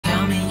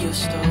a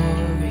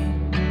story.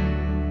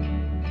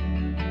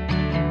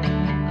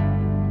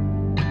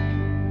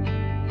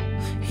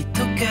 He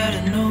took out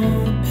a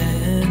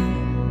notepad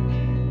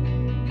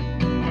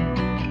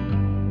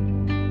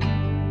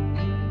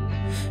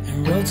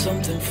and wrote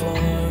something for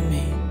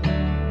me.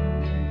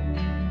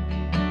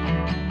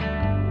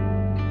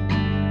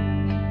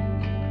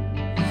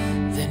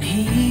 Then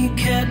he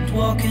kept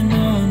walking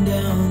on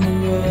down the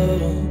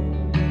road,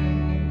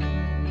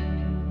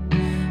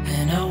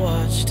 and I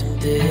watched him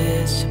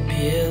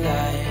disappear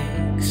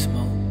like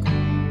smoke.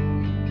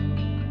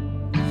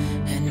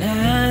 And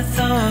I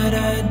thought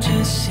I'd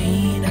just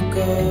seen a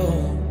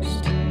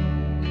ghost.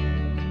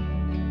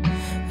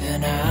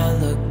 Then I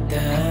looked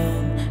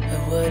down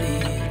at what he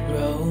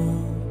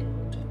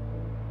wrote.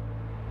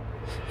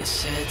 It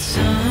said,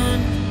 son,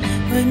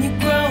 when you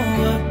grow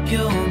up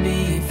you'll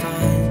be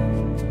fine.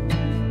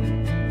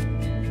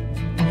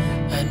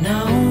 I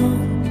know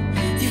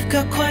you've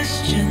got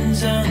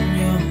questions on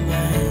your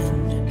mind.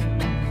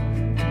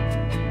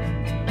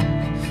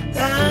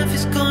 Life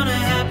is gonna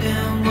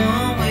happen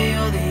one way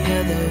or the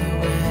other,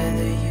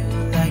 whether you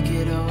like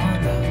it or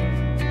not.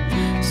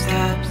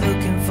 Stop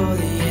looking for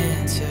the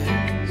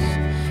answers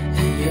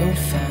and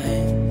you'll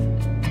find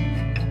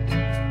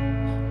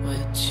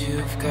what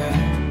you've got.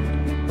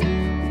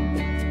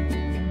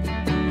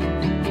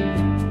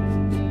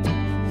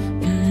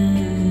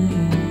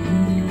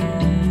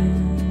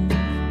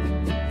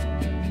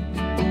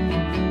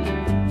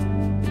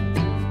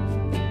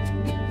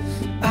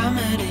 I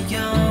met a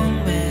young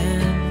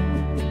man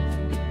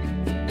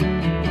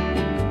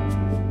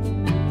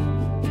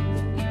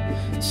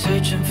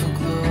searching for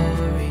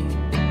glory.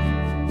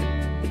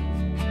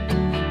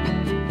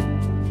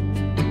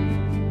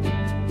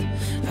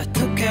 I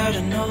took out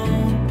a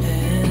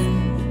notepad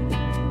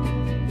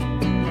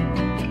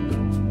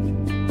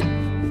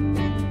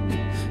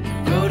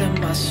and wrote in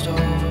my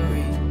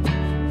story.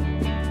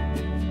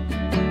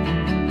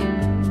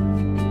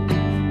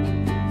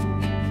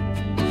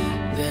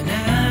 Then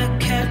I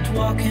kept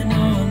walking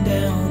on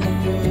down the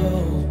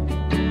road.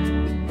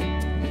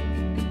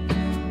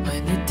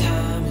 When your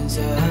time is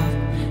up,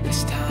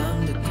 it's time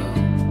to go.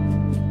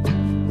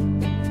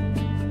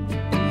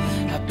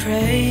 I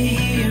pray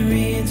he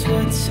reads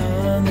what's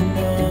on the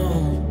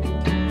note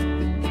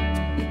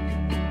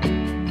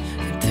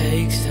and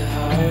takes to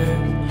heart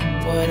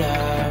what I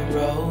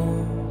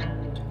wrote.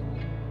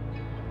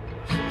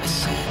 I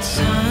said,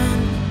 son,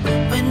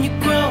 when you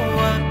grow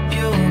up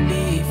you'll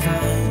be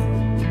fine.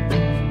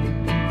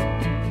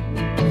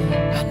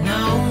 I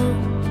know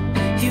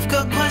you've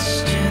got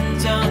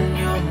questions on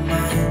your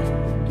mind.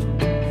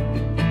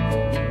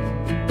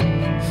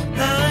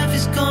 Life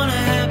is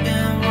gonna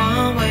happen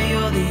one way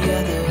or the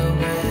other,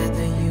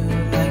 whether you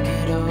like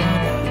it or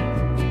not.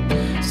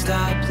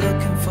 Stop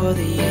looking for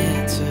the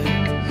answers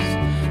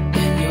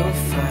and you'll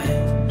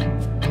find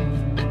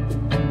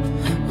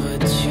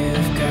what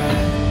you've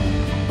got.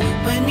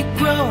 When you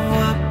grow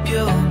up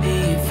you'll be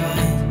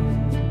fine.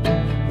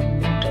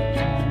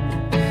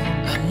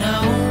 I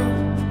know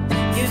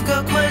you've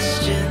got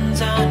questions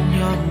on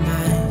your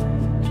mind.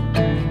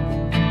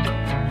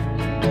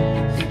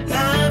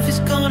 Life is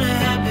gonna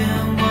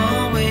happen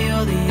one way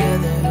or the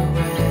other,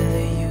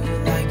 whether you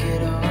like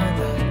it or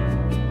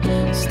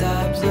not.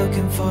 Stop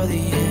looking for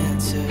the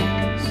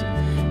answers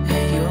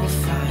and you'll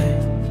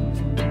find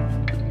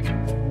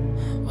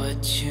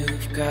what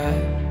you've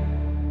got.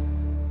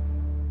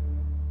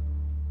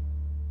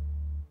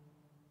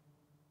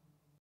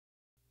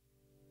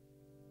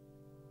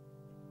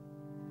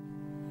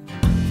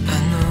 I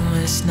know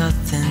it's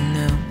nothing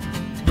new,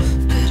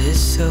 but it's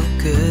so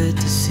good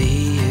to see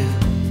you.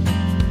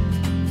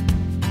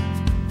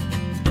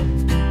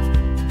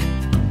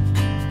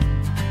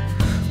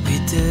 We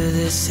do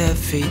this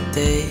every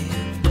day,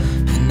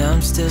 and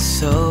I'm still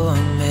so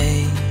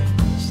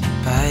amazed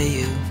by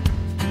you.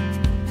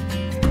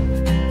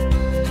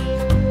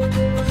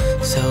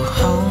 So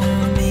hold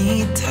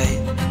me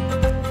tight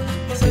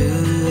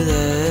through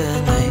the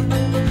night.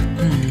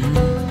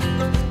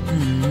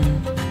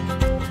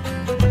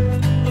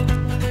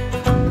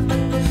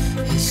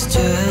 It's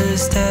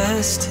just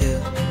us two,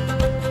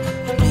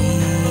 me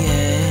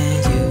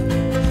and you.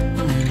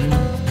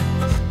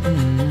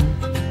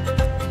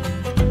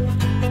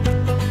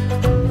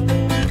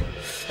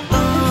 Oh,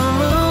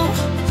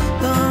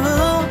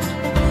 oh,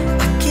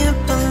 I can't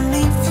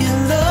believe you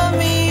love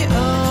me.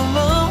 Oh,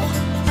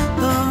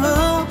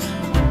 oh,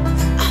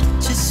 I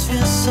just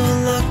feel so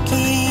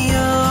lucky.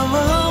 Oh,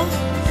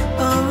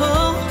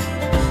 oh,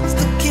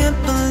 still can't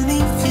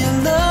believe you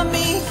love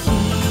me.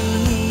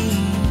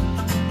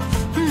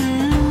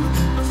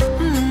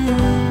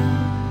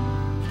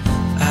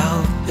 I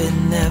hope it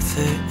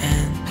never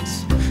ends,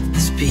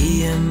 this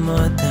being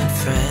more than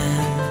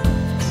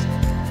friends,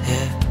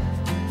 yeah.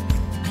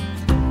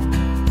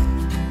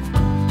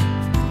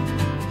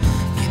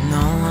 You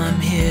know I'm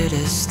here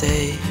to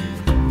stay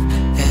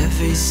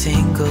every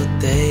single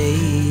day,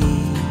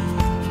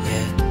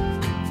 yeah.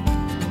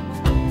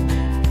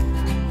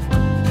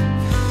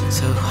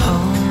 So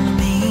hold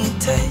me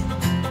tight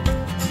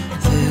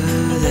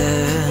through the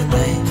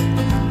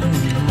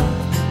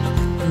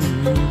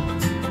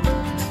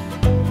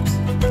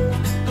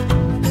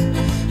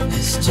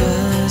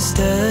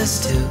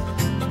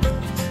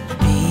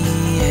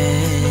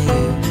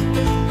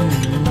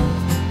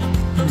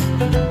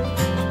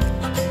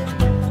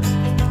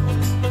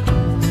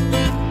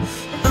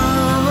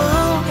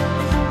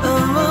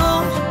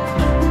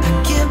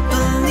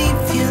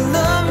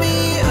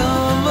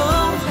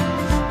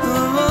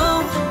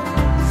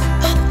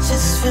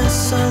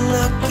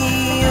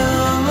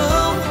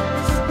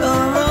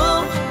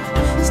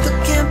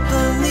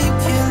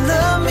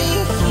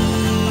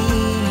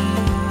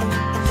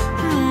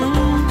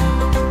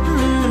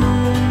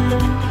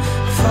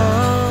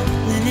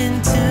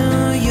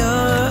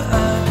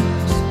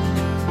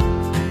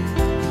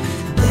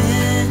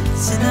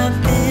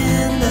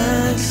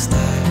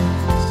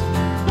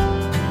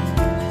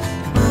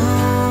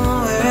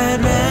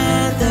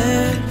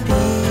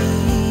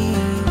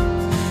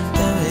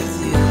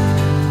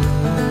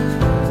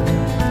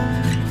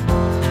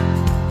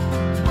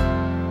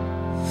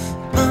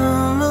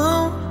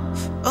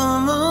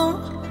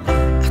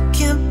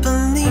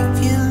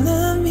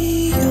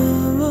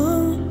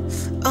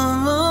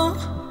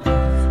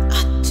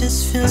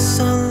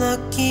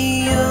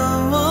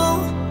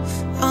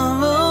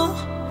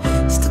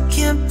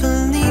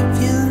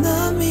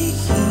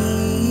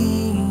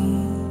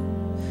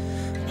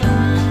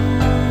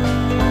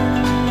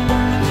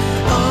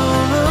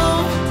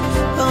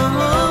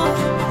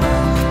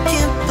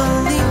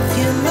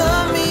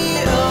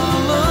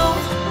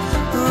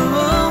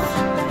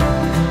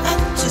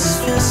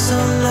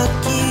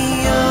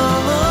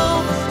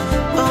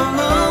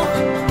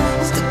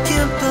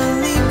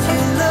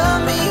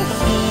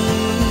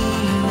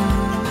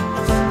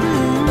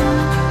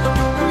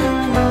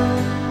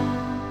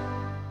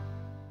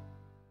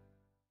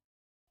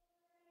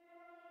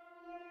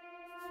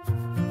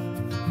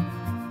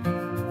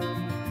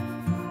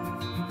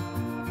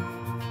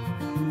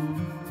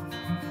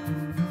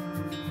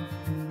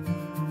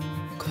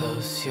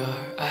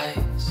your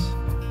eyes.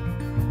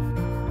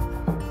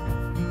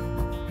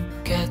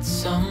 Get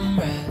some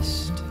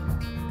rest.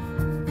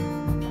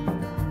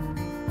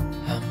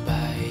 I'm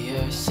by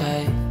your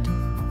side.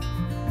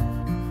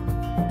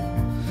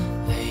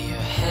 Lay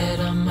your head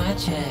on my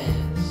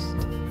chest.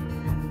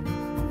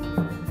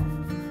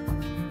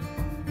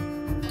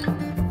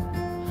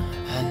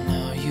 I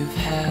know you've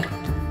had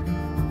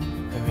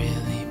a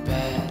really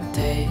bad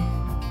day.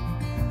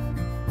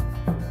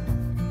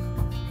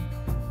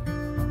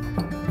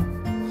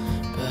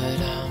 But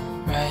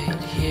I'm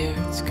right here,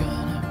 it's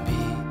gonna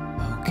be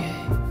okay.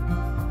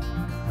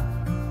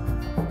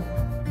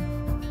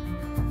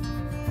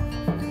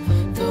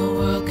 The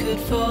world could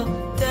fall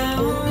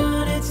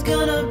down, it's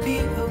gonna be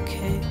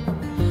okay.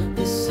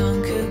 The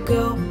sun could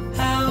go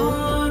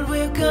out,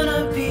 we're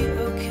gonna be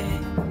okay.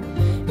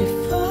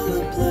 If all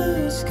the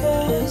blue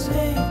skies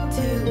fade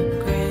to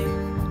gray,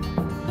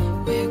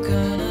 we're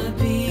gonna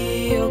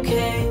be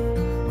okay.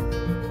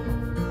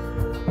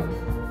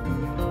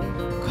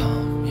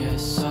 Calm your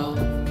soul.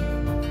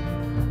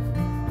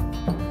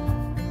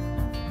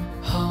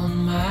 Hold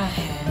my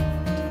hand.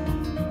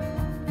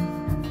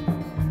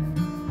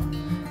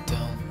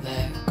 Don't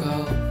let go.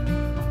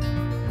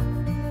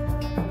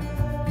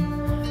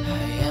 I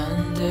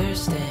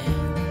understand.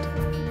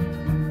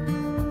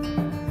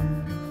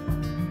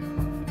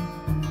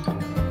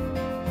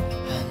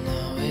 I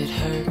know it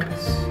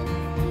hurts.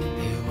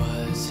 It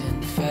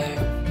wasn't fair.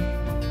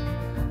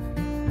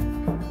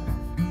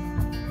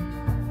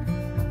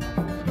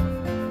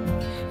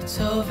 It's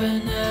over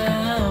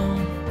now,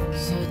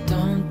 so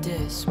don't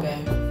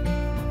despair.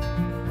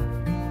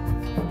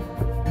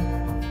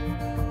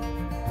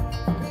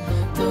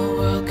 The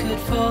world could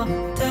fall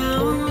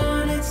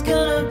down, it's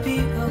gonna be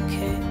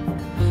okay.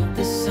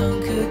 The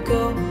sun could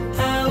go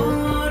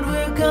out,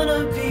 we're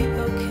gonna be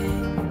okay.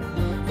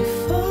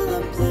 If all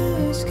the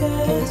blue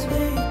skies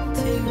fade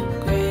to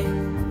gray,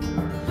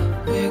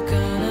 we're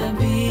gonna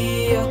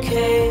be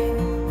okay.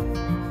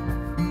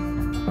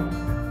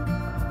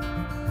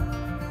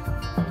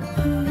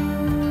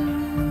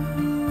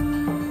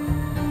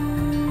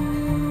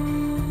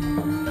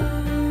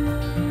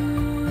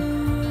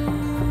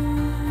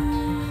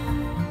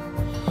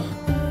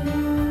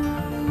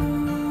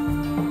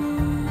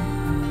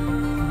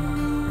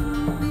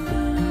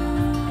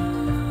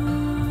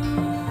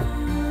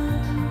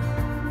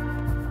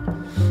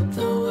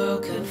 The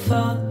world could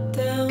fall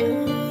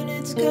down,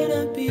 it's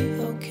gonna be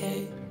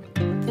okay.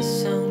 The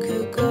sun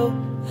could go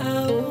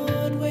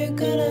out, we're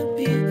gonna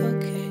be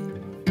okay.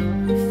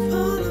 If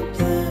all the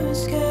blue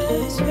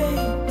skies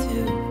fade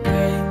to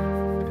gray,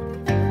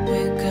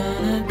 we're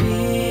gonna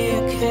be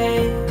okay.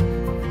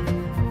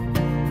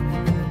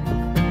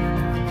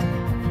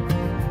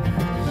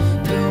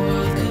 The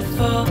world could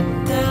fall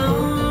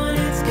down,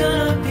 it's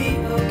gonna be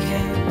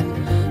okay.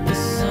 The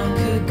sun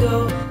could go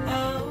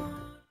out.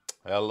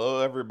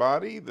 Hello,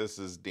 everybody. This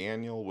is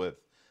Daniel with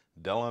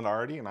Del and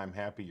Artie, and I'm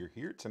happy you're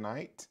here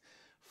tonight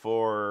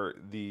for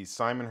the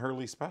Simon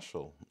Hurley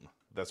special.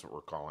 That's what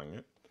we're calling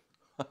it.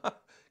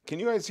 Can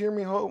you guys hear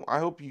me? I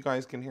hope you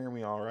guys can hear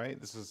me all right.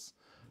 This is,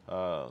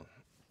 I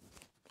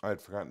had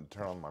forgotten to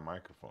turn on my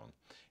microphone.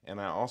 And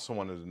I also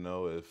wanted to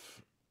know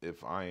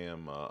if I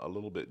am a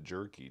little bit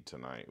jerky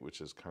tonight,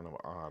 which is kind of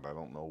odd. I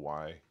don't know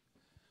why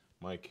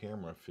my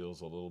camera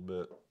feels a little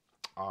bit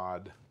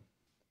odd.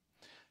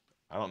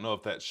 I don't know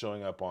if that's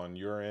showing up on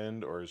your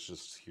end or it's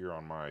just here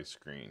on my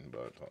screen,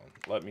 but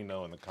let me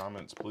know in the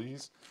comments,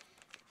 please.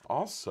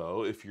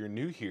 Also, if you're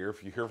new here,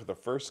 if you're here for the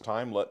first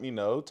time, let me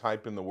know.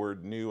 Type in the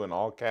word new in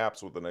all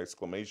caps with an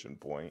exclamation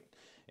point.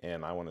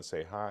 And I want to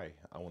say hi.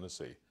 I want to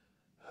say,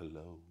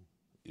 hello,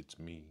 it's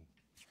me.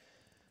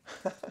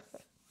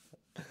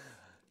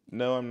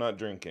 No, I'm not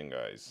drinking,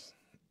 guys.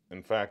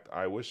 In fact,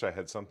 I wish I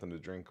had something to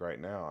drink right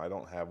now. I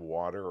don't have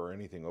water or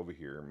anything over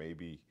here.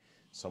 Maybe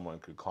someone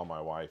could call my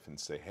wife and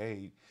say,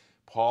 hey,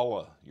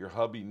 Paula, your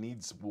hubby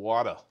needs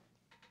water.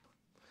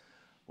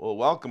 Well,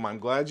 welcome. I'm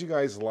glad you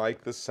guys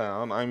like the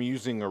sound. I'm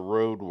using a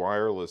Rode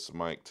wireless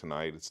mic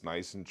tonight. It's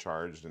nice and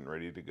charged and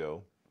ready to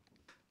go.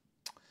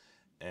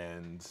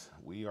 And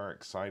we are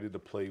excited to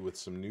play with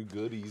some new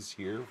goodies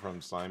here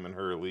from Simon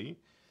Hurley.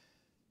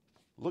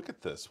 Look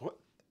at this.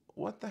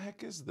 What the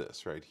heck is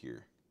this right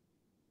here?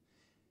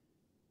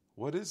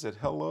 What is it?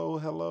 Hello,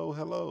 hello,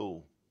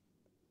 hello.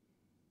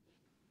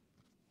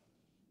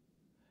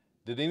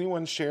 Did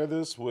anyone share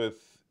this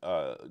with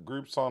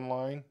groups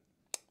online?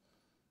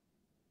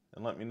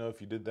 And let me know if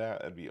you did that.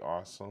 That'd be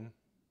awesome.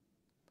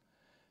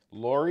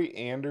 Lori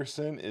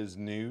Anderson is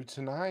new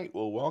tonight.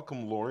 Well,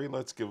 welcome, Lori.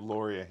 Let's give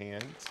Lori a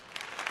hand.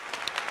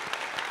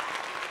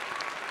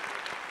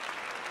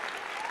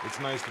 It's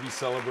nice to be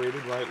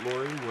celebrated, right,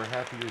 Lori? We're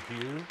happy you're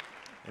here.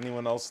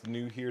 Anyone else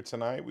new here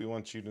tonight, we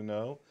want you to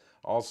know.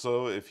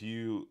 Also, if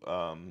you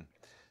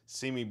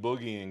see me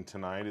boogieing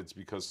tonight, it's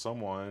because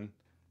someone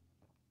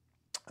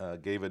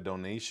gave a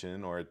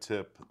donation or a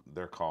tip,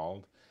 they're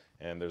called.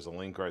 And there's a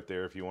link right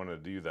there if you want to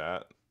do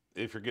that.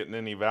 If you're getting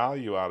any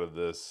value out of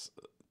this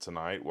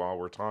tonight while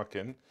we're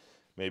talking,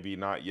 Maybe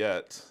not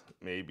yet.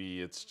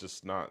 Maybe it's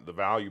just not, the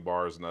value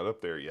bar is not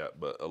up there yet,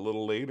 but a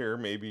little later,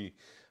 maybe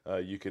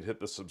you could hit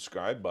the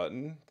subscribe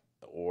button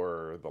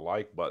or the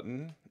like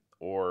button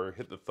or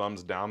hit the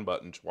thumbs down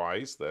button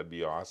twice. That'd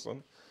be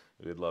awesome.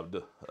 We'd love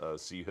to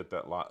see you hit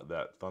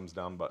that thumbs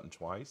down button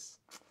twice.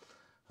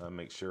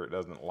 Make sure it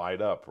doesn't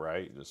light up,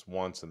 right? Just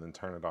once and then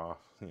turn it off,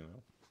 you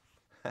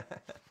know.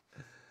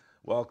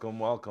 Welcome,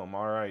 welcome.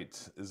 All right.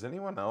 Is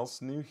anyone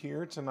else new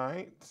here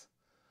tonight?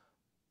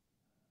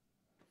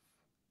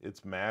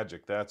 It's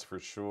magic, that's for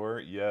sure.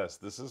 Yes,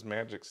 this is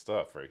magic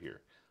stuff right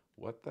here.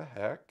 What the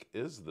heck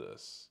is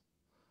this?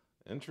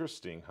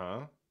 Interesting,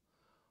 huh?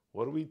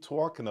 What are we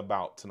talking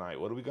about tonight?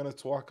 What are we going to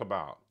talk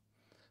about?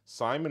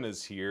 Simon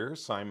is here,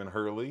 Simon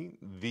Hurley.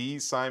 The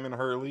Simon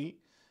Hurley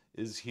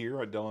is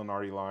here at Del and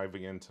Artie Live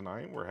again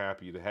tonight. We're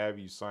happy to have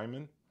you,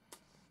 Simon.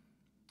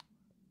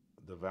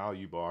 The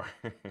value bar.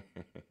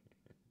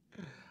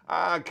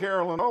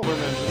 Carolyn Overman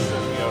just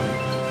sent me up.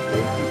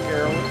 Thank you,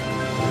 Carolyn. All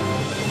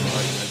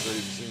right, you guys ready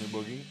to sing the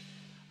boogie?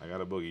 I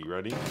got a boogie.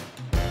 Ready?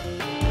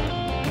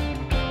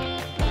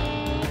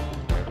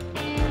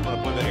 I'm going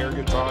to play the air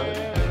guitar.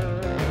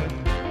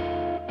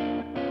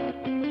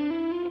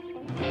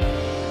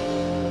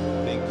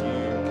 Thank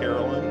you,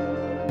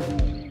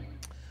 Carolyn.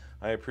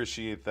 I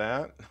appreciate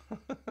that.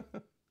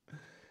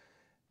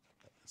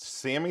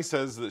 Sammy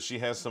says that she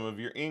has some of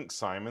your ink,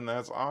 Simon.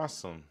 That's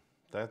awesome.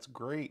 That's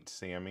great,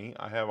 Sammy.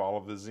 I have all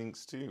of his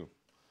inks too.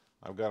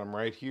 I've got them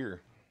right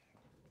here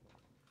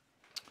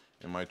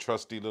in my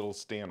trusty little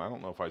stand. I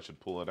don't know if I should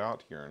pull it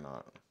out here or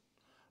not,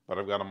 but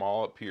I've got them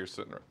all up here,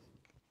 sitting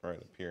right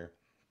up here.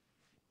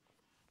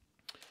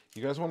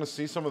 You guys want to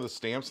see some of the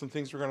stamps and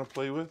things we're going to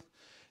play with?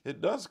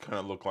 It does kind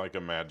of look like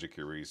a magic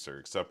eraser,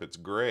 except it's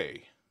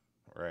gray,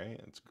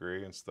 right? It's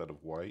gray instead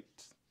of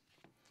white,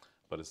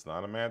 but it's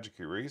not a magic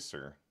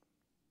eraser.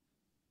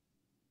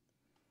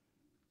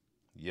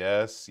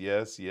 Yes,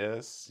 yes,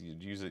 yes.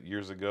 You'd use it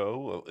years ago.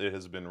 Well, it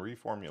has been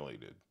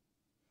reformulated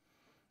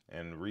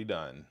and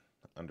redone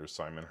under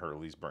Simon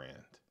Hurley's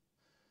brand.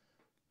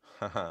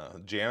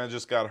 Jana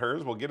just got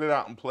hers. Well, get it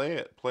out and play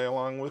it. Play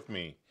along with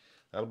me.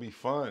 That'll be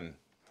fun.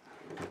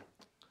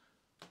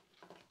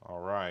 All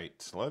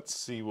right. Let's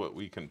see what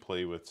we can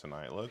play with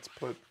tonight. Let's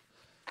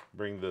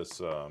bring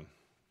this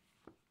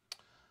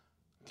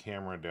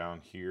camera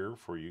down here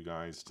for you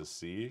guys to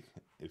see.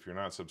 If you're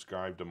not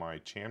subscribed to my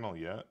channel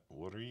yet,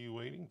 what are you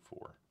waiting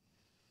for?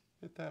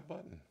 Hit that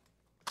button.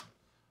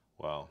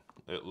 Well,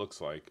 it looks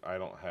like I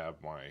don't have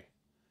my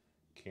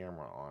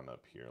camera on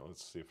up here.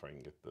 Let's see if I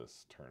can get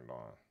this turned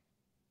on.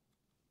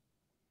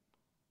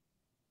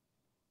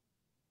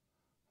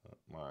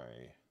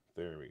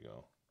 There we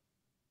go.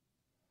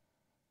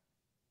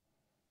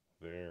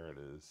 There it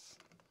is.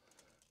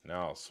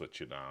 Now I'll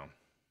switch it down.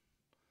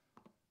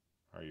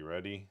 Are you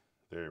ready?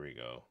 There we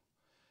go.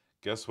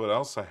 Guess what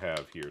else I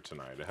have here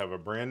tonight? I have a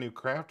brand new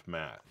craft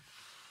mat.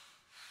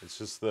 It's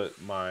just that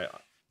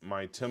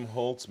my Tim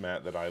Holtz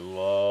mat that I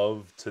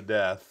love to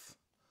death.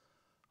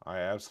 I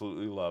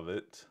absolutely love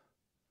it.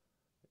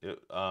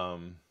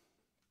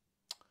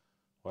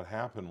 What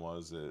happened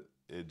was it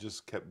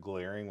just kept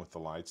glaring with the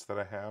lights that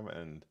I have,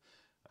 and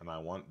I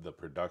want the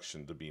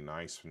production to be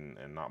nice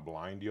and not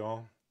blind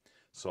y'all.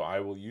 So I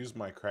will use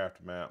my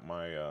craft mat,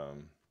 my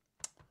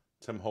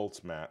Tim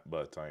Holtz mat,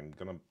 but I'm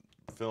gonna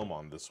film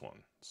on this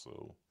one.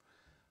 So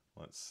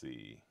let's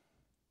see.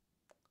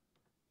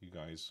 You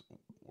guys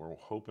were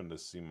hoping to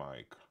see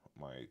my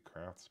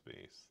craft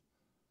space,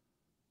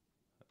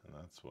 and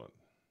that's what.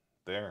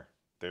 There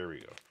we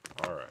go.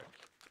 All right.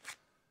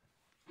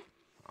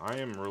 I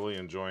am really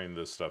enjoying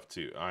this stuff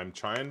too. I'm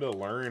trying to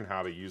learn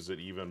how to use it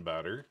even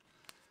better,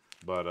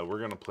 but we're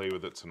gonna play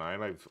with it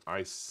tonight.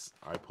 I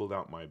pulled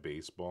out my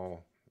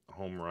baseball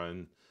home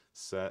run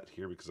set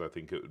here because I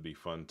think it would be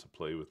fun to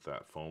play with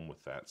that foam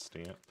with that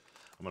stamp.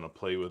 I'm gonna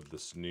play with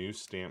this new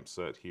stamp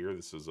set here.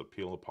 This is a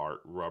peel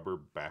apart rubber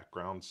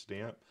background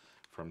stamp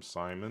from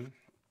Simon.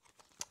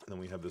 Then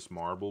we have this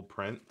marble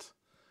print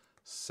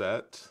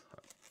set.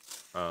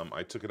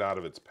 I took it out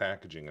of its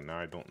packaging and now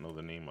I don't know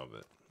the name of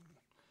it.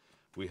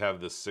 We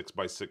have this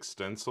 6x6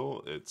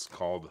 stencil. It's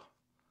called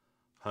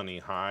Honey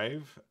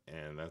Hive,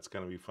 and that's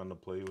going to be fun to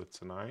play with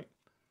tonight.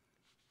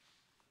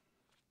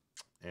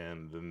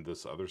 And then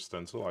this other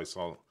stencil, I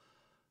saw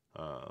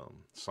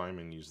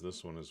Simon use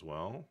this one as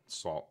well.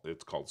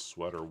 It's called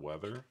Sweater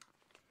Weather.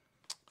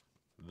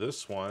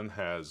 This one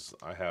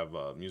I have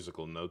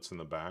musical notes in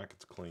the back.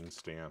 It's a clean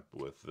stamp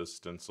with this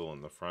stencil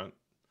in the front.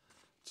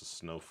 It's a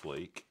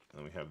snowflake.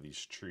 And we have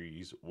these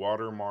trees.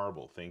 Water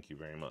Marble, thank you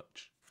very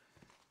much.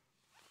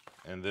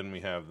 And then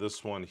we have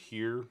this one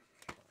here.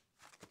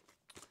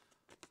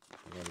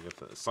 I gotta get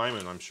the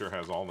Simon, I'm sure,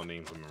 has all the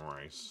names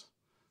memorized.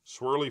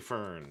 Swirly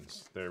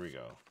Ferns, there we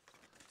go.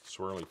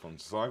 Swirly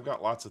Ferns. So I've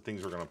got lots of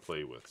things we're gonna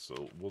play with.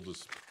 So we'll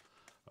just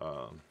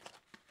come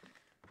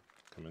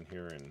in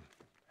here and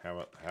have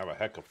a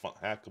heck of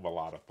a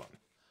lot of fun.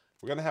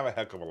 We're gonna have a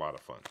heck of a lot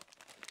of fun.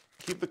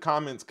 Keep the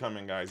comments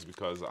coming, guys,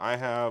 because I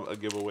have a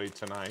giveaway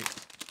tonight,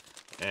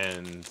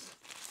 and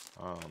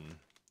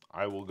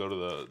I will go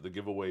to the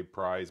giveaway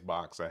prize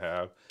box I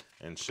have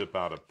and ship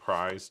out a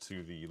prize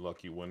to the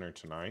lucky winner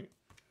tonight.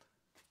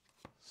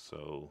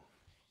 So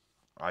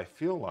I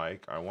feel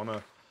like I want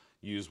to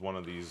use one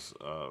of these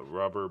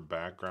rubber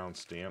background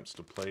stamps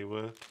to play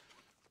with.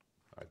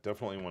 I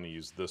definitely want to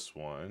use this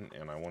one,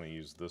 and I want to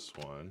use this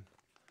one.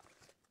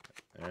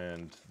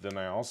 And then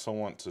I also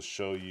want to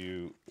show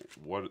you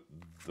what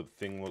the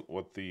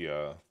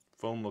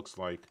phone looks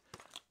like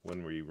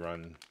when we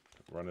run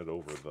it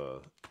over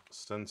the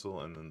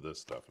stencil, and then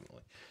this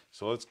definitely.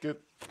 So let's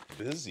get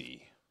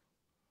busy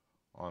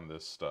on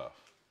this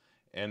stuff.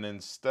 And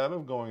instead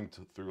of going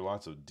through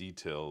lots of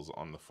details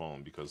on the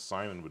phone, because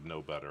Simon would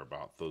know better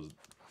about those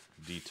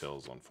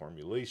details on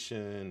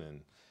formulation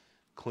and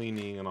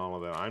cleaning and all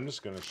of that, I'm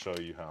just going to show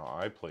you how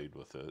I played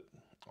with it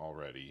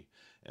already,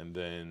 and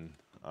then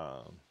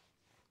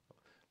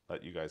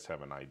let you guys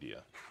have an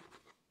idea.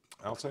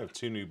 I also have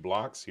 2 new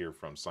blocks here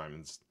from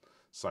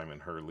Simon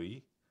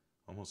Hurley.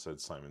 Almost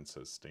said Simon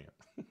Says Stamp.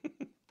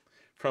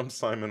 From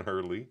Simon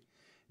Hurley.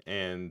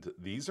 And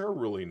these are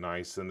really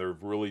nice, and they're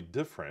really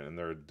different, and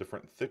they're a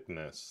different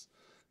thickness,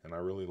 and I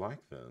really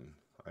like them.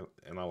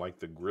 And I like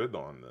the grid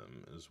on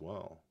them as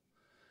well.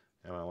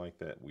 And I like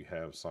that we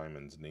have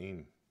Simon's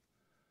name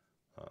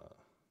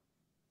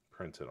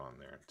printed on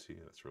there too.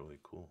 That's really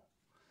cool.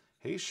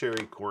 Hey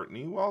Sherry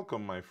Courtney,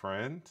 welcome my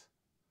friend.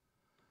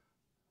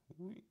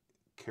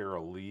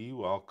 Carol Lee,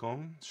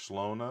 welcome.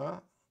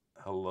 Shlona,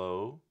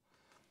 hello.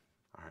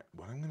 All right,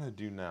 what I'm gonna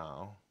do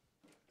now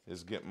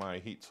is get my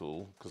heat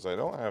tool, because I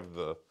don't have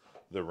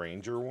the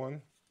Ranger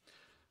one.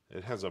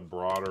 It has a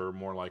broader,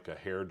 more like a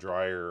hair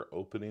dryer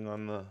opening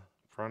on the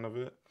front of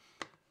it.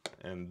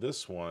 And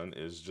this one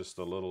is just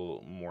a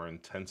little more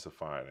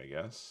intensified, I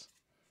guess.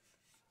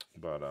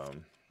 But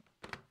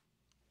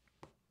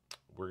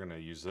we're gonna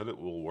use it. It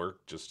will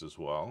work just as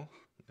well.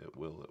 It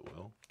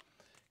will.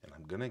 And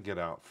I'm gonna get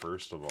out,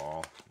 first of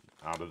all,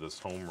 out of this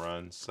home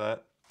run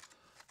set,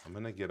 I'm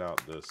gonna get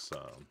out this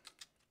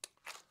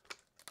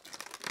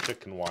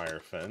chicken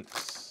wire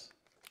fence,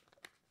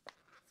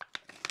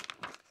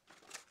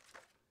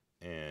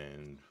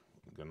 and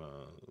I'm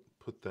gonna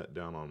put that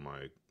down on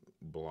my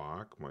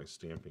block, my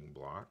stamping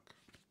block,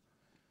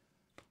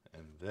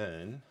 and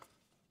then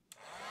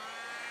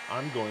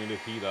I'm going to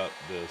heat up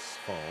this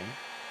foam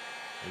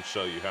and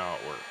show you how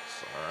it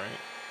works. All right.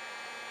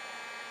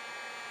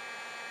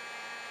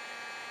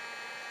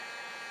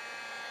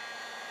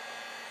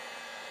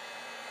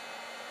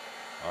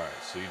 All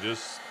right, so you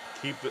just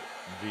keep the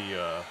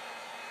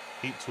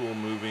heat tool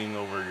moving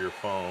over your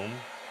foam.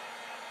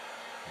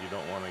 You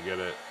don't want to get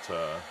it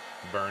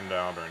burned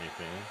out or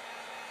anything.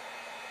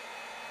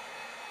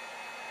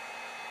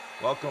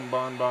 Welcome,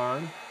 Bon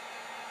Bon.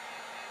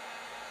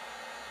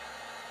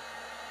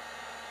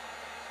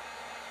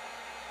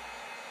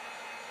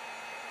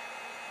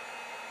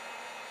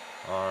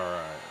 All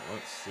right,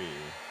 let's see.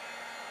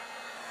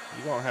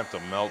 You don't have to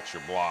melt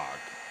your block.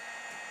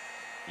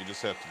 You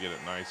just have to get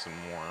it nice and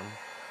warm.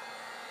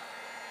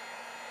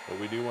 But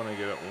we do want to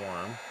get it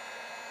warm.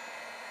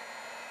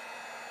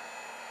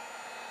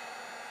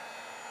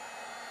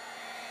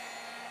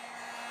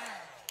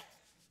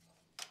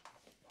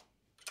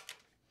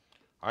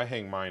 I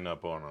hang mine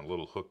up on a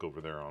little hook over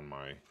there on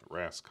my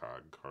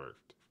Rascog cart.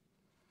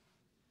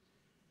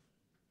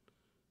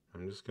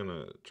 I'm just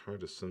gonna try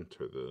to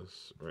center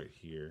this right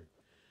here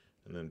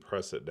and then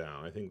press it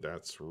down. I think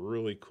that's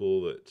really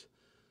cool that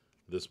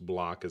this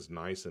block is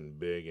nice and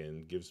big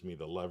and gives me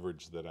the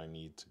leverage that I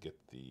need to get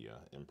the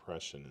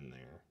impression in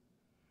there.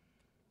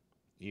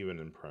 Even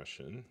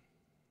impression.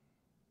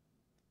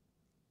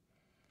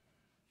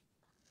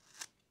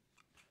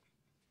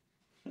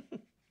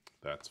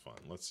 That's fun.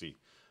 Let's see.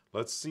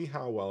 Let's see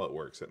how well it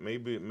works. It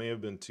may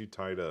have been too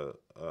tight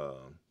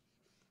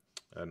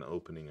an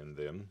opening in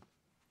them.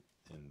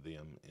 I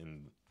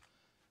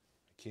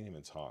can't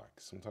even talk.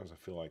 Sometimes I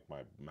feel like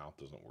my mouth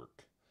doesn't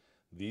work.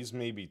 These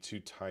may be too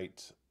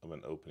tight of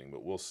an opening,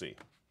 but we'll see.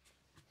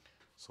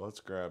 So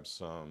let's grab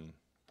some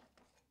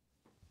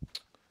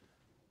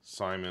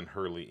Simon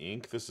Hurley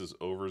ink. This is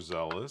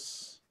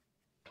Overzealous.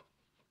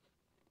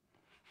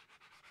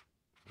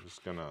 I'm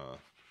just gonna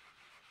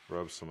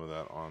rub some of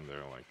that on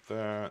there like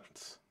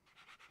that.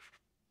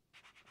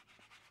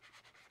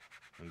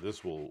 And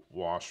this will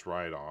wash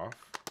right off.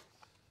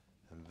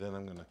 And then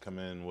I'm gonna come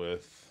in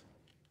with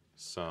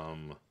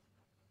some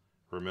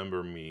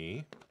Remember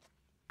Me.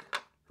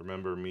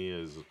 Remember Me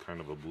is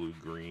kind of a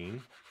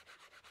blue-green,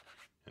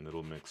 and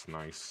it'll mix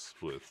nice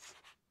with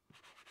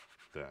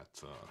that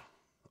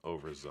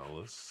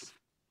Overzealous.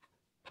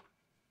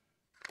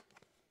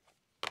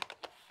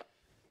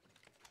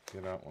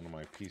 Get out one of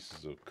my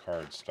pieces of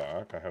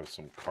cardstock. I have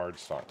some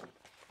cardstock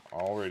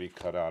already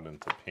cut out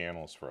into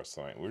panels for us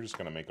tonight. We're just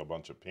going to make a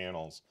bunch of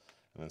panels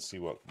and then see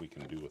what we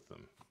can do with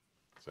them.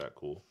 Is that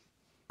cool?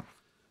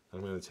 I'm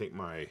going to take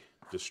my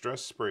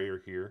distress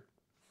sprayer here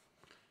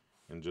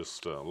and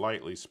just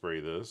lightly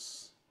spray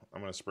this. I'm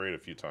going to spray it a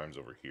few times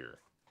over here.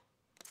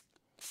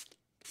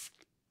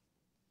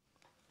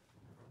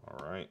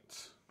 All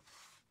right.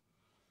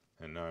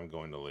 And now I'm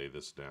going to lay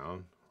this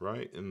down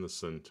right in the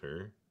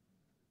center.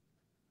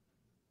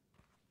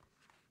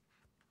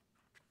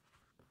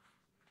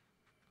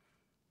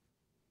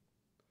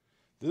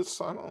 This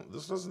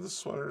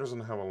sweater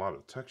doesn't have a lot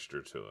of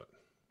texture to it.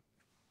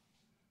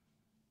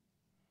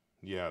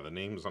 Yeah, the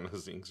names on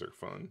his inks are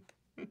fun.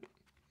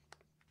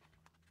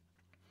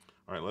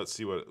 All right, let's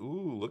see what,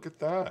 ooh, look at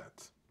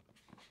that.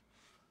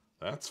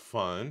 That's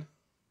fun.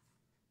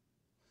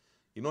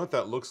 You know what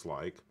that looks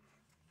like?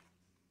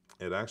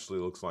 It actually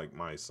looks like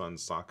my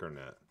son's soccer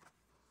net.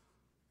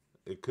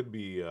 It could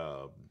be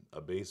a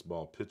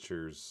baseball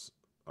pitcher's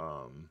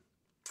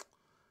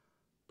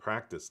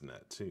practice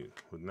net too.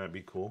 Wouldn't that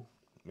be cool?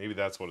 Maybe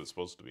that's what it's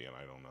supposed to be, and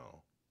I don't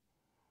know.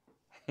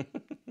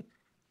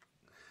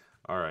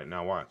 All right,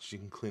 now watch. You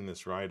can clean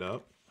this right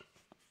up.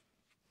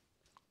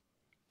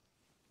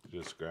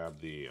 Just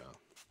grab the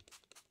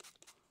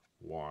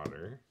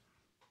water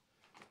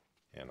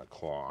and a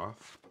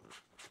cloth,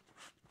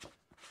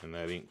 and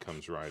that ink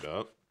comes right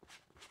up.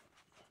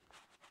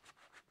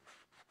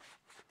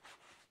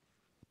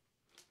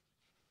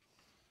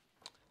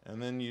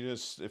 And then you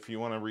just, if you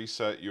want to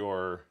reset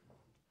your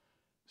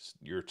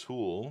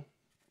tool,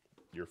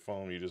 your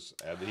foam, you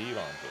just add the heat onto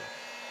it.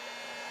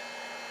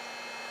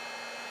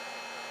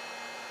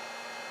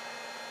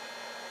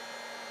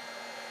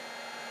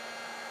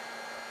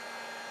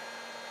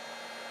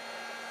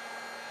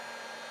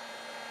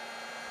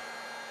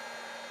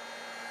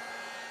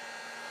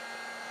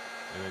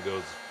 And it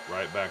goes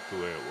right back the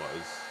way it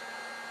was.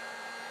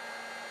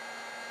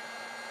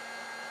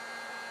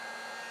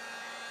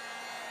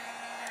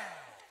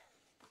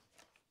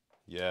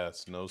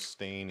 Yes, no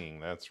staining.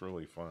 That's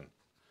really fun.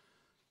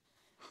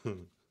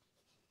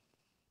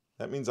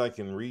 That means I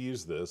can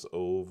reuse this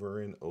over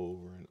and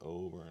over and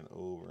over and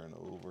over and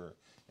over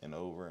and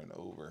over and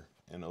over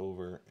and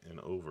over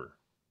and over.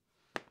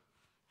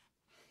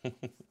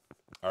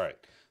 All right,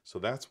 so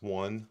that's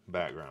one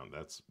background.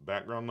 That's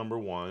background number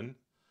one,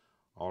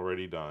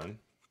 already done.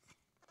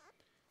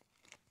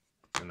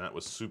 And that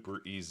was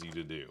super easy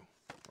to do,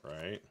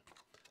 right?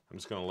 I'm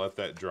just gonna let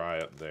that dry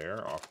up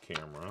there off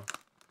camera.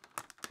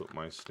 Put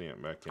my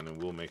stamp back in,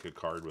 and we'll make a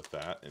card with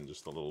that in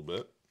just a little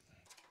bit.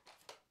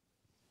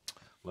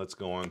 Let's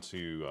go on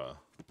to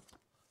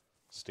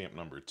stamp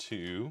number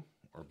two,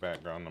 or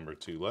background number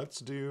two. Let's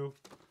do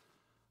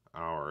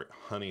our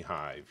honey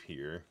hive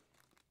here.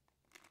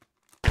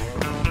 Ooh,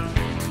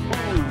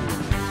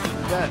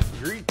 that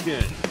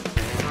Greekin.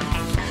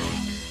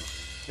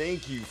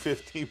 Thank you,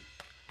 $50.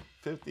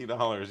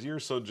 You're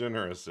so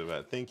generous,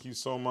 Yvette. Thank you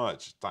so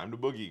much. Time to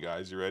boogie,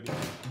 guys. You ready?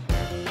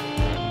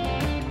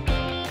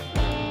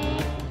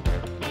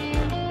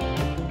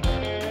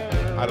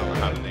 I don't know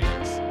how to name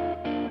this.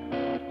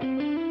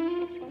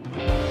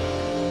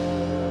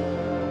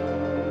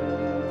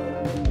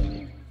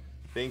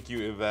 Thank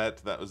you, Yvette.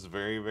 That was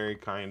very, very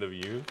kind of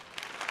you.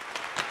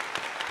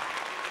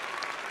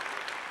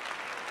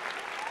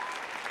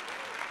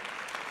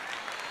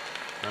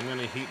 I'm going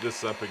to heat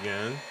this up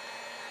again.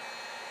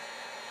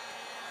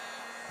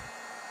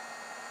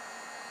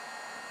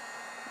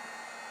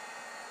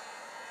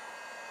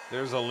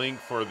 There's a link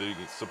for the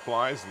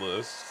supplies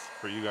list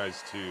for you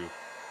guys to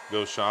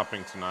go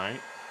shopping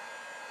tonight.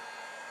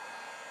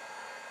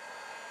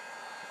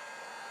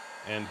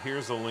 And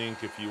here's a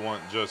link if you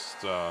want just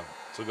to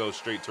go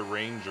straight to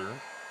Ranger,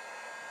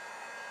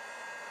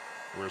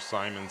 where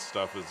Simon's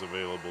stuff is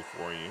available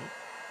for you.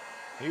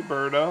 Hey,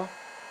 Berta.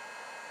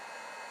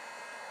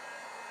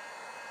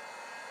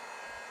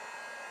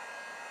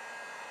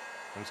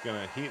 I'm just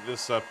gonna heat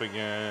this up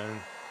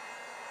again,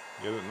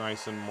 get it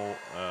nice and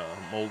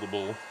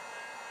moldable.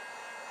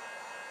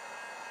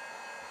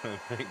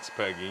 Thanks,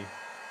 Peggy.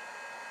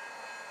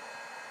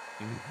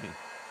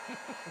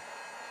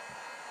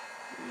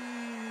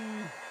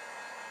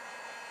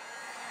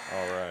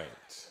 All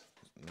right,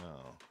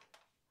 now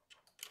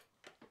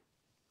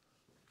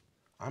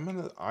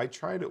I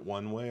tried it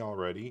one way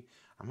already.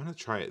 I'm gonna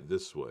try it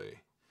this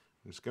way.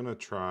 I'm just gonna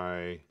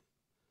try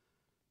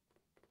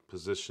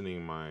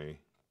positioning my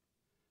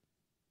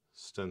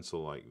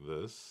stencil like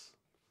this,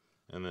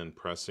 and then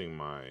pressing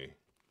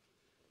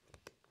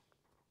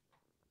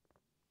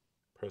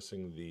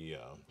the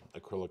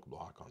acrylic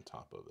block on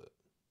top of it.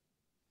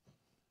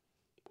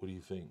 What do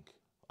you think?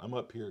 I'm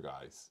up here,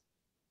 guys.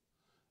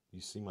 You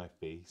see my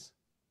face?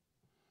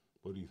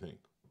 What do you think?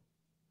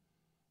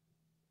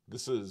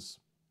 This is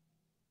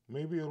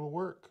maybe it'll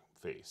work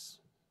face.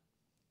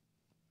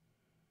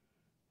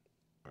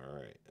 All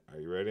right, are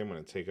you ready? I'm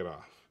going to take it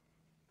off.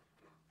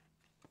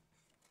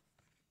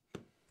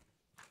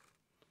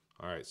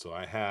 All right, so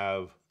I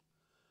have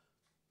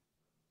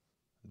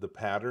the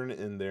pattern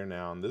in there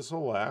now, and this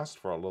will last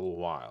for a little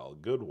while,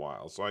 a good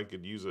while, so I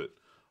could use it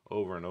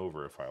over and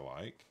over if I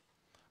like.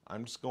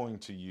 I'm just going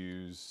to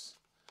use,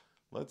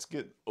 let's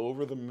get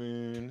Over the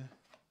Moon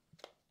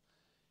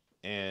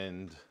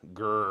and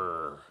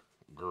grrr.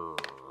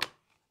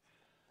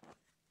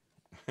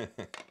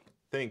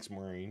 Thanks,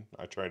 Maureen.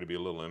 I try to be a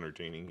little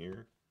entertaining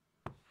here.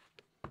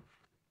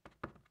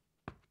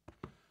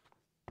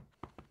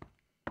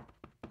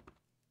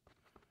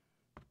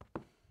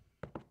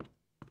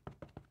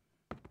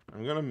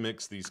 I'm going to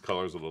mix these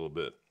colors a little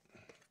bit.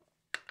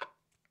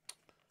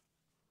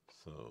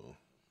 So,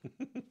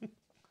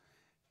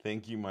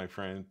 thank you, my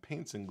friend.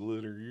 Paints and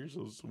glitter, you're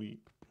so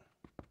sweet.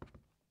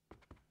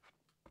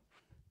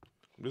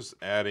 I'm just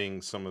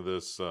adding some of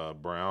this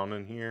brown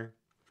in here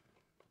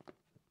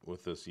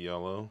with this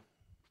yellow.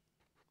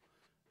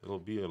 It'll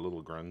be a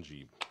little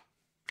grungy,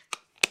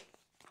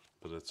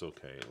 but it's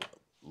okay.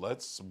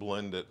 Let's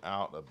blend it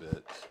out a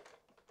bit.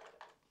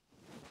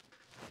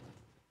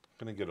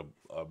 I'm gonna get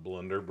a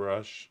blender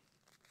brush.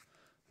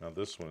 Now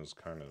this one is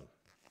kind of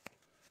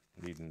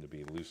needing to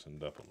be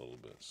loosened up a little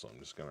bit, so I'm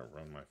just gonna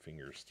run my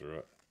fingers through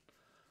it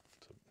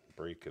to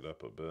break it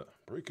up a bit.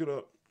 Break it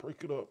up,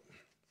 break it up.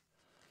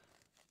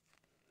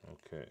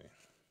 Okay.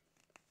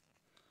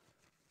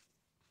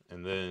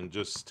 And then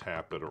just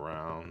tap it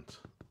around.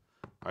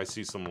 I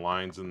see some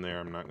lines in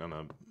there I'm not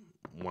gonna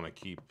want to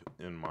keep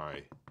in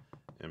my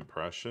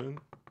impression,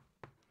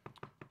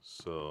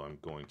 so I'm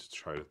going to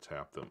try to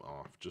tap them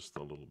off just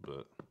a little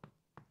bit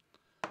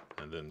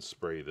and then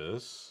spray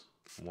this.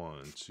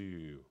 1,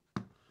 2,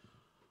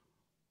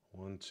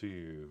 1,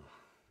 2.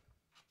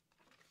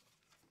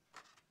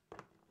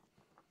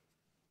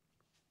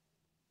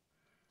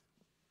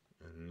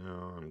 And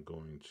now I'm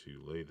going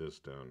to lay this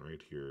down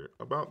right here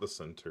about the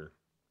center.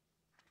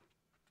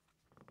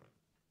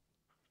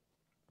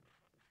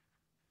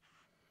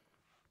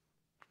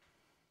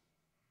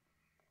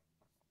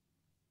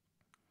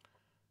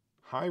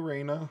 Hi,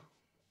 Raina.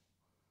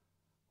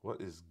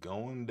 What is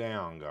going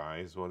down,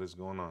 guys? What is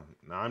going on?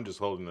 Now, I'm just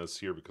holding this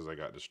here because I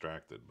got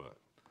distracted, but...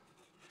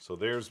 So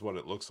there's what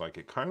it looks like.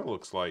 It kind of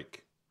looks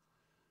like...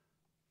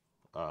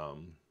 a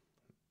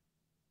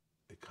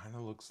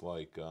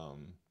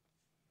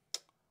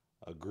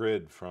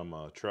grid from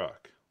a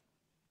truck.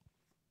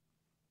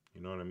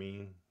 You know what I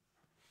mean?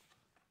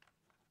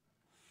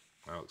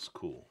 That looks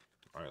cool.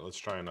 All right, let's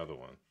try another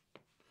one.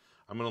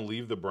 I'm going to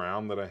leave the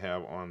brown that I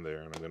have on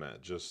there, and I'm going to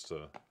just...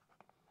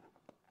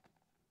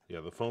 yeah,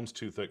 the foam's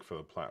too thick for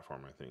the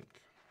platform, I think.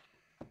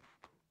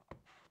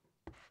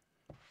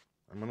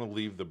 I'm going to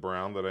leave the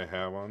brown that I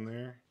have on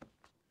there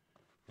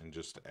and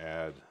just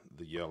add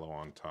the yellow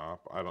on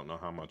top. I don't know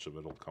how much of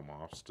it will come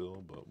off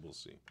still, but we'll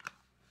see.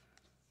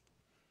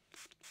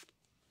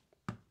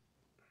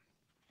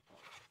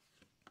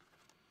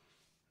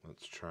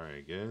 Let's try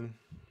again.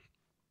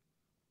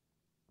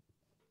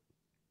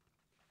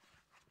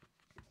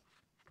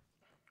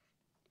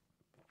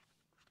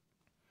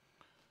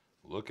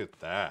 Look at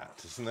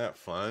that. Isn't that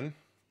fun?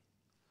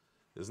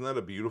 Isn't that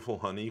a beautiful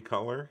honey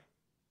color?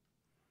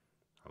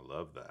 I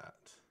love that.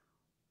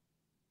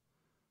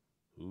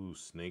 Ooh,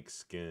 snake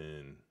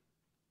skin.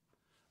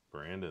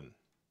 Brandon's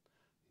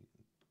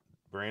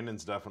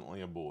definitely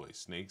a boy.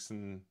 Snakes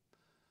and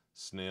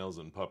snails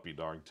and puppy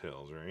dog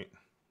tails, right?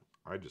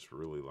 I just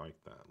really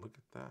like that. Look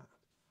at that.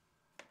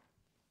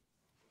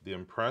 The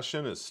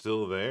impression is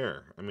still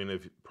there. I mean,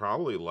 it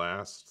probably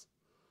lasts,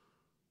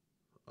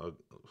 I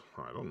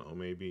don't know,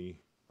 maybe,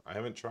 I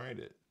haven't tried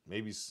it.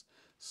 Maybe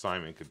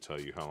Simon could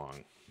tell you how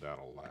long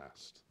that'll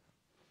last.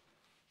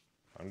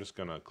 I'm just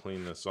going to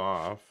clean this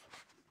off,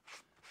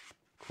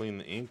 clean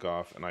the ink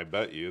off, and I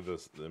bet you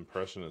the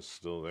impression is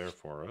still there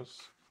for us.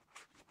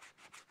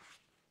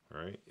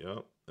 Right?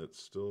 Yep,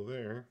 it's still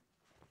there.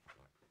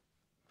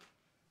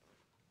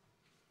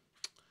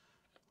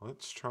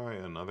 Let's try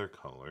another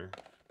color.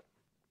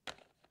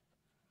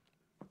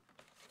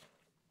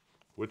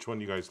 Which one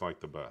do you guys like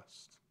the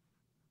best?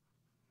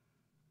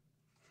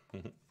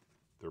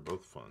 They're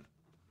both fun.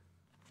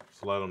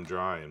 So let them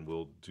dry and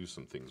we'll do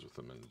some things with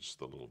them in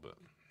just a little bit.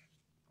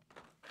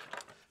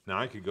 Now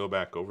I could go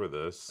back over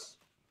this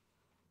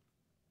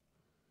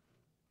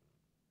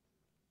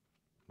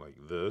like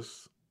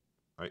this.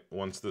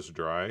 Once this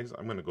dries,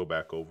 I'm going to go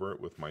back over it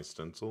with my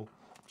stencil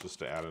just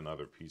to add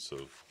another piece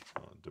of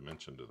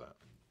dimension to that.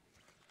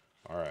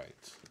 All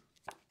right,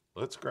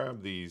 let's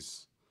grab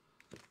these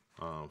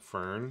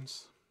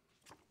ferns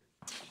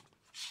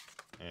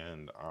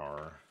and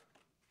our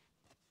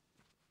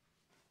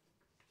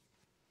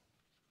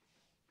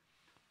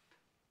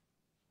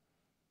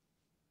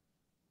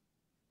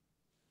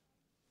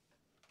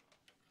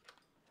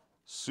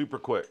super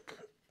quick.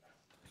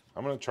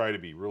 I'm going to try to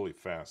be really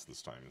fast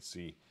this time and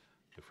see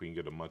if we can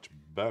get a much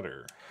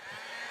better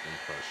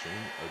impression,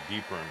 a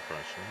deeper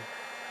impression.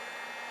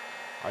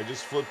 I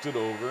just flipped it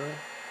over,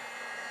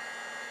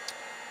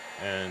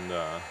 and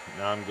now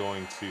I'm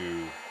going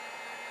to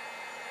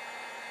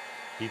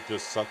heat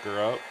this sucker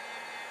up.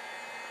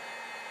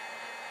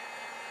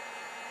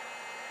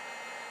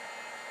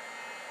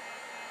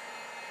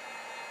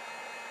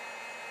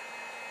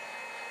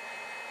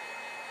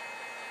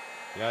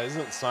 Yeah,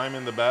 isn't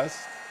Simon the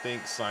best?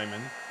 Thanks,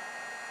 Simon.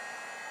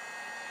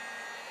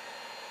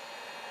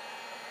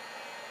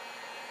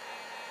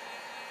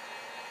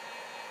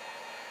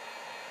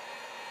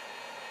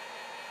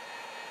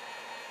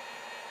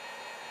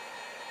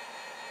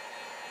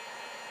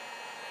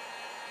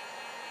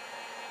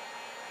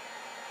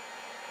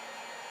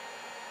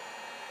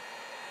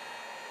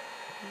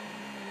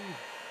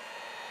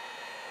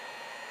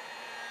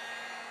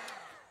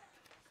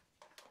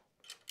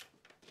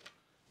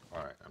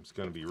 I'm just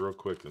going to be real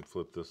quick and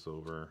flip this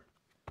over.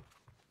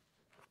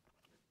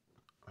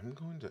 I'm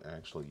going to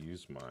actually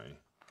use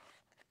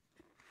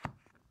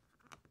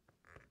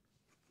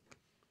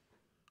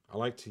I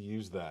like to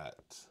use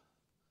that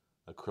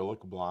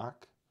acrylic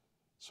block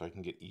so I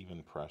can get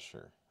even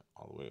pressure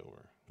all the way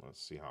over.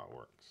 Let's see how it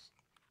works.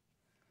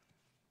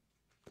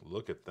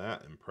 Look at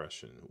that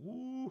impression.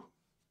 Woo!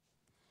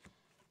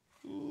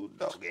 Ooh,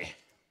 doggy.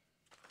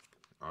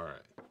 All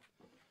right.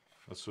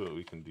 Let's see what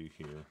we can do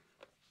here.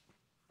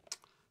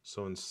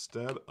 So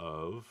instead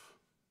of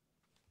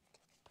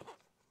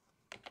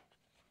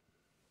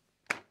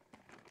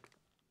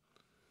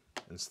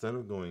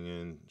going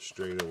in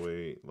straight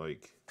away,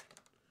 like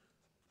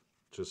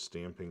just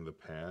stamping the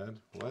pad,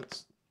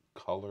 let's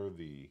color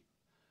the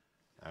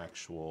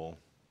actual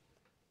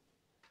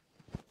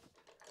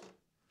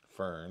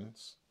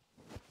ferns.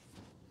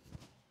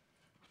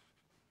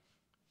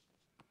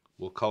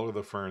 We'll color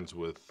the ferns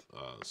with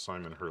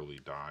Simon Hurley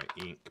dye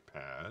ink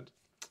pad.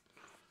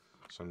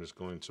 So I'm just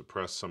going to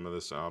press some of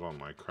this out on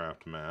my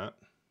craft mat,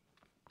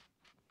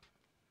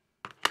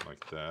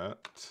 like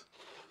that.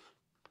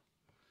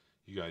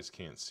 You guys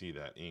can't see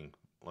that ink.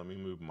 Let me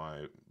move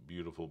my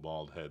beautiful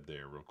bald head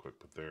there real quick,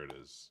 but there it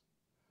is.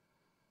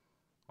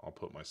 I'll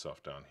put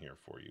myself down here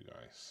for you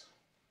guys.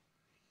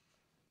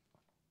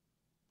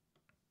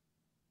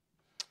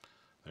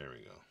 There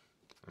we go.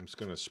 I'm just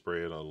going to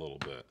spray it a little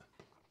bit.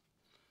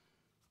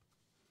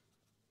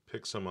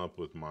 Pick some up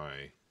with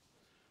my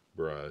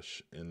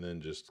brush and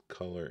then just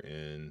color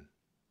in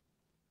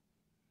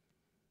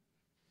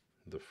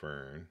the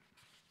fern.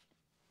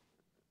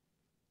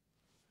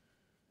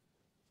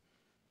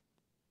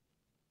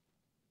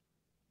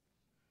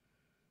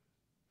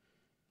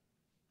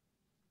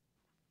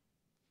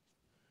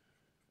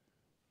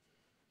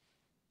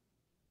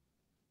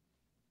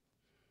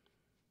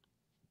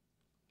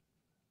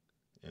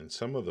 And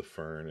some of the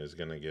fern is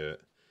going to get,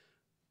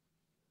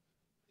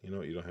 you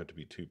know, you don't have to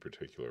be too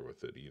particular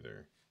with it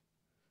either.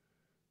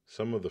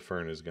 Some of the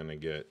fern is going to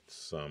get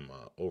some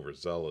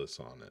overzealous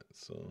on it,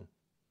 so.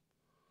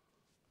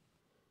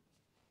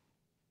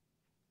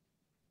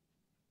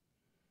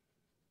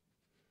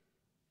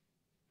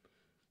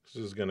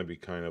 This is going to be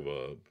kind of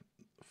a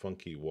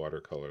funky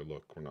watercolor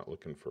look. We're not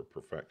looking for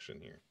perfection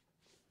here.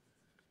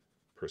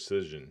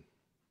 Precision.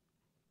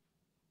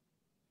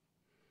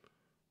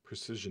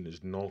 Precision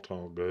is not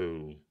our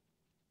goal.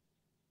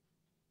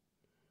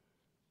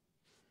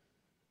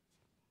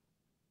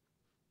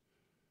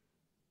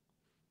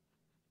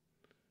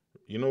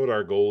 You know what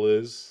our goal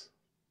is?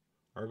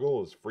 Our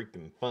goal is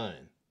freaking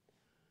fun.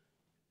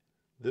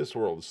 This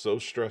world is so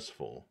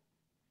stressful.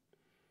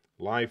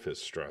 Life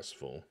is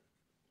stressful.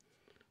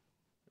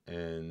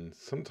 And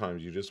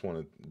sometimes you just want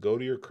to go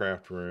to your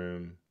craft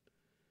room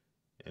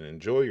and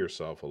enjoy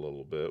yourself a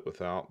little bit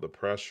without the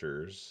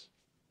pressures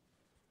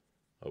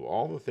of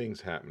all the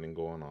things happening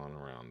going on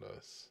around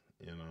us,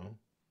 you know?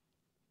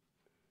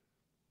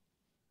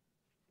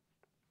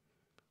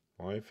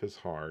 Life is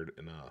hard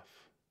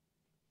enough.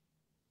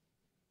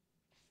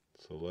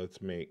 So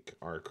let's make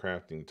our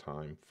crafting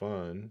time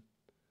fun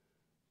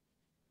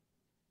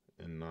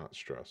and not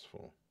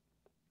stressful.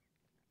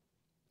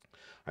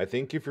 I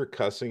think if you're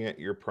cussing at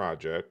your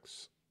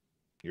projects,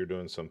 you're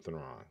doing something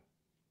wrong.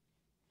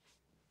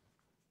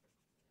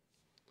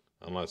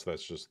 Unless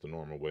that's just the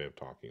normal way of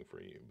talking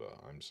for you, but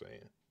I'm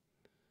saying,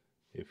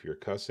 if you're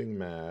cussing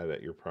mad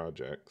at your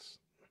projects,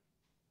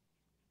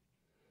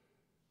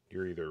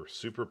 you're either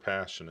super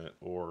passionate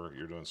or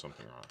you're doing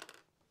something wrong.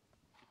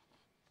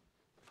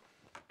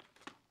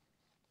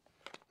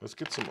 Let's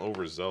get some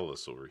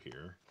overzealous over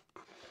here.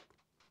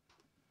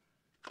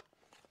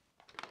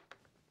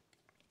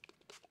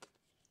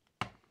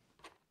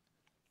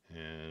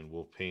 And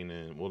we'll paint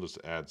in, we'll just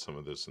add some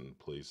of this in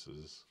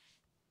places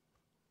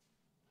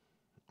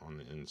on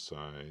the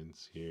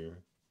insides here.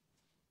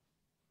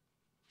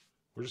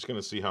 We're just going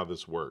to see how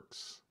this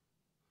works.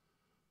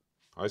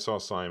 I saw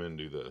Simon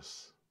do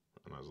this,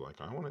 and I was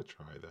like, I want to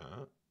try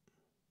that.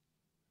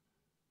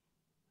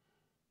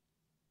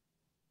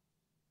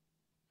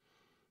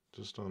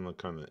 Just on the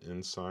kind of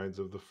insides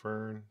of the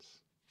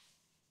ferns.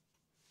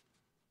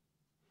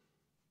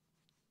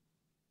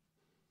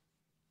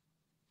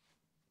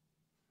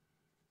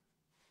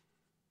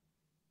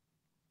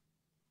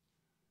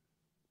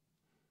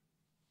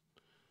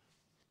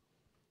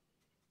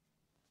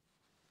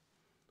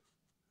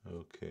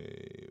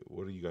 Okay,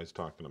 what are you guys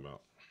talking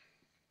about?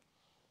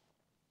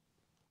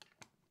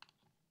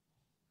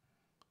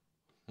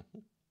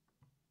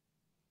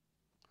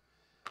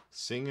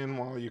 Singing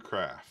while you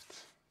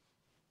craft.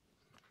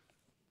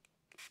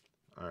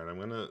 All right, I'm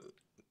gonna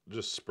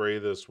just spray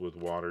this with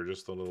water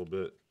just a little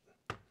bit,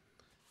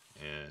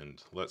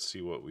 and let's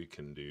see what we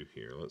can do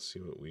here. Let's see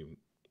what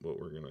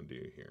we're gonna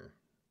do here.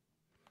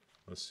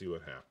 Let's see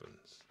what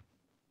happens.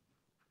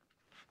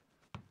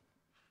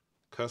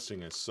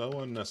 Cussing is so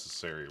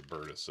unnecessary,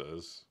 Berta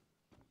says.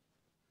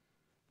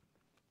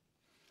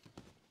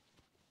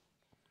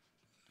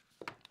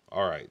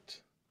 All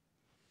right.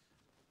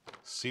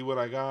 See what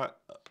I got?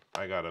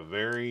 I got a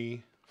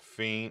very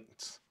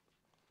faint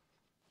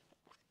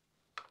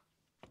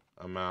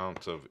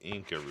amount of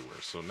ink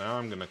everywhere. So now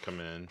I'm going to come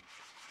in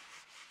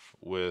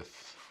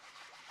with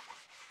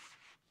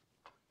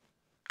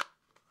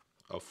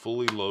a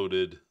fully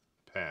loaded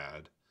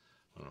pad.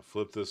 I'm going to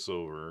flip this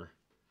over.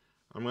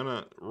 I'm going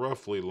to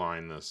roughly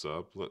line this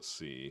up. Let's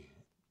see.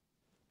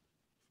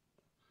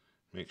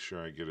 Make sure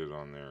I get it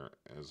on there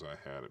as I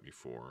had it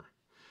before.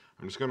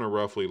 I'm just going to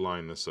roughly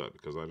line this up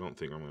because I don't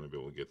think I'm going to be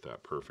able to get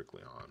that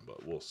perfectly on,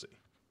 but we'll see.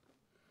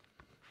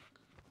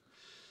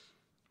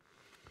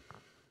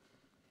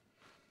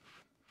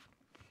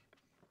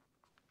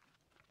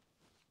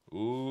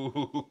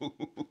 Ooh,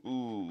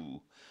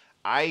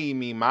 ay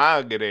mi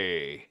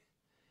madre.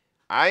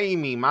 Ay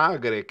mi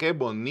madre, qué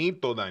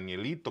bonito,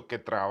 Danielito, qué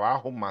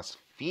trabajo más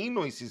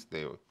fino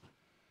hiciste.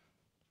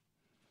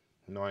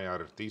 No hay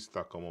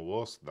artista como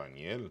vos,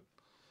 Daniel.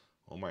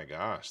 Oh my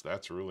gosh,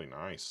 that's really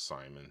nice,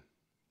 Simon.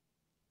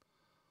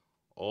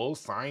 Oh,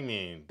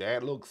 Simon,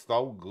 that looks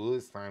so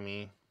good,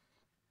 Simon.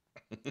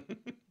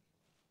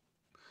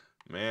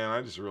 Man,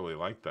 I just really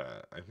like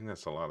that. I think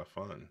that's a lot of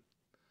fun.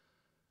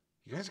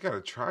 You guys got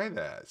to try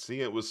that.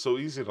 See, it was so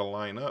easy to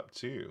line up,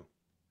 too.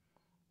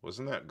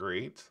 Wasn't that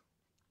great?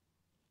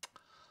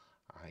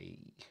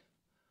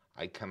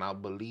 I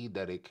cannot believe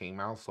that it came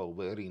out so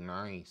very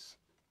nice.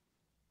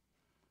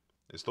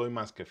 Estoy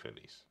más que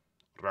feliz.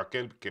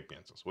 Raquel, ¿qué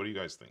piensas? What do you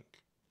guys think?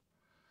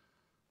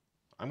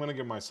 I'm going to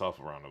give myself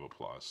a round of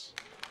applause.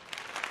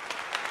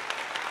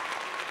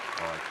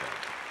 I like that.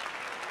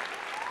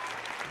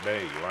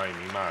 Bello, ay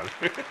mi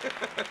madre.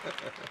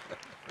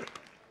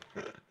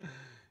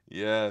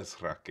 Yes,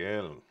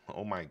 Raquel.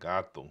 Oh my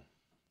gato.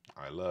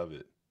 I love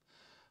it.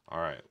 All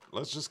right,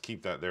 let's just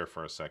keep that there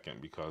for a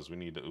second because we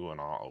need to ooh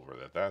and ah over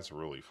that. That's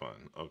really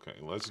fun. Okay,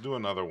 let's do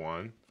another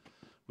one.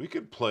 We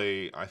could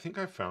play, I think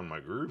I found my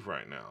groove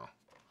right now.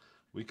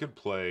 We could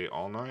play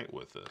all night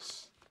with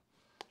this.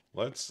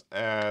 Let's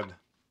add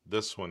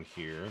this one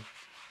here.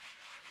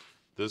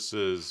 This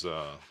is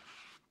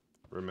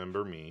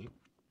Remember Me.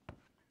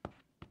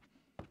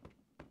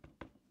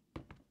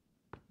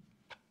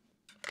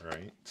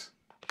 Right.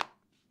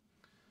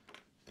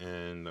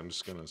 And I'm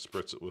just going to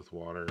spritz it with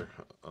water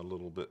a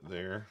little bit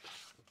there.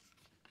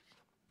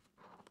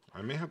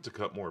 I may have to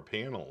cut more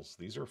panels.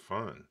 These are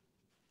fun.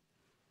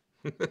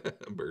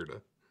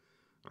 Berta.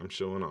 I'm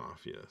showing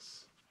off,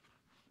 yes.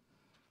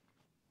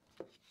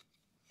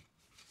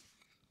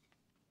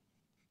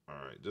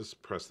 Alright,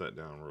 just press that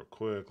down real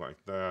quick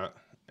like that.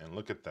 And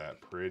look at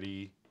that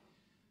pretty,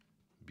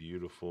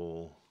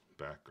 beautiful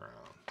background.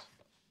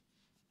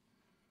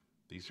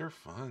 These are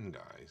fun,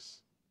 guys.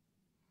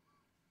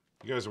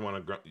 You guys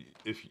want to,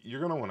 if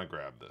you're going to want to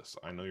grab this,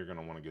 I know you're going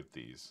to want to get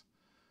these.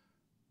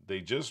 They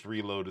just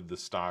reloaded the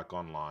stock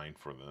online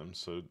for them.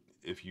 So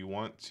if you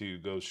want to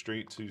go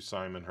straight to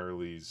Simon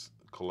Hurley's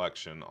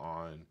collection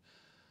on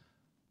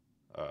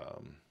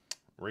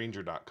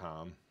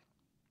Ranger.com,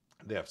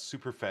 they have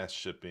super fast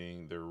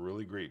shipping. They're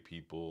really great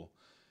people.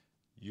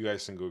 You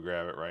guys can go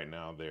grab it right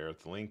now there at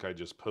the link I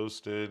just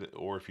posted.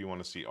 Or if you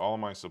want to see all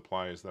my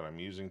supplies that I'm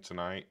using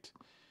tonight,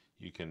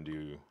 you can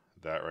do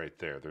that right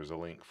there. There's a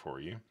link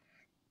for you.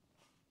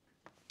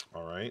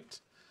 All right.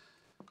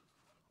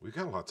 We've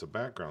got lots of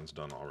backgrounds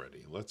done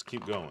already. Let's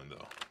keep going,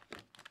 though.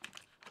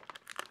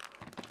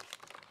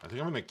 I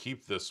think I'm going to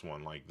keep this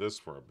one like this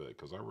for a bit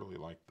because I really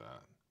like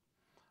that.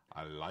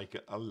 I like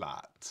it a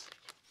lot.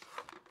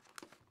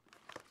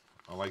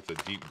 I like the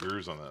deep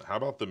grooves on that. How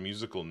about the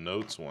musical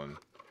notes one?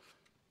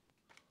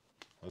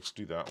 Let's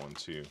do that one,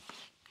 too.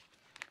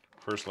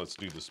 First, let's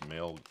do this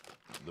male,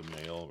 the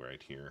male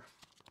right here.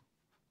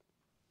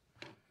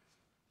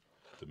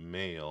 The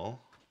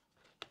male.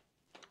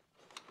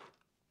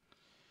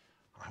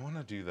 I want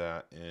to do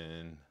that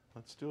in,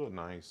 let's do a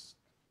nice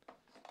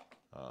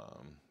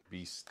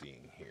bee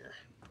sting here.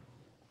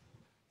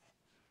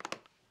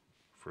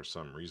 For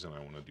some reason, I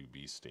want to do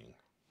bee sting.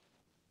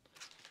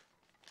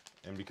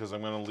 And because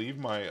I'm going to leave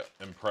my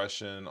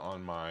impression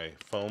on my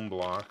foam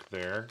block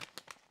there,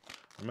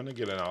 I'm going to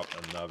get out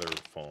another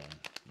foam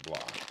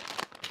block.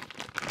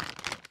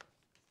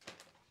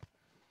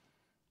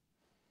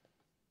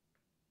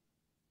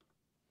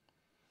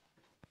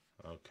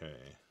 Okay.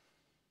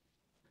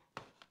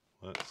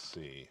 Let's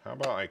see. How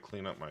about I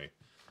clean up my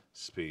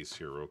space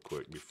here real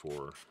quick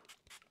before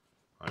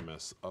I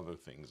mess other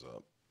things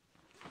up.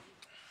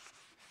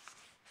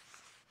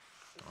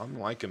 I'm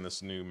liking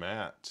this new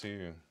mat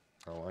too.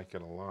 I like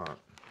it a lot.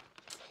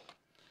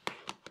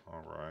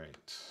 All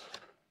right.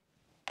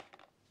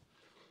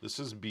 This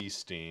is bee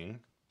sting.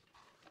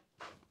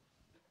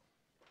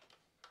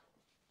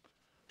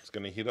 It's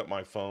going to heat up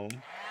my foam.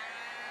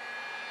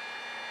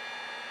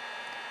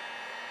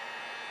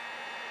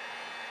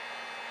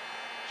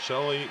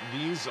 Shelly,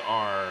 these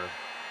are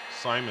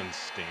Simon's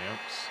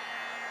stamps.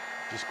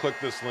 Just click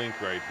this link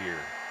right here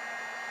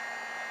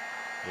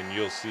and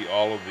you'll see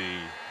all of the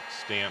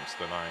stamps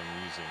that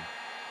I'm using.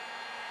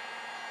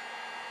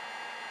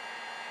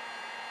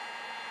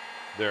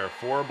 There are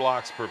 4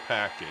 blocks per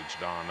package,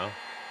 Donna.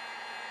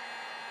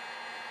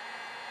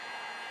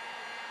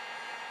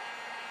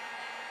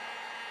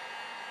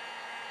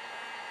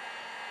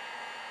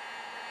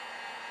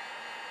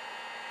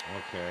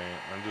 Okay,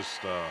 I'm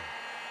just,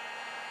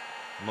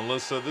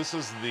 Melissa, this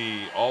is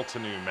the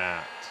Altenew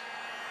mat.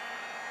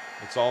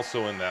 It's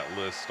also in that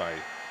list.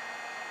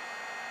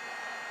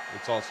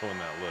 It's also in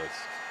that list.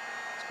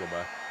 Let's go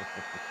back.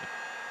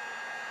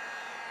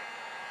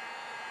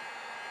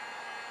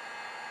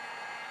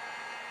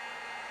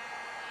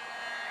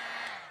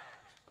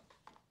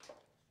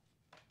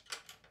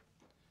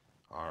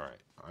 All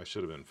right, I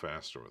should have been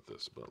faster with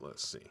this, but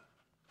let's see.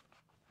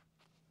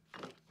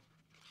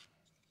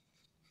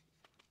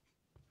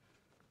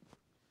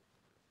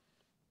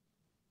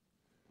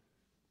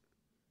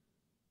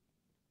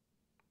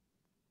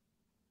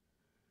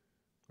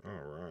 All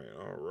right,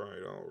 all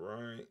right, all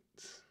right.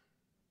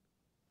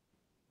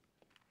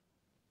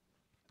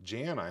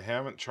 Jan, I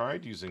haven't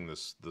tried using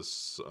this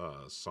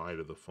side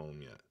of the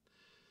foam yet.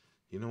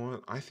 You know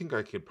what? I think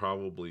I could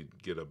probably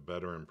get a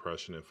better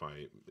impression if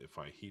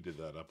I heated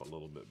that up a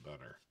little bit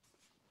better.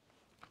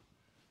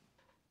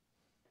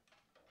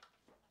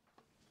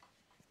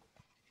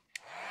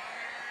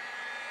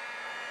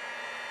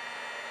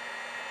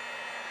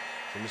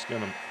 So I'm just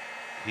gonna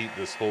heat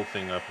this whole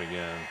thing up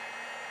again.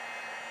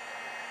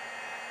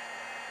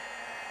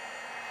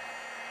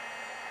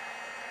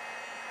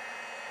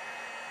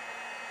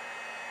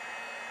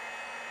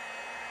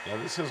 Yeah,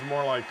 this is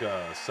more like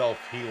a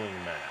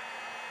self-healing mat.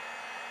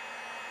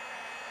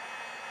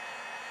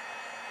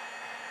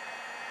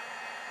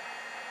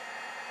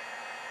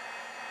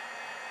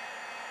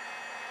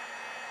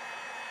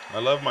 I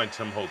love my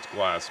Tim Holtz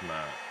glass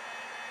mat.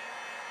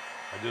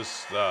 I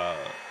just, I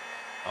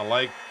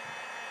like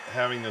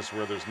having this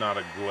where there's not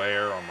a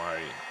glare on my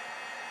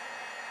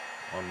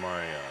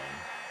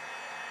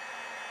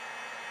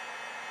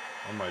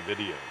videos,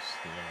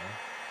 you know.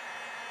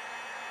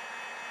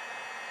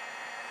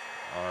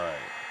 All right,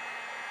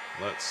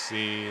 let's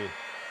see.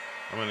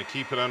 I'm going to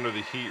keep it under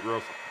the heat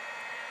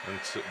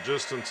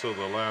just until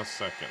the last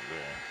second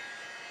there.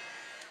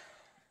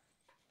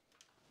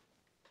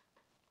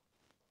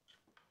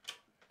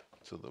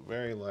 To the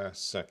very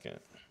last second.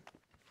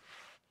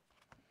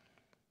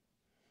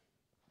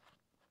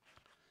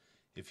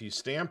 If you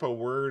stamp a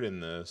word in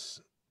this,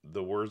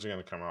 the words are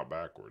going to come out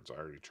backwards. I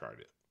already tried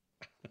it.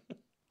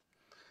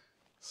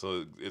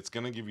 So it's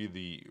going to give you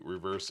the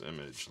reverse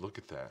image. Look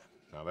at that.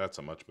 Now that's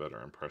a much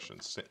better impression.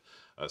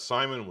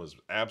 Simon was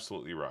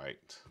absolutely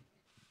right.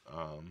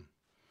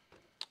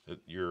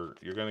 You're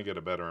going to get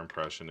a better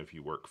impression if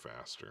you work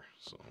faster.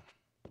 So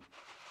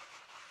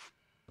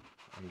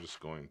I'm just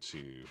going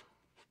to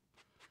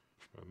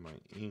rub my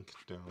ink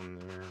down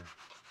there.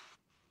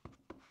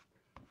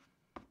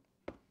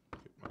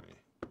 Get my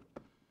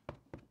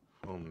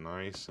foam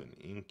nice and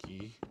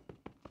inky.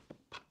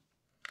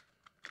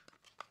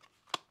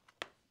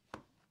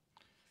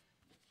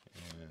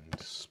 And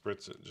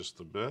spritz it just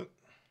a bit.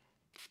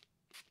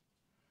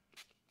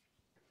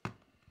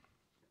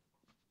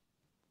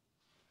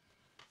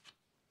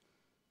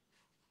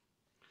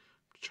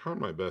 Try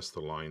my best to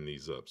line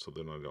these up so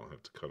then I don't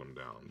have to cut them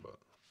down, but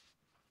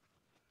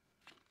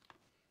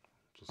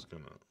just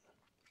gonna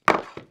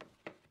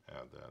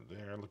add that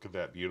there. Look at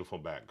that beautiful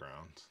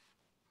background.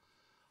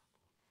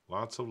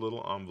 Lots of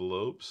little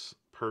envelopes,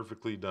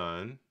 perfectly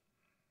done.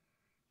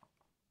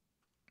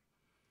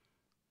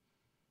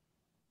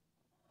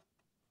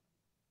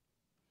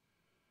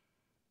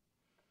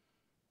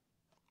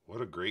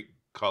 What a great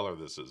color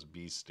this is,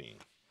 bee sting.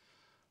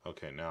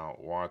 Okay, now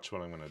watch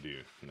what I'm going to do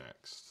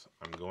next.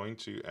 I'm going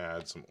to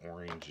add some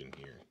orange in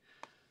here.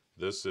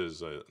 This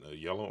is a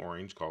yellow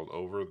orange called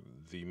Over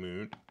the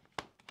Moon.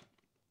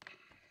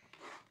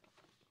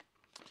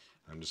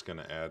 I'm just going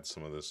to add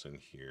some of this in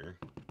here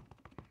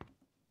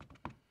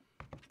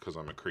because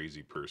I'm a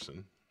crazy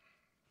person.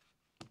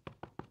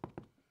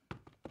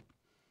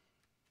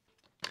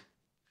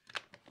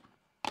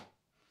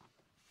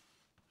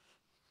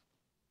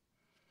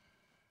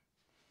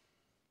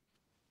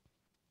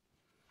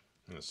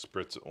 I'm going to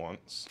spritz it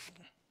once,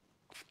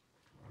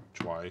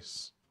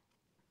 twice,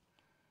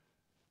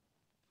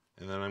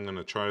 and then I'm going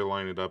to try to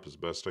line it up as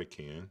best I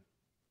can.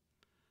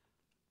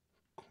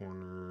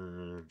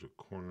 Corner to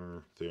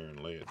corner there and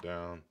lay it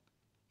down.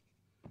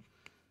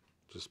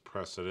 Just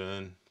press it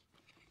in,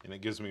 and it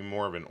gives me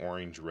more of an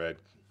orange-red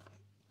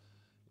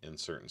in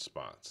certain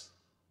spots.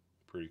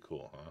 Pretty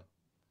cool, huh?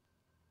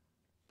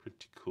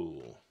 Pretty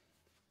cool.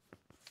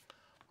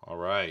 All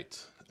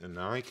right, and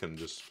now I can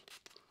just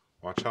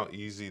watch how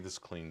easy this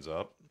cleans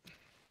up.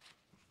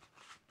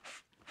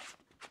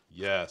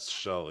 Yes,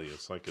 Shelly,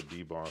 it's like a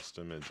debossed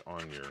image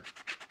on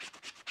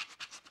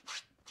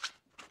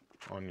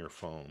your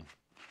foam.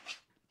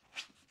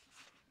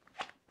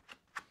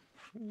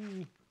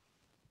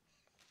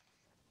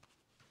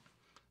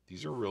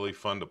 These are really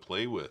fun to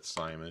play with,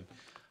 Simon.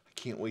 I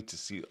can't wait to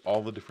see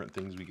all the different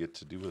things we get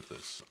to do with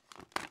this.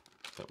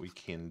 That we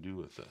can do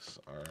with this.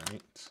 All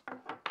right.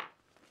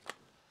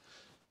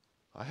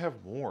 I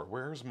have more.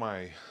 Where's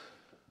my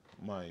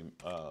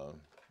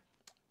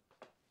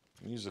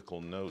musical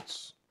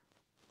notes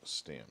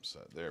stamp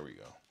set? There we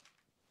go.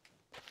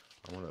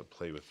 I want to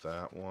play with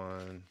that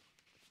one.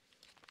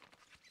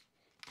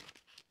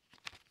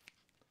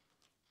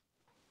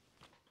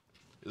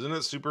 Isn't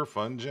it super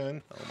fun,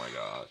 Jen? Oh my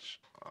gosh.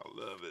 I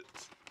love it.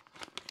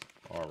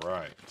 All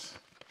right.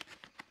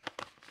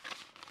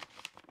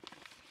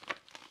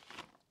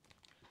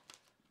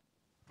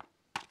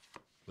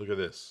 Look at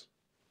this.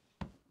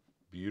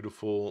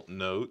 Beautiful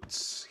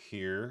notes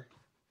here.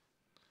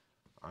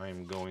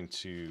 I'm going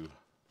to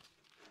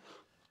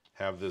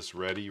have this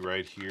ready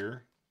right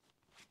here.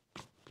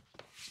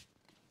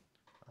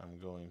 I'm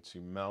going to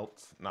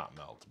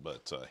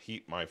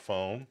heat my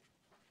foam.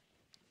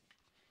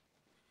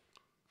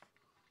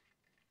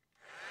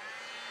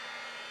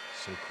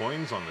 Some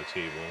coins on the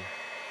table.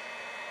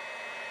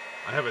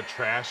 I have a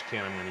trash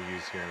can I'm going to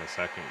use here in a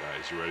second,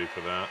 guys. You ready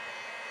for that?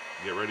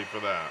 Get ready for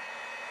that.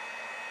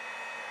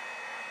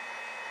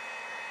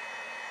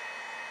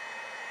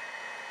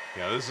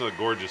 Yeah, this is a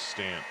gorgeous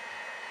stamp.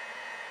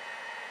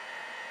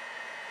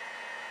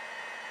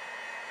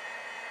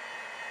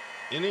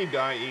 Any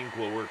dye ink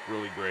will work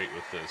really great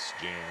with this,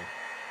 Jan.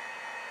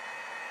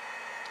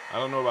 I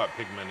don't know about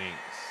pigment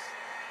inks.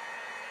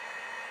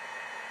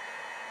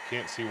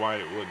 Can't see why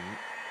it wouldn't.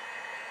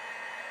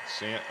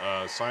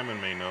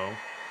 Simon may know.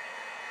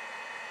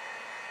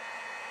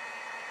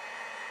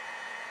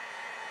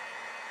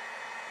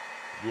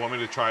 You want me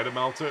to try to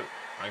melt it?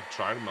 I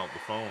try to melt the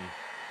foam.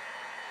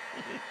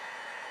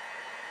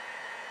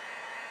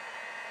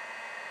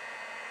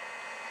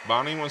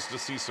 Bonnie wants to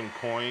see some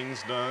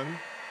coins done.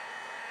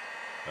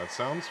 That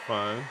sounds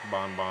fun,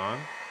 Bon Bon.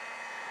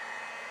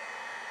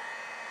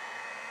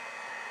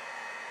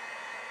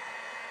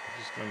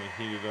 Just gonna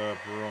heat it up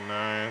real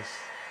nice.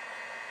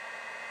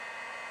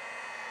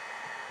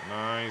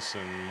 Nice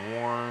and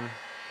warm.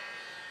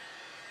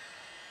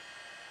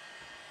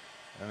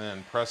 And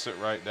then press it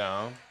right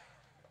down.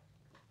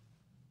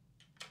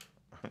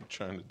 I'm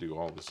trying to do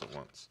all this at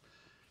once.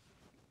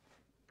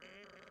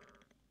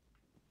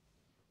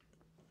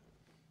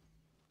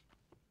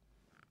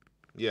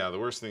 Yeah, the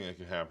worst thing that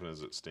could happen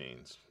is it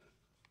stains.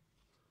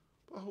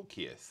 But who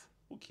cares?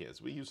 Who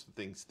cares? We used to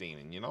things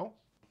staining, you know?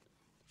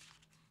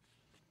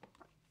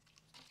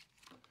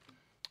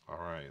 All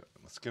right,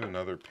 let's get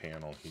another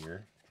panel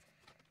here.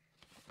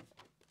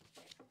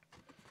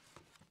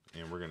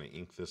 And we're going to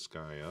ink this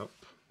guy up.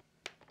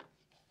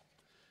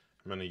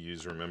 I'm going to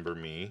use Remember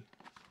Me.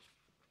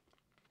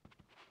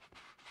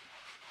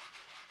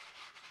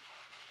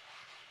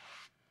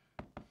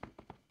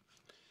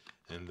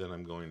 And then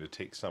I'm going to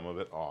take some of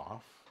it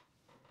off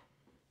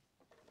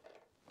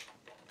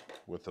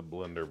with a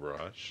blender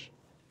brush.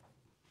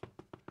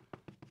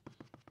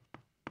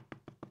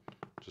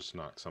 Just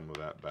knock some of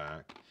that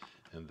back.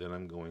 And then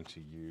I'm going to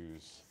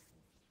use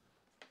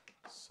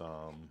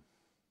some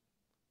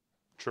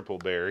triple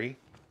berry.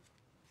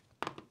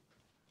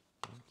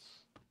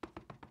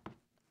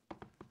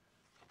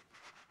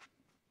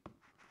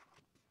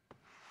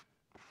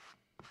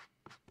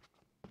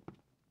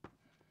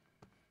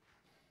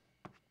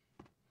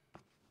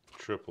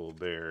 Triple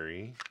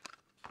berry.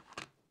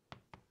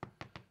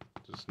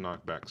 Just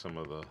knock back some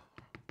of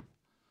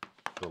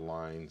the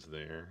lines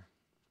there.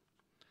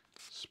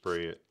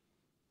 Spray it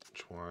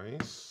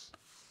twice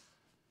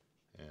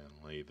and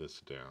lay this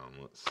down.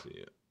 Let's see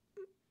it.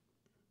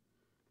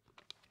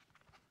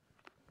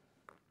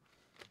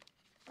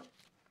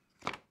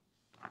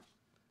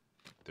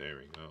 There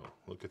we go.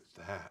 Look at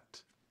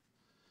that.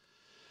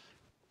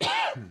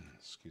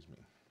 Excuse me.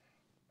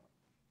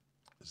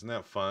 Isn't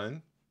that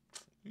fun?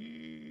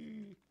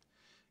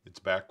 It's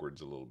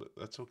backwards a little bit.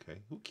 That's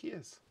okay. Who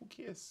cares? Who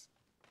cares?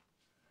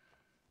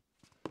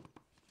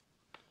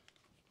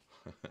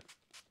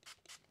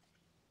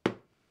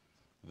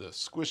 The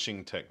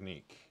squishing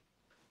technique.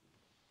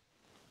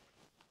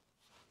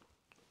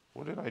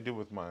 What did I do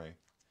with my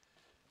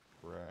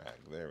rag?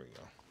 There we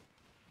go.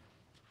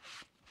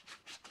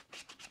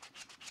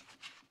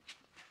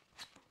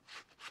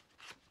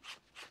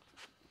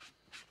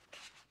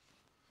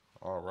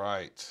 All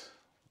right.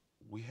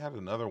 We had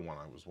another one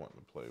I was wanting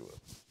to play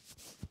with.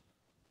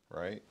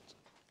 Right?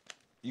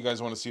 You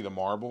guys want to see the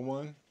marble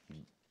one?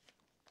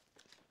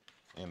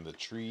 And the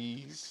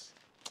trees?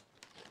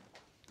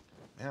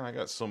 Man, I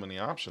got so many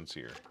options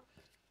here.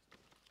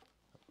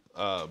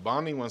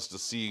 Bonnie wants to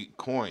see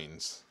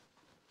coins.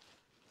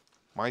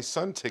 My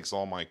son takes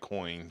all my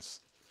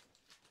coins.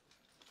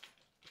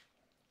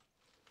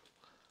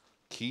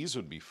 Keys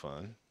would be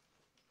fun.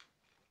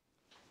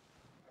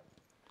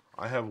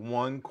 I have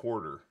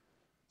 1/4.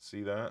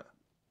 See that?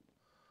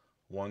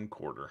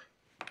 1/4.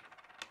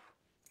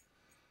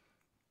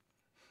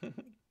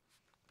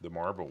 The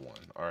marble one.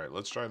 All right,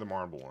 let's try the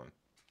marble one.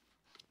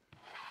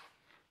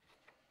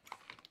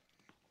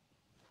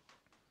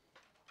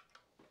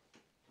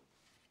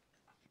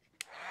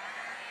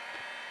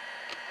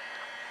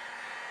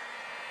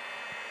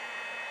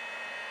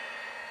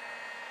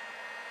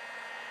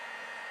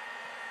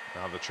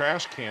 Now the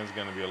trash can's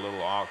going to be a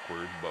little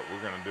awkward, but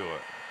we're going to do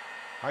it.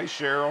 Hi,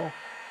 Cheryl.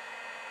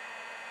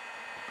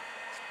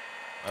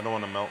 I don't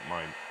want to melt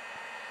my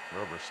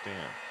rubber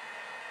stamp.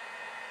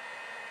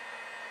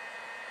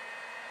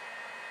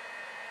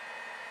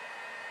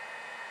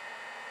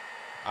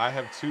 I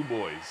have two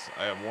boys.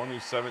 I have one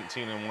who's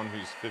 17 and one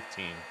who's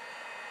 15.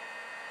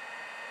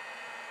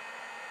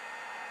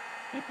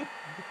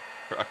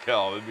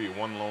 Raquel, it'd be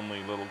one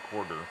lonely little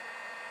quarter.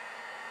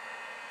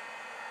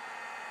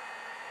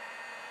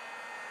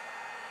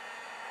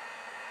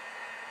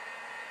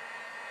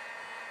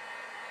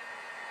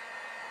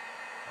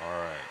 All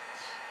right.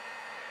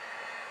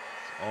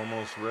 It's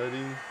almost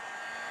ready.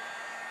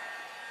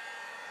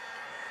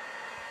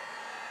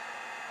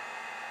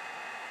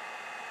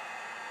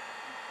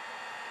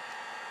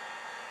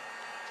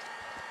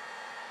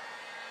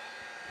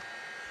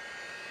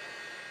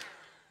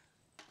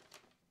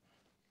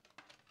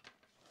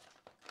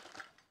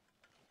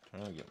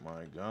 Trying to get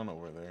my gun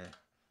over there.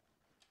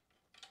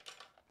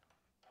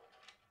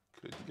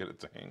 Couldn't get it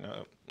to hang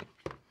up.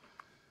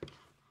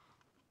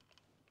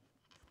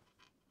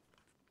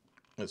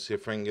 Let's see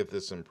if I can get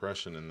this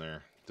impression in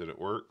there. Did it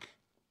work?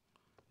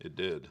 It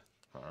did.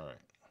 All right.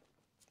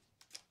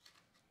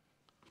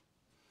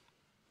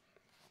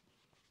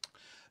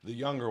 The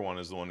younger one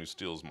is the one who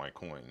steals my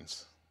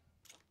coins.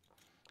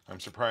 I'm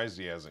surprised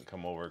he hasn't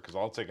come over because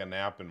I'll take a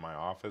nap in my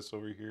office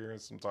over here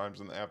sometimes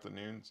in the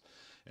afternoons,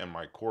 and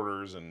my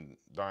quarters and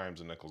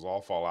dimes and nickels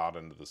all fall out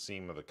into the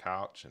seam of the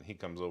couch, and he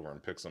comes over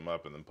and picks them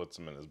up and then puts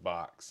them in his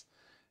box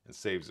and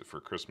saves it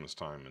for Christmas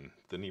time, and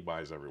then he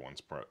buys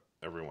everyone's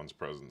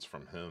presents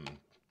from him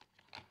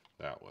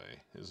that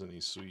way. Isn't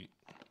he sweet?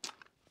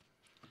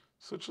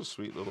 Such a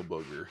sweet little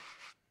booger.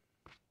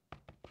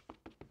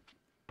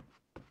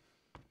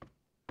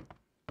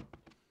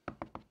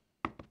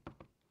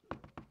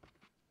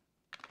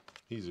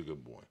 He's a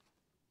good boy.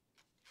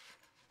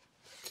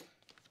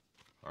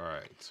 All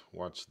right,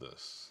 watch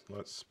this.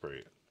 Let's spray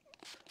it.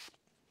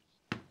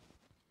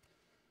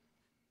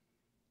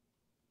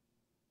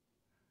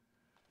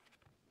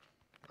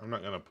 I'm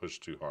not going to push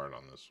too hard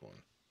on this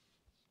one.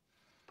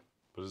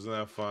 But isn't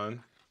that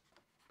fun?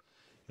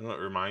 You know, it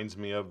reminds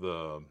me of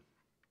the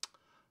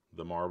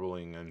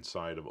marbling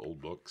inside of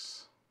old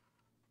books.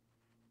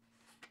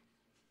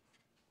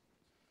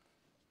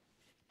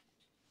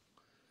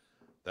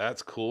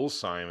 That's cool,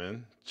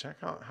 Simon. Check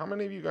out, how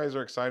many of you guys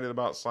are excited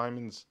about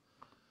Simon's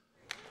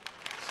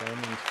phone?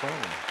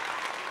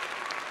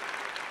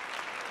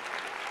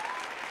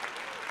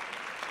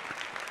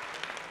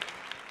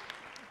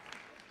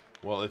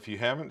 Well, if you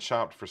haven't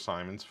shopped for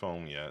Simon's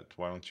phone yet,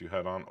 why don't you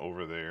head on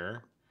over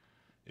there?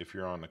 If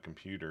you're on a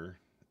computer,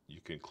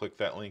 you can click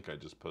that link I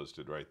just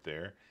posted right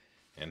there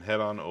and head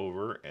on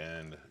over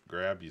and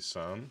grab you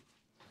some.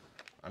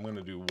 I'm going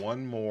to do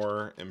one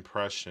more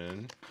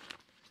impression,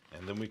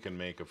 and then we can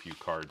make a few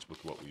cards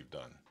with what we've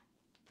done.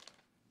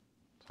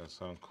 Does that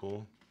sound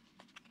cool?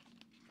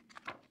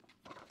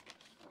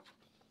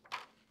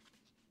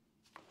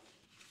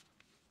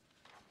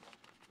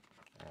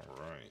 All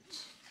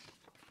right.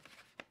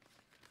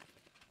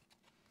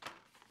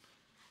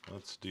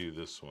 Let's do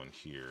this one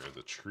here,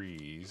 the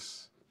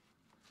trees.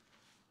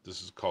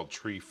 This is called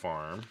Tree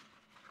Farm.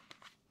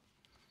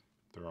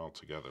 They're all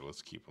together.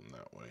 Let's keep them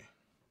that way.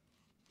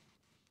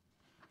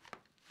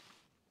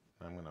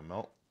 I'm going to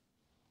melt.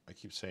 I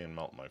keep saying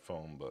melt my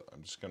phone, but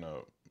I'm just going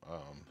to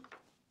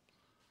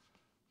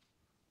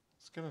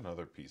let's get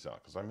another piece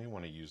out because I may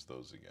want to use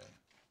those again.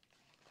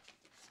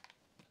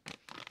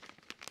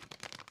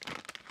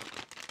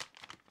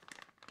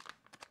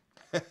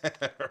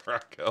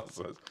 Raquel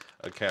says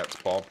a cat's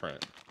paw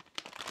print.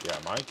 Yeah,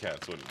 my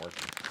cats wouldn't work.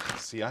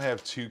 See, I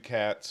have two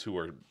cats who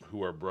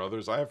are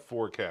brothers. I have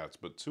 4 cats,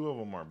 but 2 of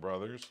them are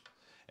brothers,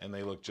 and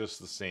they look just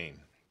the same.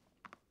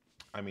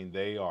 I mean,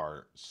 they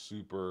are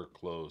super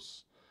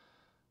close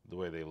the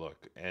way they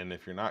look. And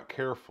if you're not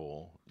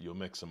careful, you'll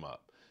mix them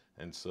up.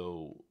 And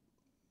so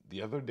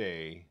the other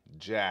day,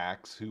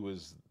 Jax, who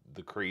is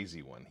the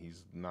crazy one,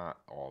 he's not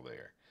all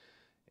there.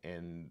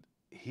 And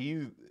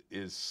he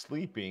is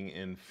sleeping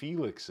in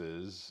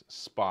Felix's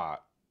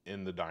spot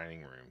in the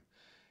dining room.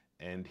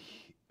 And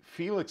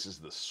Felix is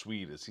the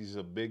sweetest. He's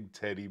a big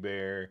teddy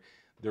bear.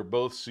 They're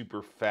both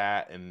super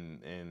fat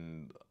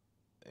and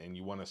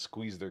you want to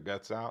squeeze their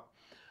guts out.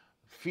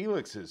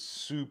 Felix is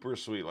super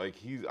sweet. Like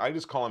I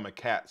just call him a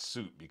cat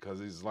suit because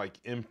he's like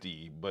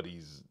empty, but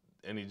he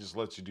just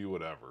lets you do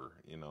whatever,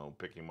 you know,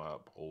 pick him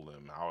up, hold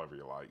him, however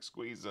you like,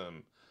 squeeze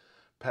him,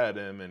 pet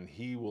him, and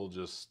he will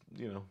just,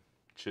 you know,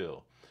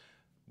 chill.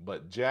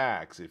 But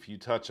Jax, if you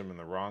touch him in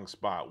the wrong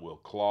spot, will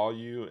claw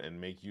you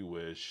and make you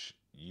wish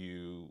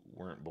you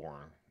weren't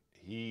born.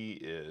 He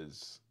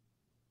is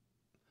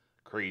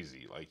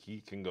crazy. Like he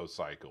can go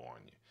psycho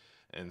on you.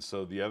 And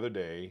so the other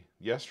day,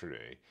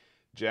 yesterday,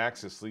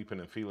 Jax is sleeping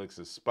in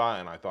Felix's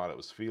spot, and I thought it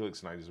was Felix,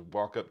 and I just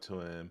walk up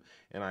to him,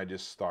 and I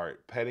just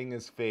start petting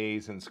his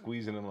face and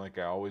squeezing him like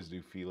I always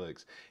do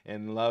Felix,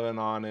 and loving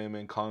on him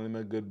and calling him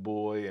a good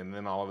boy, and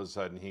then all of a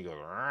sudden he goes,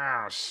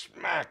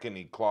 smack, and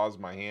he claws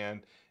my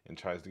hand and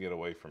tries to get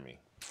away from me.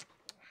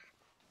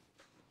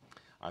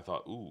 I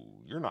thought, ooh,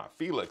 you're not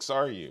Felix,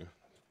 are you?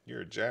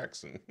 You're a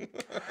Jackson. All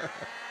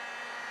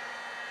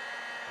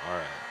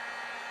right.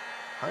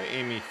 Hi,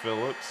 Amy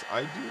Phillips.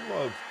 I do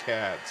love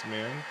cats,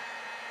 man.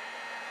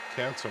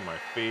 Cats are my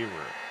favorite.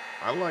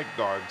 I like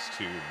dogs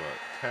too, but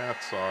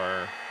cats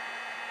are...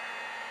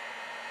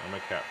 I'm a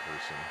cat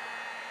person.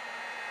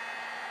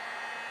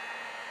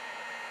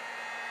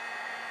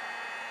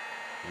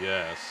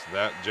 Yes,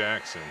 that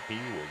Jackson, he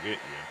will get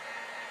you.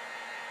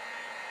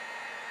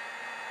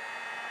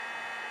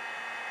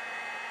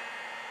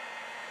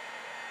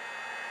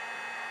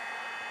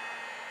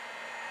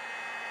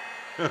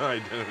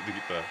 Identity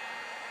theft.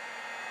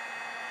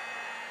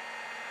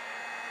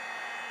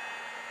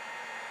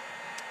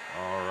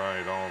 All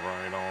right, all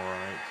right, all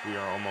right. We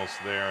are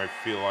almost there. I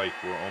feel like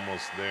we're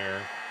almost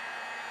there.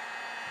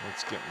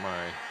 Let's get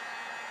my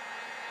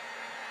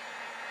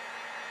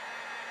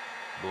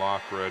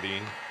block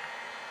ready.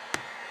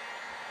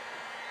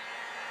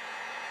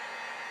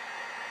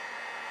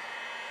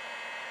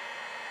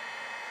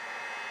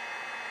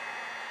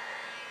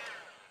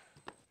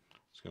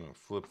 Just gonna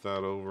flip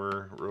that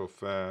over real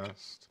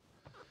fast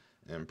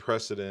and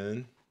press it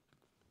in.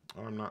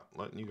 Oh, I'm not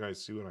letting you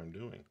guys see what I'm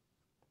doing.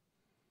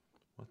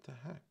 What the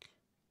heck?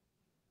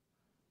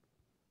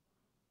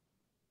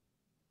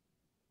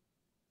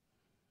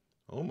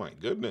 Oh my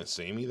goodness,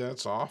 Amy,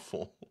 that's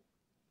awful.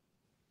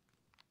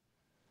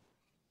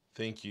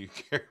 Thank you,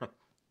 Carol.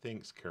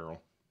 Thanks,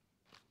 Carol.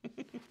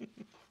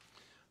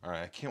 All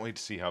right, I can't wait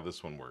to see how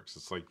this one works.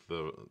 It's like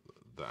the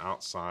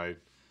outside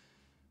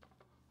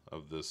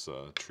of this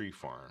tree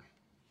farm.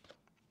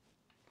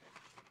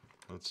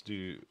 Let's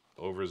do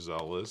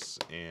Overzealous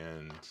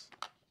and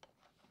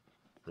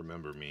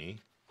Remember Me.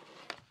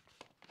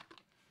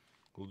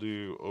 We'll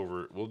do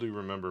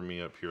Remember Me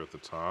up here at the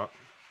top.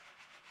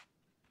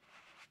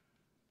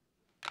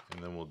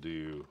 And then we'll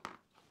do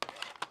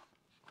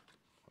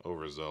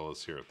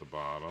Overzealous here at the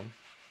bottom.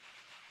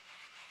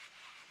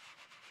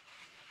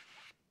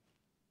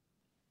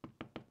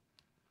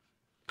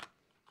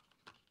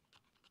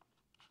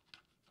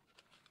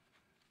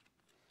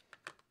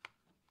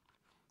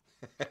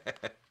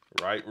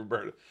 Right,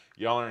 Roberta?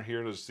 Y'all aren't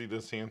here to see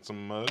this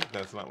handsome mug.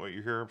 That's not what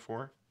you're here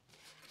for.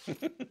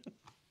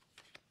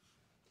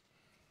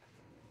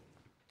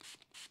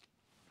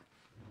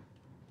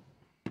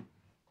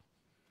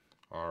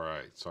 All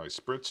right, so I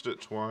spritzed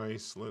it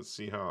twice. Let's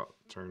see how it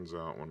turns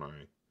out when I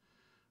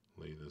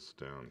lay this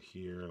down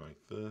here like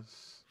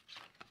this.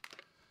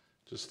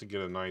 Just to get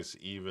a nice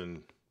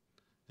even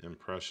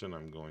impression,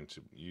 I'm going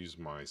to use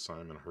my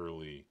Simon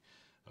Hurley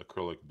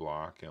acrylic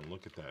block, and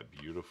look at that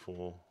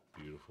beautiful,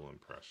 beautiful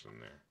impression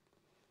there.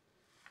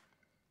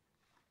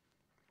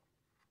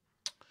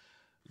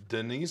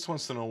 Denise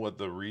wants to know what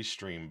the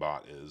Restream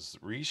bot is.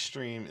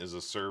 Restream is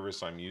a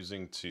service I'm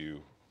using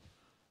to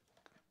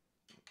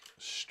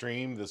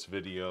stream this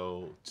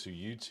video to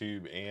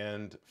YouTube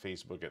and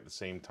Facebook at the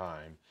same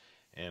time,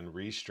 and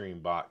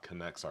Restream bot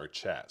connects our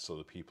chat so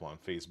the people on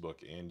Facebook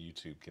and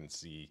YouTube can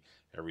see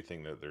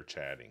everything that they're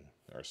chatting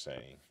or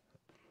saying.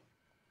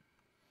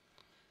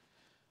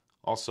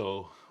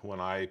 Also, when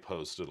I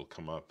post, it'll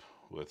come up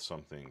with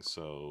something.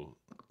 So,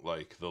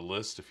 like the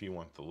list, if you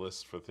want the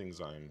list for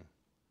things I'm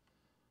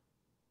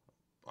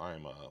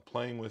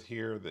playing with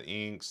here, the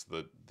inks,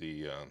 the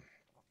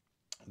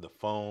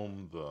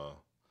foam,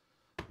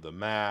 the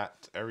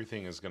mat,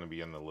 everything is going to be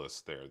in the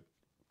list there.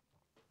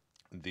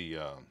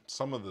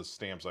 Some of the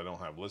stamps I don't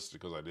have listed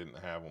because I didn't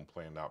have them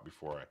planned out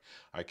before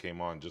I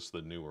came on, just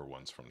the newer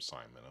ones from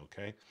Simon,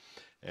 okay?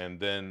 And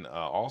then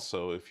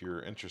also, if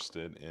you're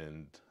interested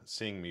in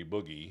seeing me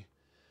boogie,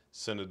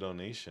 send a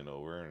donation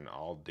over and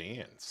I'll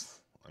dance.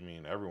 I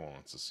mean, everyone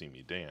wants to see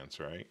me dance,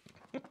 right?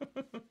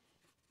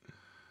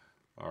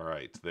 All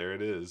right, there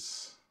it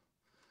is.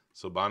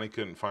 So Bonnie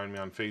couldn't find me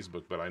on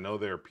Facebook, but I know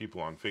there are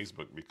people on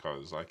Facebook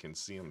because I can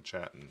see them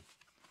chatting.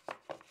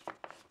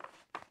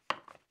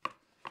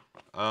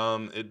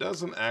 It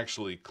doesn't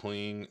actually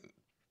cling.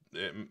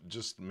 It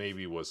just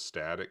maybe was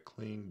static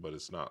cling, but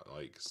it's not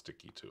like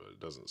sticky to it. It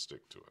doesn't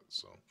stick to it.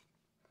 So,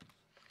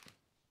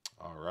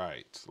 all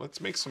right, let's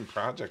make some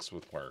projects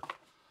with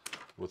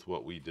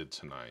what we did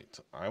tonight.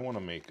 I want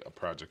to make a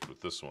project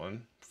with this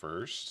one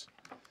first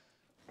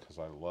because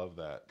I love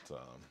that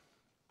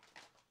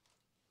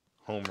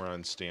home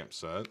run stamp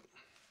set,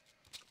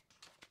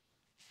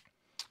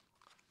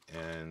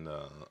 and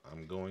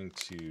I'm going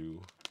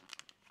to.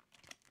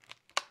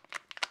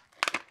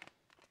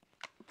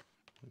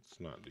 Let's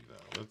not do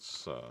that.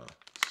 Let's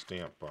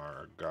stamp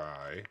our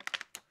guy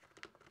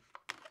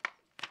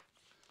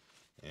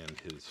and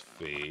his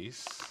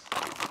face.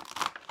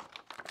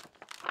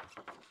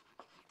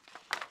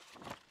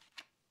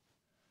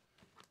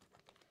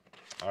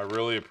 I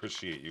really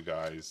appreciate you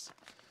guys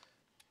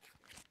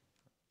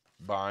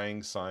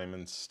buying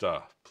Simon's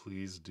stuff.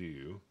 Please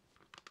do.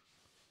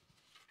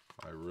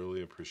 I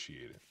really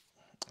appreciate it.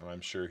 And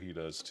I'm sure he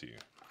does too.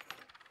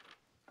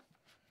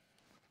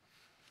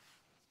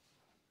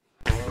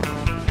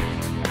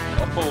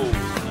 Oh,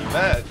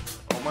 Yvette.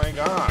 Oh my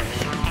gosh.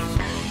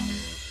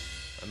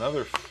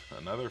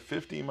 Another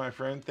 50, my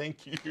friend.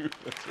 Thank you.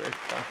 That's very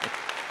kind.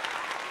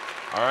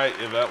 All right,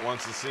 Yvette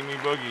wants to see me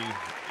boogie.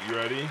 You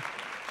ready?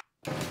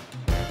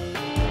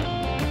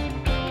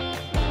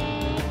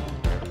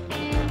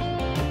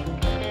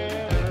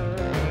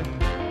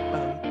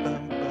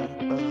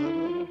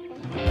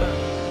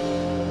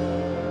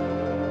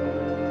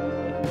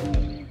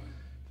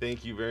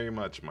 Thank you very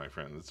much, my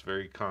friend. That's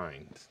very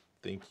kind.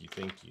 Thank you,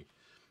 thank you.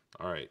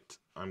 All right,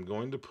 I'm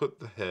going to put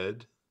the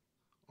head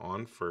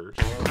on first.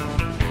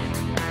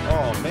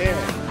 Oh, man.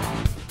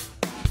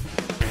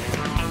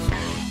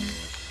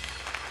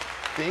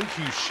 Thank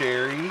you,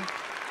 Sherry. You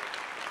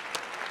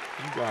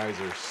guys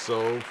are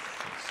so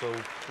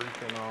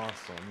freaking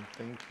awesome.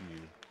 Thank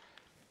you.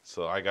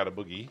 So I got a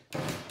boogie.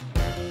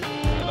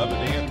 Another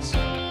dance.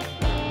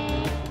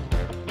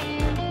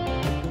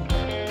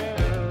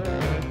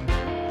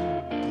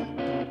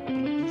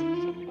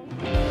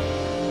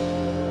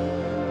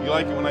 You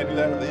like it when I do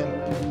that at the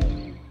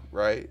end?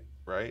 Right?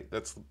 Right?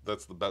 That's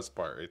the best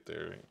part right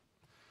there.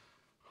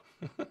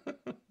 Right?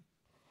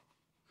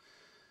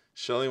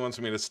 Shelly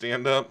wants me to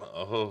stand up.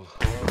 Oh.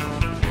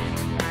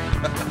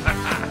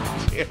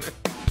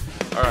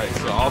 All right,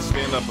 so I'll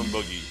stand up and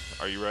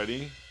boogie. Are you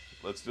ready?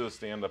 Let's do a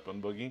stand up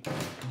and boogie.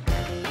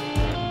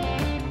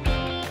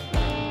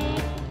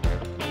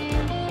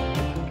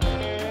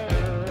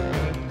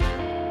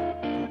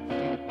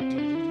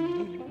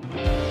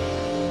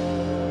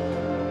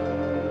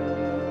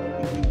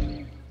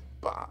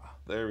 Bah,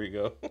 there we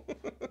go.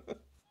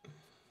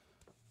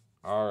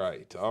 All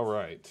right, all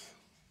right.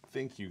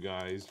 Thank you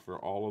guys for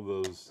all of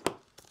those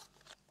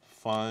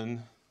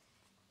fun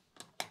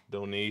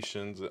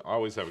donations. I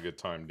always have a good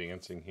time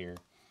dancing here.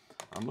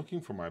 I'm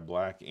looking for my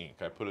black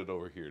ink. I put it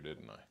over here,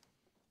 didn't I?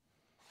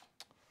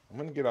 I'm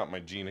going to get out my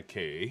Gina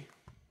K.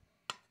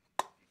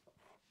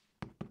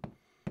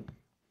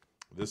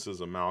 This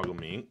is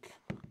amalgam ink.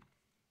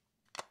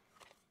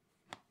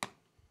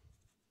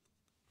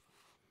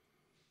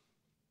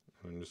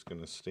 I'm just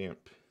going to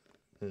stamp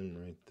him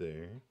right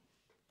there.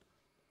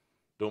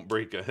 Don't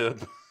break a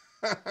hip.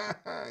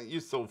 You're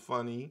so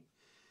funny,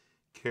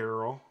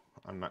 Carol.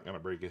 I'm not going to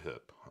break a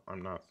hip. I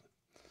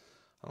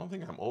don't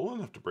think I'm old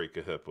enough to break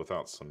a hip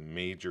without some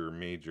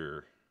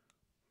major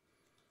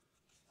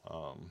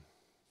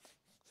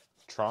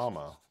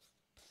trauma.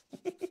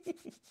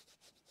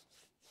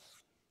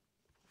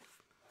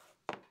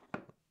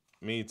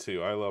 Me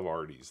too. I love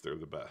Arties. They're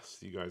the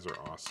best. You guys are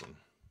awesome.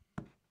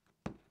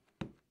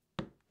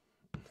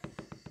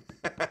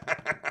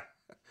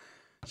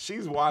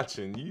 She's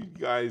watching. You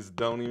guys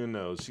don't even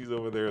know. She's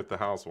over there at the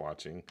house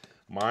watching.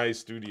 My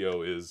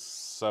studio is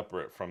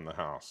separate from the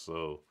house,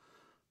 so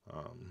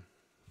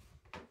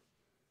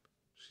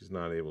she's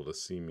not able to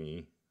see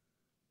me.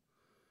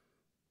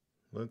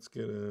 Let's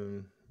get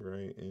him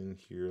right in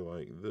here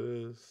like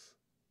this.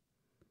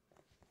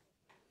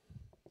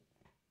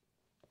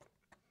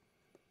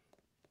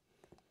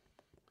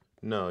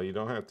 No, you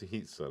don't have to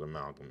heat set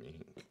amalgam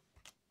ink.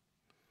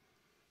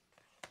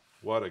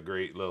 What a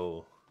great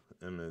little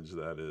image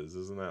that is.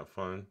 Isn't that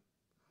fun?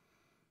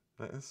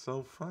 That is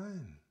so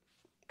fun.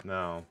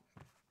 Now,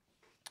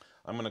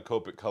 I'm going to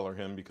Copic color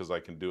him because I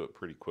can do it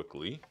pretty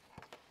quickly.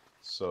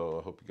 So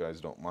I hope you guys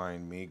don't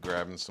mind me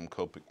grabbing some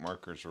Copic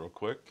markers real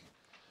quick.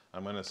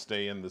 I'm going to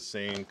stay in the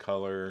same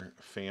color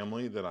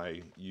family that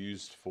I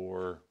used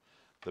for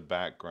the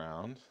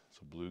background. So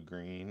blue,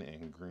 green,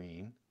 and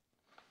green.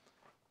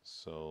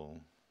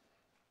 So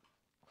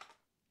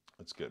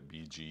let's get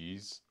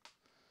BGs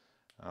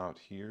out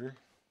here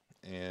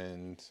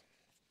and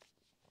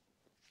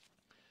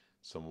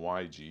some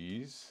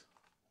YGs.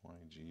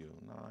 YG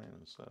 09,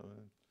 07,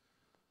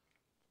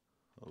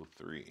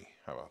 03.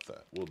 How about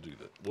that? We'll do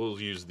that. We'll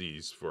use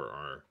these for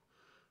our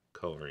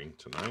coloring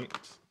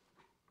tonight.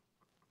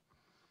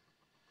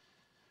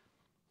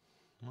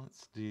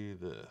 Let's do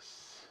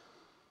this.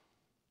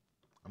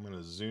 I'm going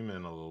to zoom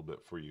in a little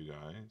bit for you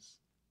guys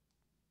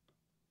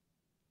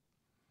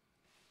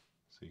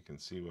so you can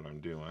see what I'm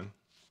doing.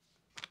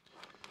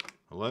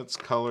 Let's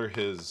color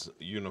his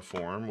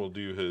uniform. We'll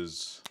do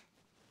his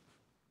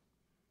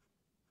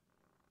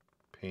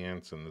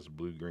pants in this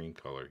blue-green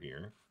color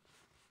here.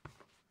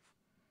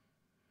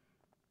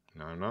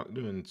 Now, I'm not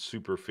doing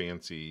super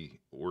fancy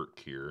work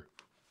here.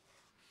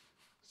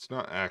 It's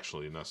not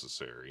actually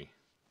necessary.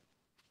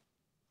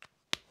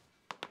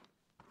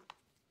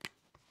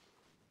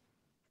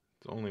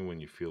 It's only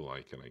when you feel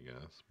like it, I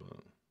guess,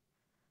 but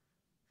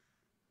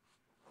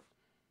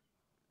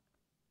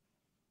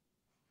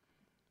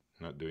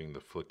not doing the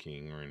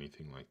flicking or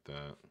anything like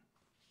that.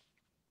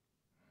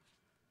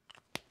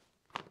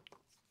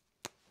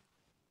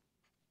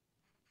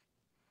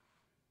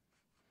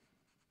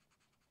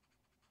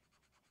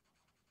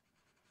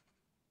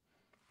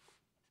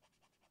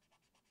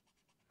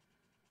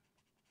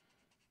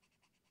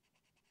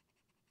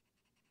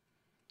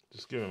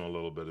 Just give him a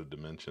little bit of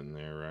dimension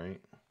there,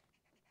 right?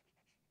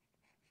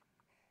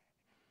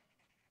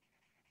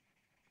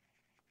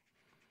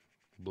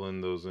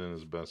 Blend those in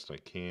as best I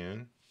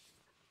can.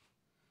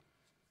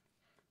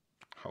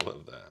 I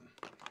love that.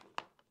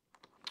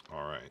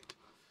 All right.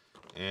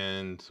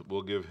 And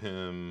we'll give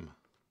him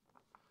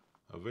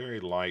a very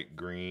light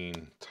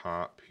green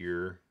top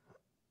here.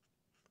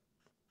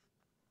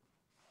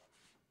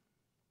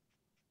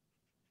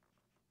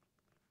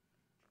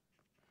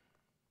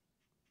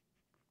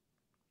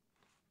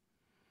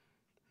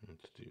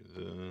 Let's do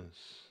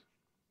this.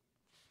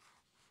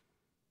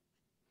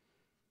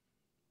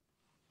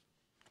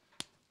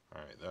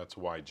 All right, that's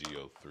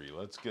YG03.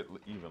 Let's get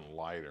even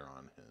lighter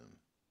on him.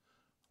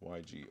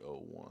 YG01.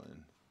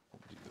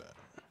 We'll do that.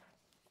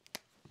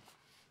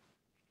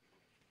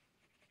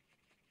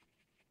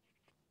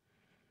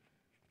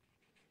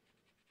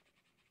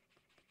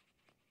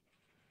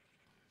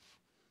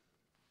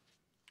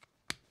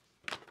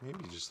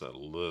 Maybe just a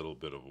little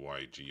bit of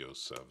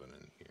YG07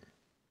 in here.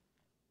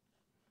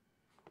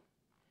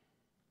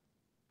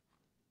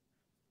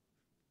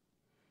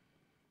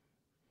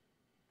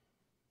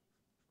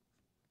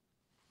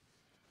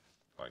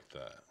 Like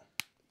that.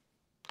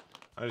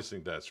 I just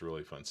think that's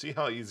really fun. See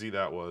how easy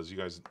that was? You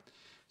guys,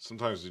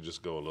 sometimes we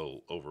just go a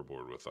little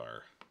overboard with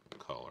our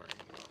coloring.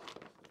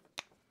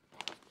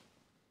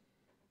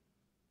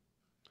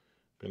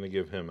 I'm going to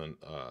give him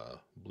a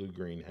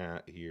blue-green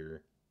hat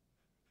here.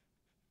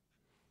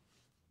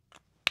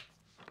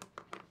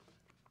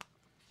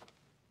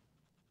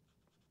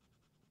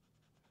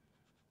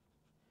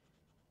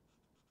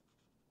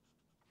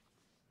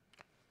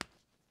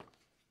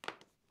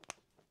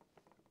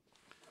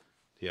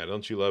 Yeah,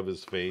 don't you love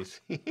his face?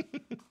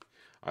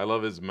 I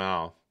love his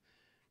mouth.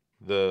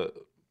 I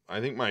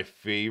think my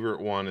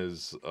favorite one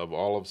is, of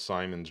all of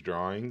Simon's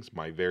drawings,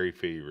 my very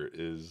favorite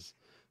is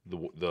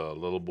the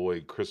little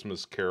boy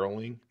Christmas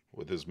caroling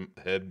with his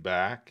head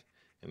back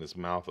and his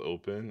mouth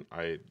open.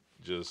 I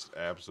just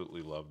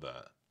absolutely love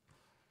that.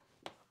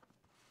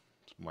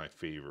 It's my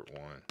favorite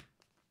one.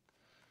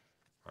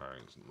 All right,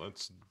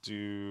 let's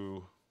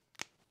do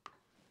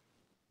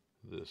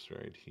this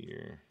right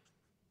here.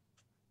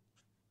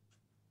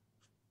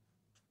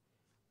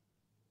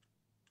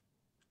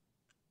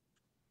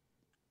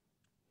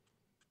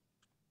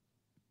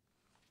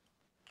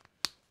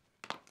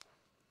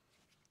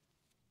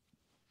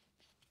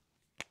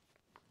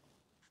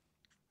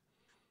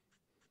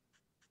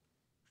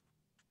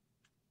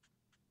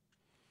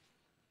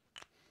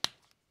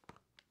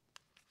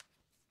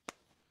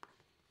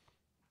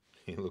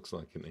 He looks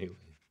like an alien.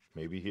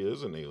 Maybe he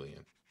is an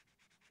alien.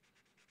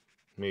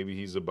 Maybe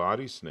he's a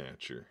body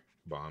snatcher.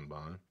 Bon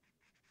Bon.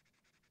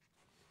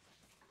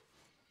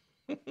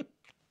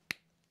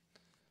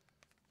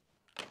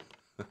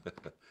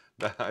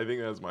 I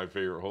think that's my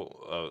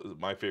favorite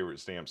my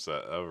favorite stamp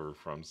set ever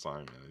from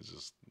Simon. It's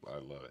just, I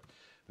love it.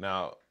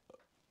 Now,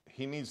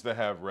 he needs to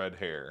have red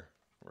hair,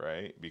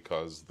 right?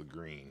 Because the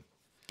green.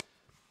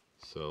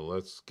 So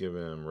let's give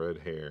him red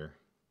hair,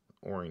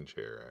 orange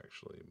hair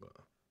actually, but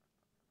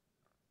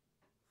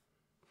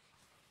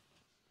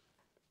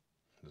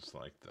just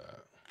like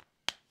that.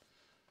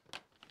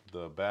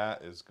 The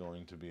bat is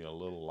going to be a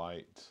little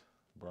light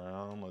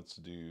brown. Let's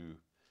do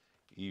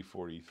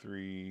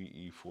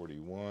E43,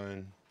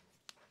 E41.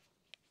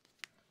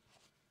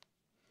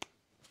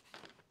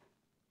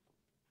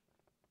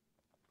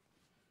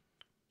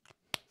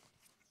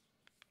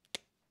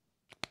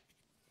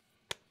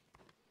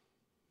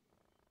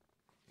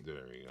 There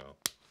we go.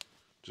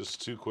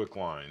 Just 2 quick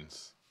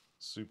lines.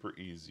 Super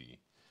easy.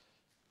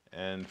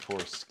 And for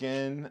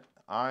skin,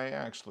 I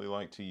actually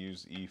like to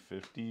use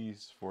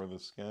E50s for the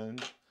skin.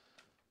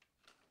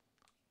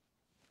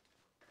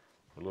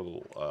 A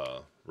little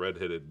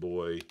red-headed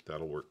boy,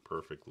 that'll work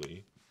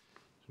perfectly.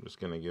 I'm just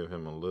going to give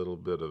him a little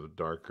bit of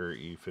darker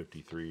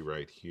E53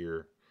 right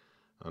here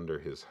under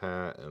his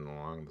hat and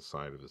along the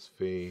side of his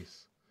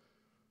face.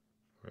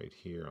 Right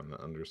here on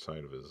the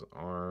underside of his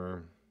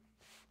arm.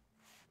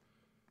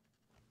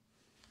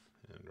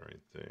 And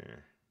right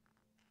there.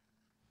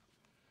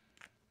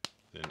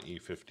 Then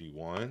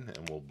E51,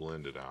 and we'll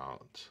blend it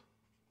out.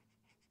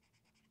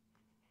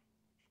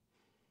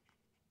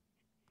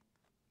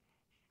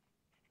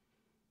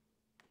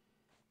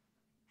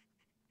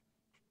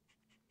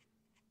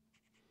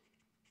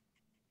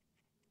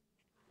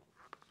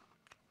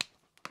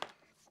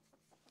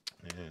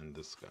 And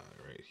this guy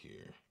right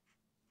here.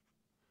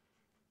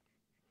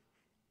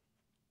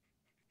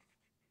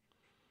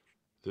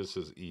 This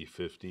is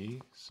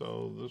E50,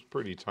 so there's a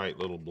pretty tight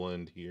little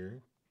blend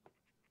here.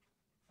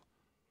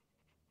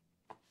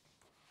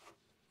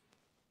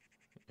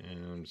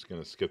 And I'm just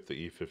going to skip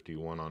the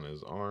E51 on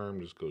his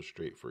arm, just go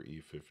straight for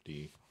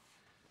E50.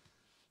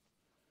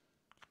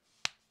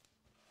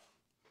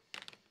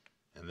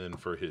 And then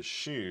for his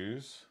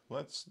shoes,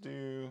 let's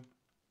do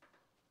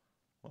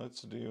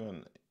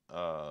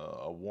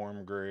a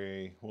warm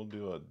gray. We'll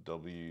do a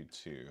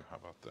W2. How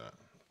about that?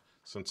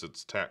 Since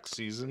it's tax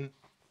season.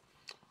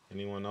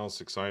 Anyone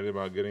else excited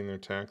about getting their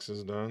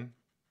taxes done?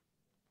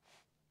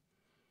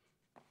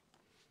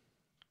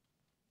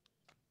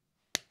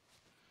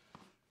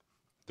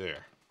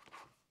 There.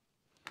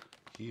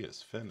 He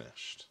is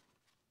finished.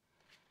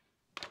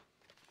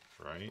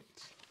 Right?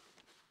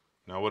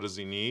 Now what does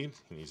he need?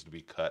 He needs to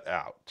be cut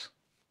out.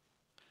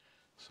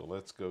 So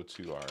let's go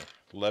to our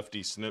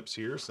lefty snips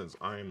here, since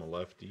I am a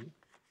lefty.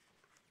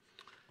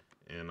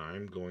 And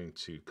I'm going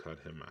to cut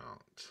him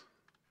out.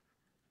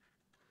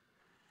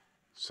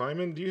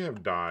 Simon, do you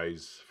have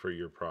dies for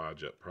your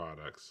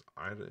products?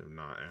 I have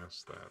not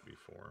asked that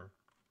before.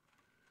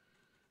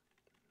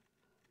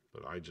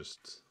 But I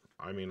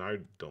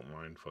don't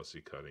mind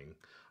fussy cutting.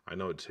 I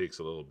know it takes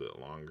a little bit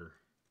longer.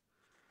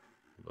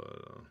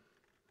 but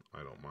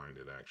I don't mind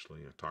it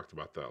actually. I talked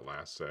about that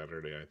last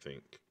Saturday. I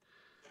think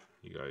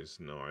you guys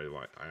know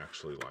I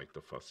actually like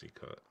the fussy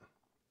cut.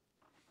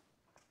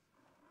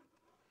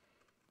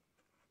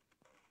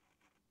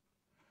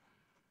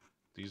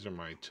 These are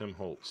my Tim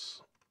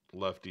Holtz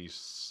lefty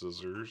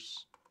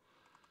scissors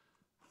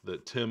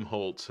that Tim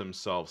Holtz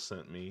himself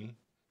sent me.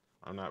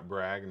 I'm not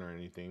bragging or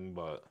anything,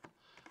 but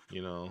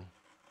you know,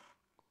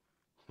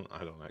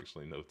 I don't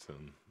actually know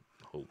Tim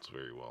Holtz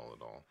very well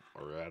at all,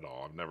 or at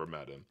all. I've never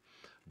met him,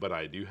 but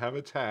I do have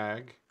a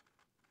tag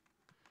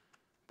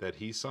that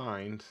he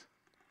signed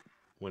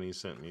when he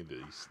sent me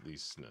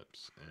these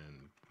snips,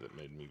 and that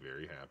made me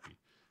very happy.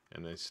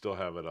 And I still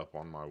have it up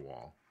on my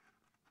wall.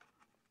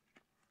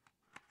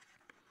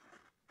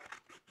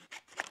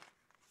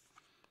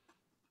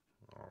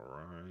 All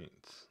right,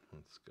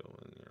 let's go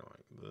in here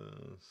like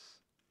this.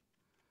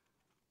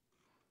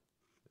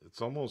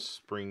 It's almost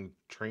spring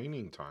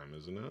training time,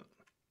 isn't it?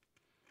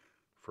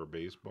 For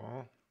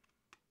baseball.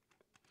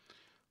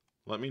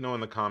 Let me know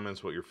in the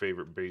comments what your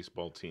favorite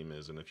baseball team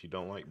is, and if you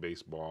don't like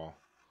baseball,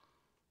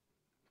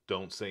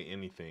 don't say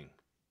anything.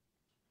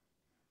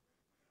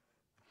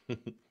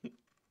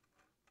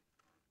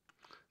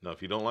 No,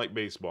 if you don't like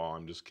baseball,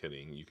 I'm just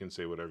kidding. You can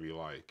say whatever you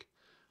like,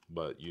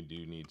 but you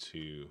do need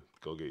to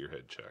go get your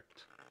head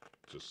checked.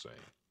 Just saying.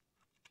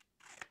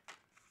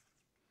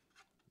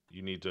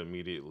 You need to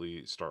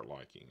immediately start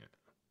liking it.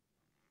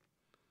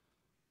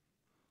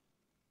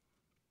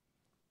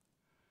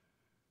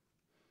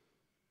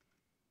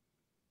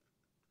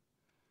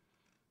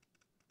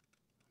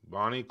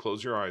 Bonnie,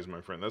 close your eyes,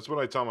 my friend. That's what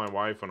I tell my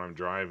wife when I'm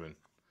driving.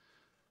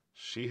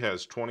 She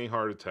has 20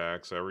 heart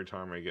attacks every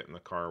time I get in the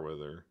car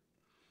with her.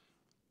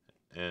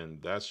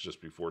 And that's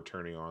just before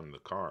turning on the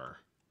car.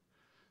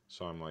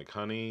 So I'm like,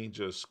 honey,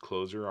 just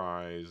close your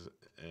eyes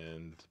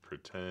and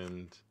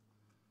pretend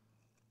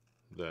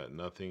that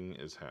nothing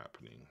is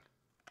happening.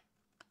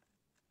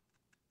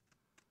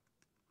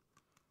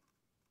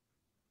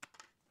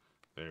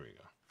 There we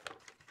go.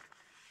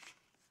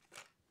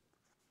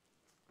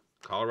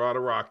 Colorado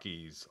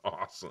Rockies,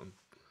 awesome.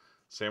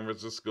 San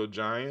Francisco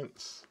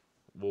Giants,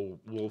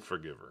 we'll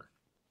forgive her.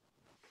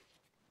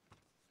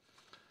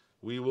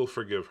 We will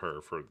forgive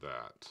her for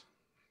that.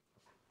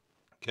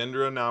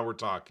 Kendra, now we're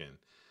talking.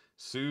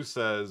 Sue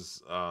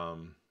says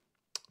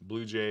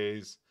Blue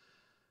Jays,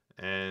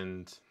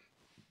 and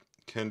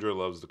Kendra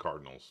loves the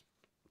Cardinals.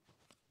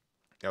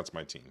 That's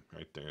my team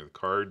right there. The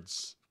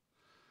Cards,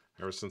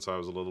 ever since I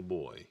was a little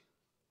boy.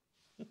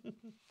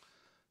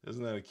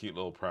 Isn't that a cute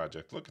little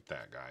project? Look at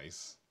that,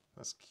 guys.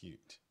 That's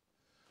cute.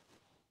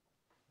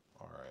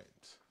 All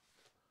right.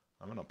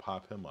 I'm going to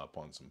pop him up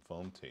on some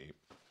foam tape.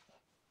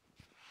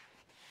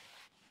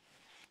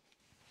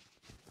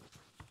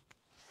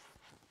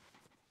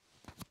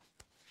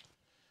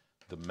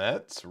 The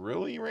Mets?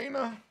 Really,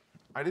 Raina?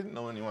 I didn't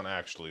know anyone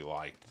actually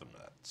liked the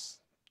Mets,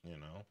 you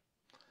know?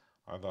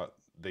 I thought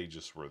they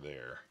just were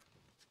there.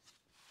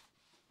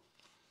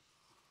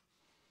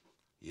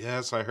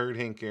 Yes, I heard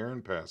Hank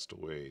Aaron passed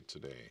away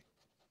today.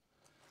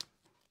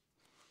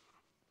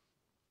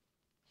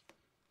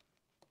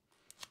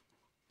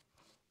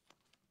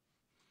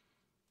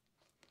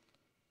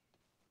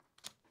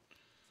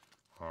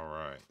 All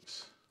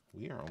right.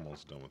 We are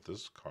almost done with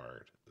this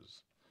card.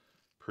 It's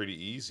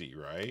pretty easy,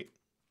 right?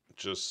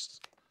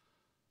 Just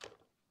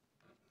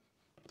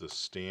the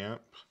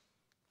stamp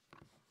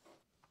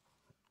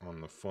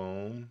on the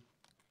foam,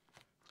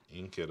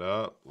 ink it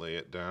up, lay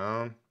it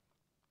down.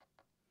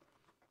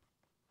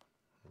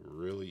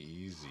 Really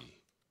easy.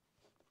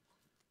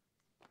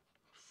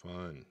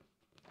 Fun.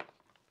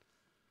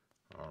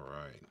 All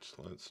right,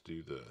 let's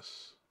do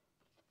this.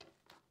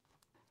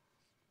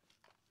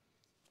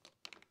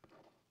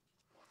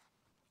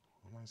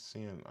 What am I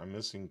seeing? I'm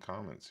missing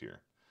comments here.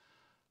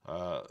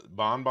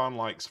 Bonbon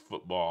likes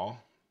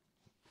football.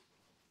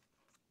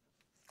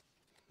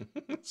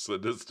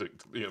 Sadistic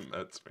to be a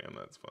Mets fan,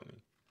 that's funny.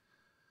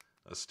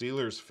 A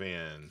Steelers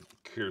fan,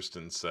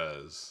 Kirsten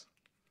says,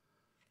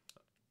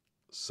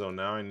 so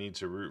now I need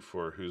to root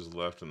for who's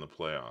left in the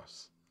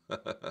playoffs.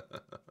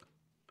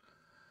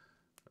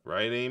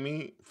 Right,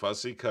 Amy?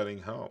 Fussy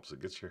cutting helps.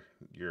 It gets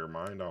your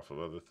mind off of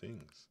other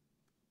things.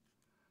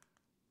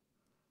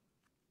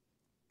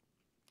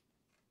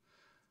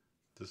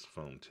 This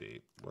foam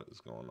tape, what is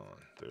going on?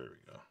 There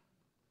we go.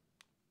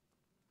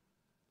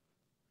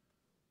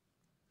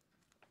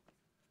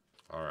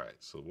 All right,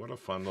 so what a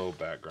fun little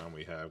background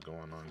we have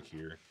going on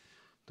here.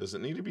 Does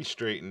it need to be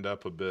straightened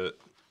up a bit?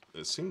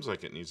 It seems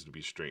like it needs to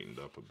be straightened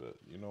up a bit.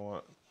 You know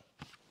what?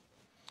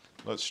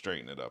 Let's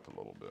straighten it up a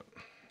little bit.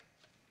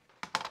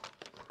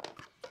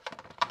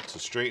 To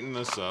straighten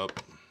this up,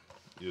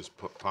 you just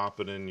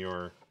pop it in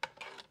your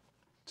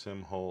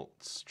Tim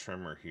Holtz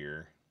trimmer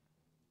here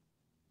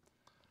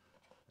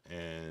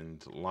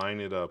and line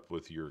it up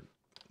with your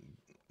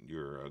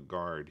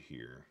guard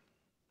here.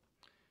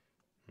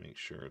 Make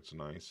sure it's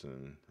nice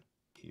and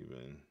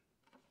even.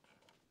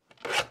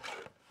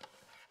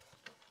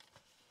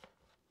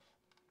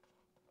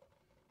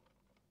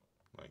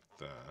 Like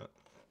that.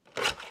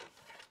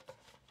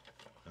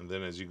 And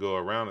then as you go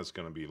around, it's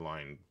going to be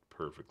lined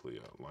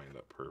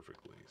up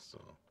perfectly. So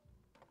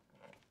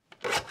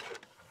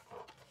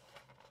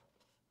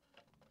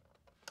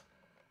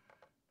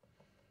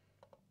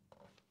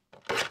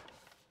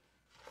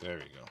there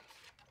you go.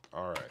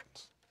 All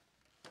right.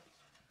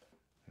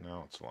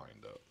 Now it's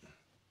lined up.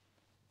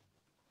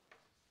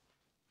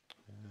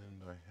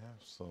 And I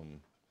have some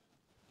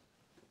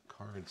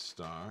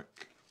cardstock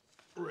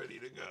ready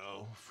to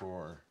go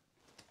for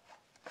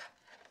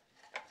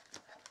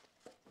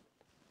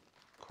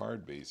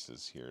card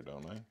bases here,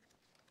 don't I?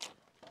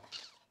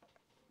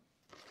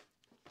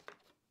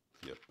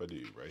 Yep, I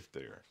do, right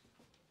there.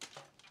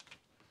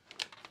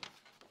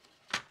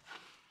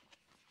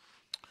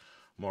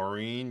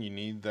 Maureen, you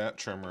need that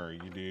trimmer.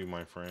 You do,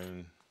 my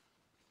friend.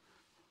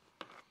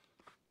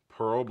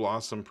 Pearl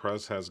Blossom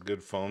Press has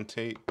good foam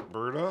tape,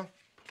 Berta.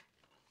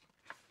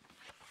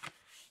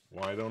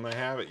 Why don't I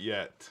have it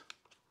yet?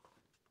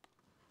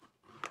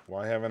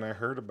 Why haven't I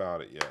heard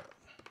about it yet?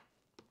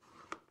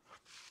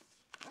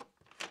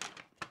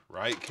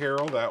 Right,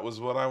 Carol? That was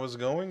what I was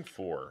going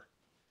for.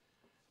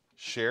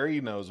 Sherry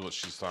knows what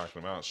she's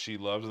talking about. She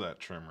loves that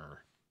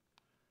trimmer.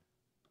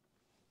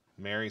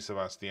 Mary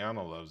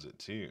Sebastiano loves it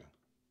too.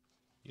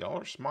 Y'all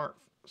are smart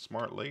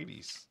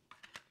ladies.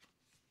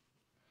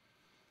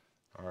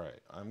 All right,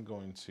 I'm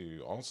going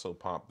to also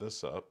pop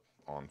this up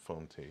on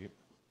foam tape.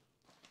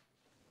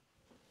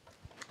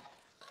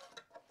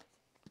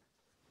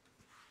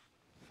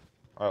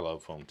 I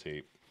love foam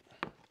tape.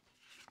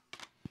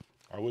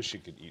 I wish you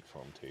could eat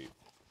foam tape,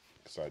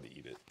 because I'd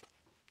eat it.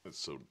 It's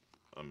so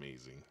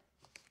amazing.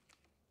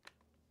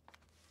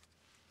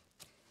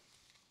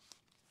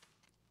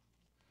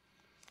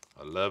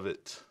 I love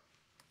it.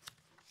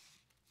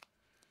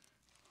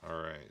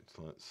 All right,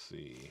 let's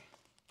see.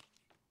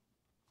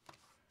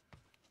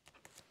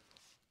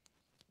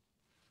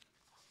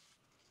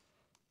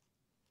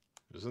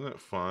 Isn't it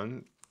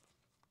fun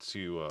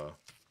to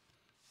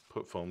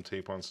put foam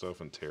tape on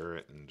stuff and tear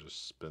it and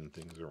just spin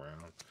things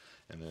around,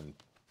 and then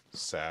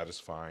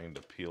satisfying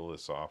to peel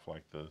this off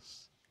like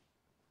this?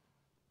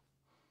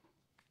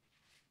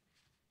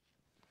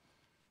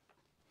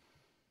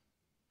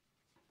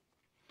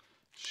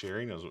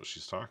 Sherry knows what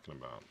she's talking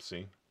about.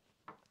 See?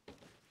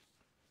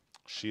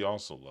 She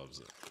also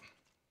loves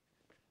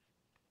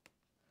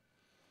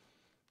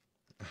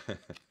it.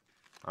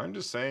 I'm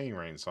just saying,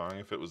 Rain Song,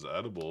 if it was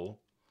edible,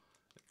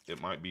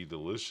 it might be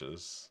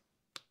delicious.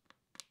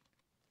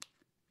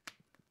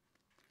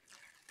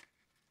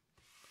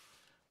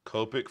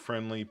 Copic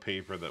friendly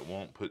paper that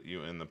won't put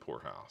you in the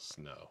poorhouse.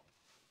 No.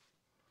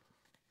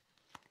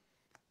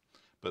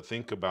 But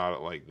think about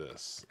it like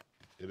this.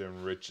 It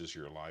enriches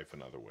your life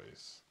in other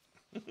ways.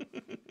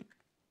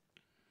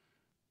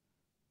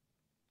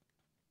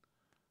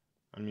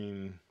 I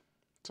mean,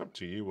 it's up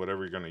to you,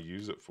 whatever you're going to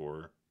use it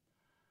for.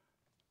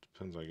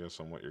 Depends, I guess,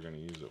 on what you're going to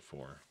use it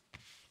for.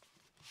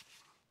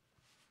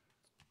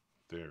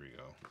 There we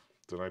go.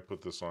 Did I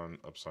put this on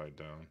upside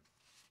down?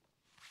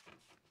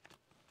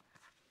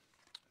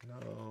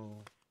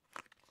 No.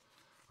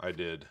 I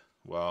did.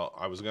 Well,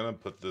 I was going to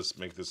put this,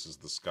 make this as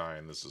the sky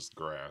and this is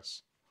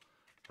grass,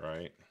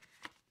 right?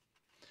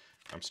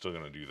 I'm still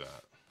going to do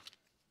that.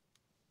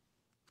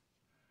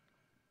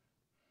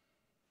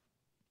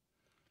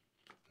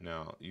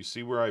 Now, you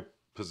see where I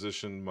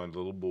positioned my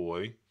little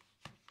boy?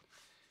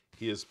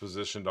 He is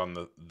positioned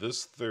on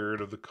this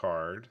third of the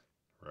card,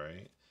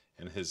 right?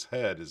 And his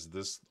head is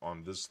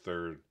on this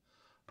third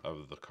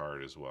of the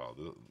card as well.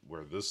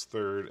 Where this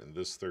third and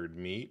this third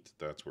meet,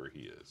 that's where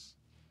he is.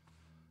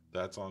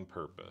 That's on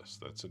purpose.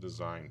 That's a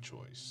design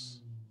choice.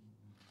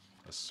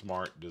 A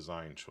smart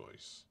design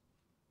choice.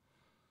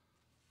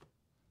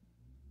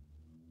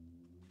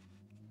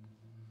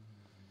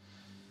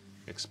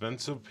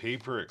 Expensive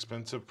paper,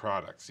 expensive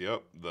products.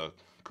 Yep, the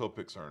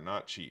Copics are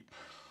not cheap.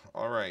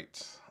 All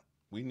right,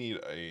 we need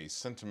a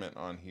sentiment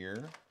on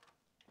here.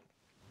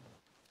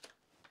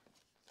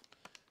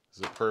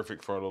 This is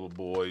perfect for a little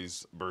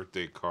boy's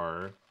birthday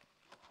card.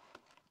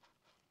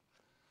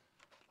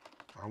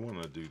 I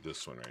want to do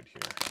this one right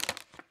here.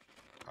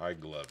 I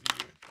glove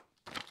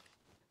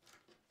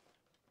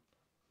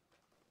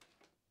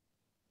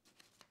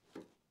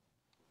you.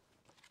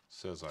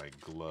 Says I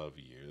glove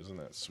you. Isn't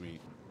that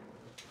sweet?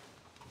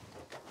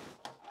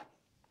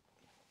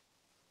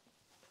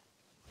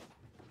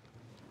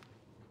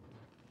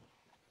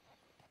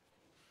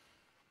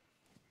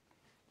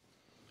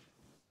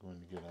 Going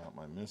to get out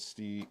my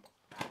MISTI.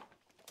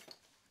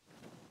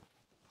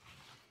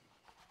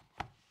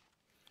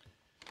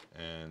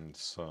 And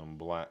some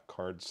black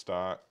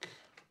cardstock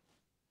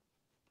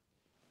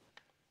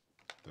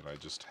that I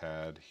just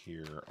had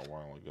here a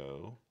while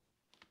ago.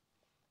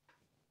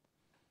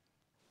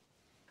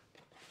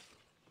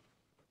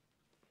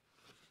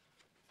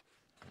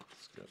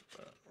 Let's get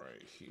that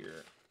right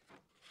here.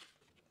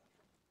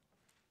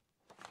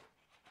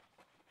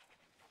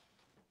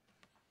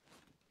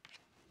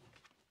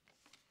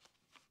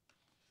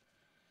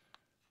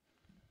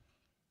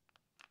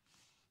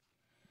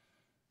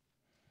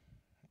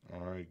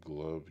 I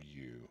glove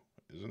you.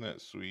 Isn't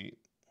that sweet?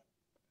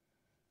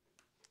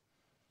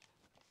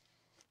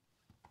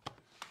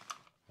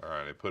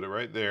 I put it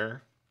right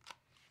there.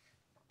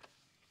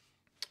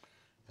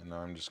 And now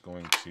I'm just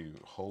going to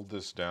hold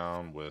this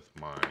down with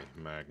my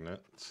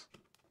magnet.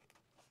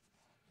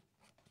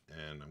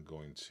 And I'm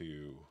going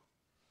to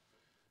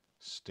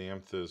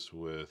stamp this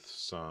with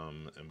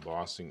some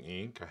embossing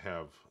ink. I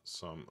have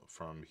some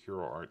from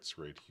Hero Arts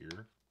right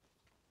here.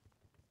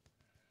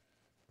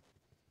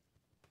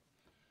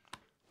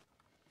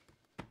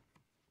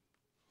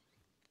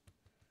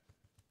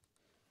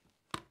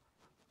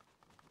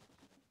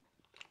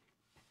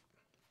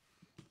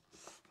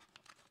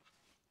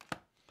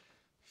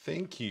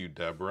 Thank you,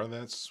 Deborah.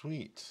 That's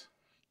sweet.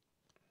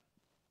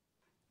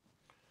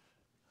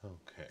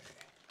 Okay.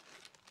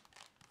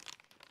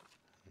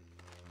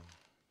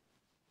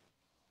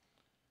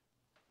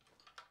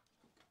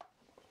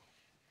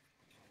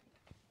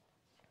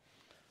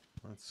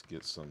 Let's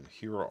get some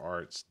Hero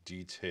Arts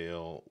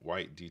detail,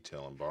 white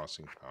detail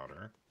embossing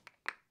powder.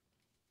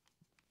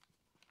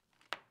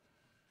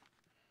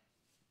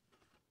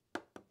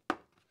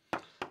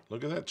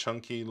 Look at that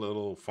chunky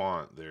little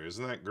font there.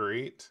 Isn't that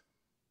great?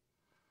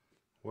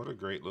 What a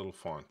great little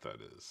font that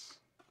is.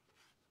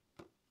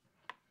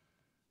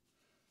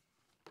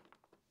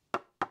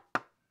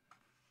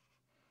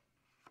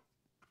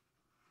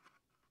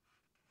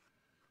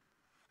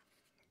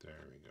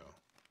 There we go.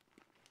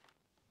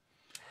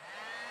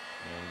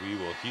 And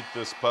we will heat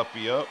this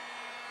puppy up,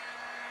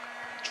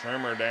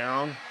 trim her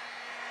down.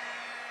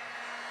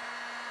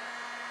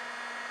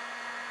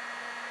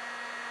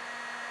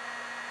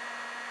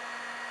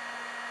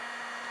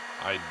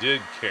 I did,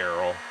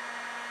 Carol.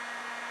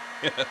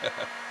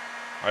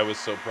 I was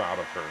so proud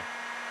of her.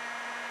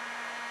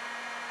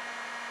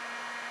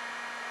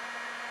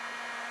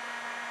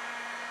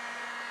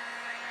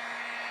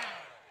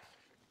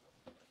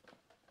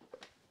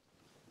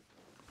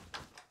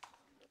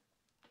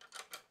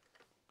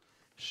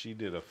 She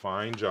did a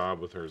fine job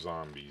with her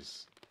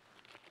zombies.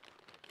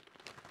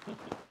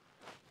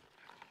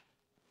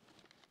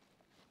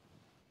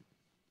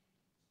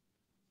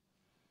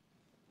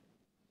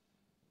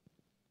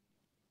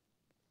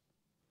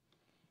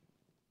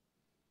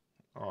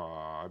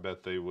 Aw, I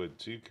bet they would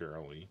too,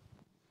 Carolee.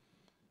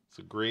 It's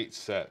a great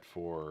set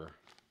for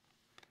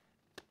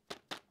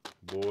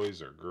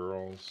boys or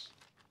girls,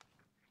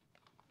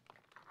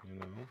 you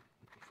know,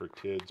 for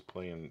kids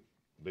playing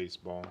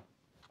baseball.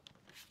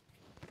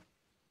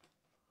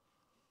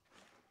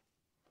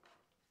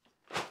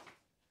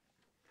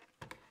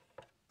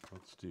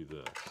 Let's do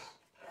this.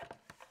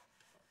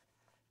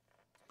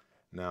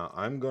 Now,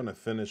 I'm going to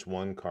finish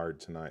one card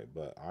tonight,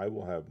 but I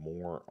will have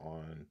more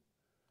on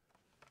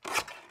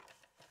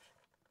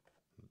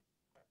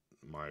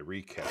my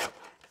recap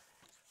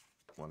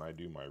when I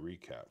do my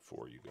recap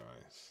for you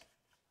guys.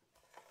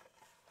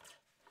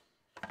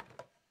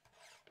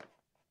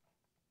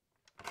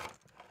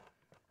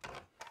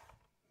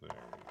 There we go.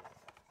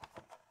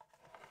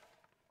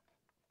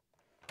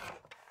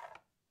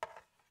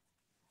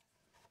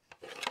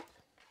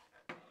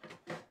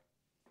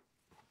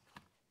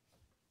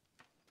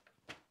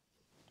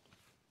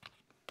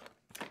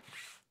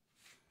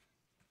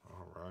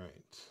 All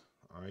right.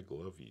 I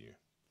glove you.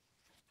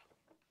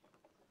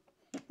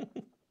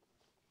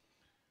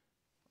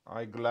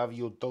 I glove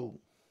you too.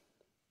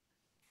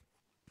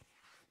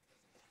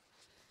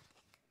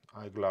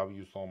 I glove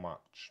you so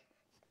much.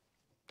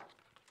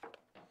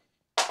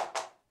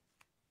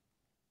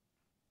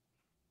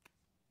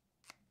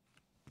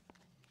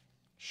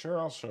 Sure,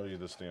 I'll show you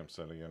the stamp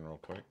set again real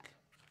quick.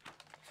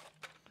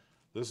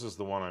 This is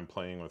the one I'm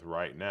playing with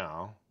right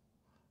now.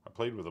 I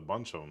played with a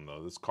bunch of them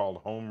though. This is called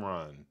Home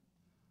Run.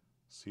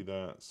 See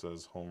that? It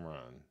says Home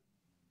Run.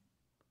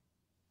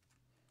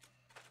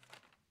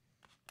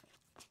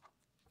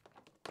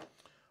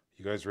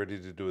 You guys ready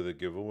to do the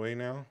giveaway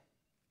now?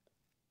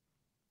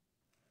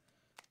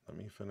 Let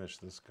me finish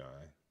this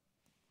guy.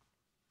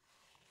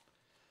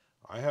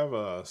 I have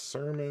a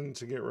sermon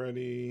to get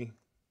ready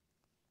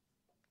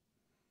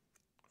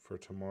for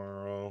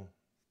tomorrow.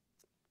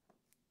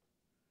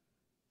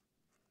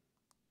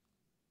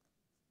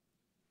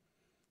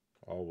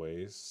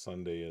 Always.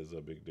 Sunday is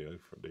a big day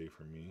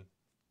for me.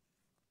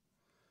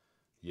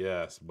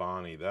 Yes,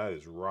 Bonnie, that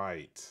is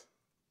right.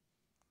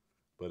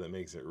 But it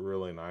makes it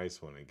really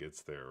nice when it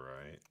gets there,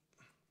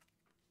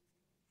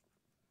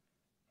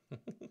 right?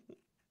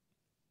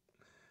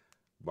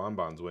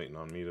 Bonbon's waiting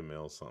on me to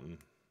mail something.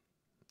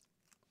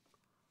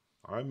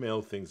 I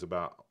mail things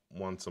about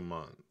once a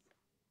month.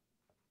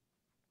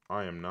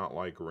 I am not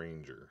like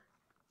Ranger.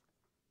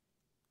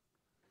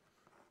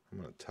 I'm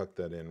going to tuck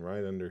that in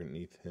right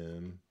underneath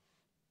him.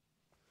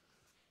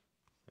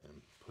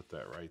 And put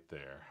that right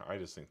there. I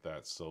just think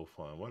that's so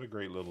fun. What a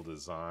great little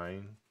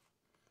design.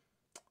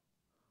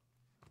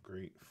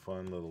 Great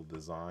fun little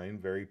design.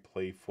 Very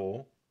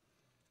playful.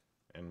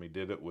 And we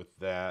did it with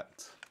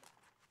that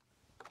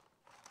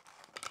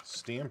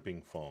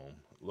stamping foam.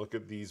 Look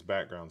at these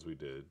backgrounds we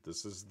did.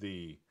 This is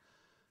the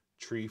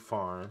tree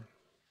farm.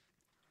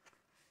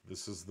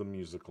 This is the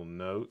musical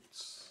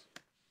notes.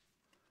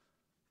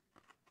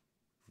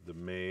 The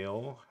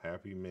mail,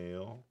 happy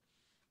mail.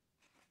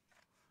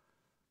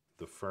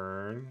 The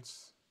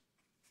ferns.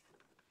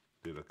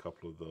 Did a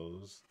couple of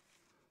those.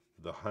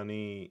 The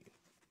honey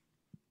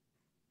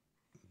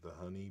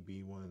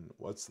bee one.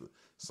 What's the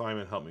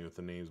Simon, help me with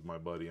the names, my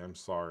buddy. I'm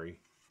sorry.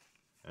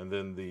 And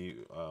then the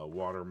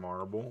water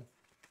marble.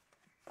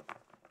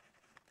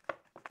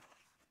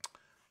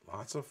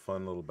 Lots of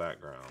fun little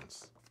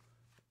backgrounds.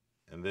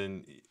 And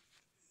then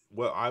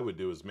what I would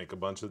do is make a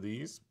bunch of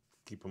these,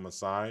 keep them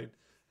aside,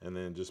 and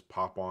then just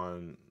pop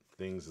on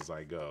things as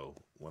I go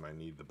when I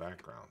need the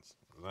backgrounds.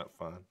 Isn't that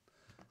fun?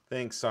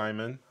 Thanks,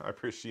 Simon. I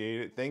appreciate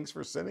it. Thanks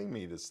for sending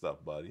me this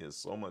stuff, buddy. It's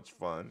so much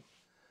fun.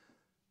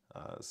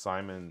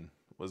 Simon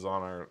was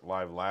on our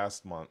live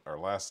last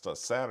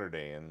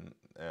Saturday and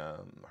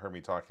heard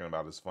me talking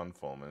about his fun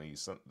foam, and he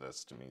sent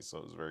this to me, so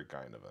it was very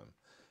kind of him.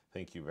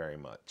 Thank you very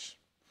much.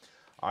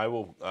 I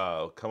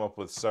will come up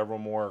with several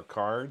more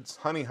cards,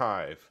 Honey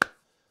Hive,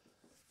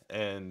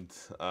 and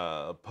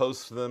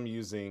post them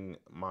using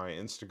my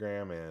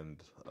Instagram and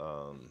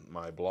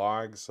my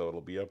blog, so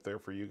it'll be up there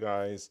for you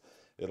guys.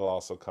 It'll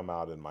also come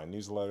out in my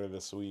newsletter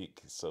this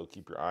week, so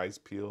keep your eyes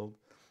peeled.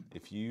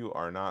 If you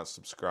are not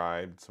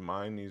subscribed to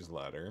my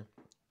newsletter,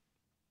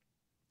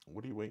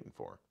 what are you waiting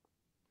for?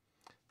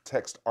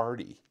 Text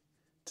Artie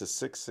to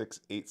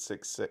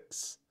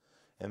 66866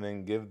 and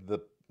then give the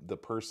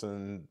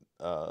person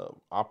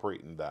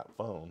operating that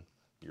phone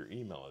your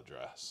email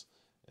address,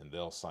 and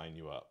they'll sign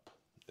you up.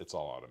 It's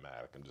all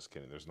automatic. I'm just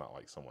kidding. There's not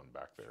like someone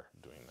back there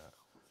doing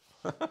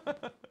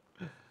that.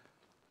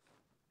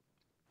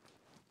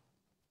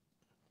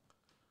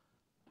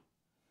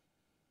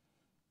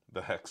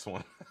 The hex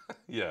one.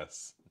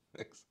 Yes,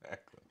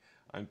 exactly.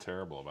 I'm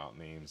terrible about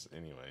names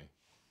anyway.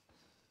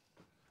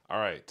 All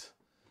right.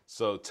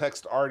 So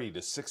text Artie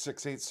to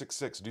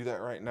 66866. Do that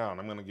right now, and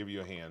I'm going to give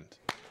you a hand.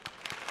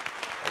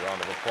 A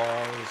round of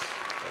applause.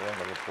 A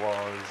round of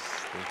applause.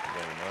 Thank you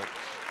very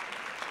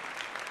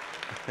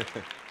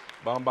much.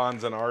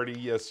 Bonbons and Artie,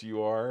 yes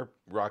you are.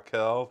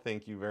 Raquel,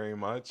 thank you very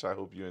much. I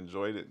hope you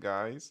enjoyed it,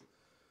 guys.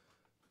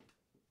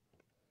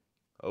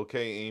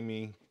 Okay,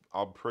 Amy,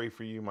 I'll pray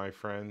for you, my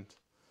friend.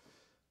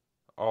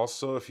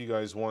 Also, if you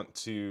guys want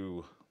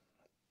to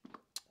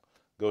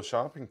go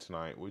shopping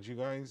tonight, would you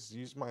guys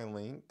use my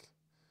link?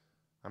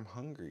 I'm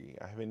hungry.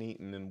 I haven't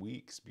eaten in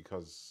weeks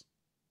because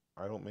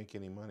I don't make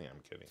any money. I'm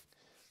kidding.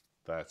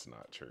 That's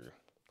not true.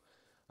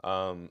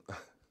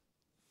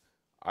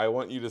 I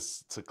want you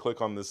to click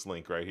on this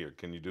link right here.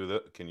 Can you do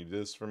that? Can you do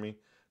this for me?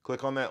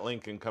 Click on that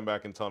link and come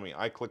back and tell me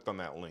I clicked on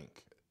that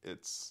link.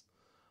 It's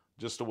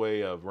just a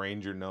way of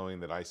Ranger knowing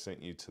that I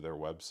sent you to their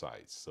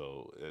website.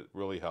 So it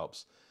really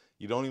helps.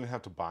 You don't even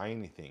have to buy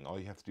anything. All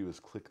you have to do is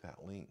click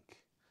that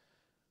link.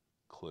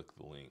 Click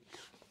the link.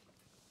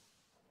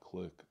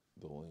 Click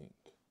the link.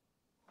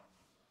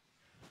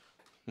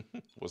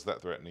 Was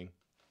that threatening?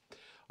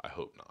 I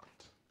hope not.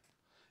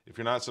 If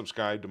you're not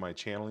subscribed to my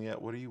channel yet,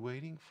 what are you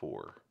waiting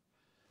for?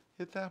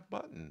 Hit that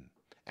button.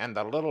 And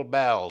the little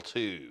bell,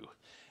 too.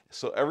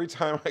 So every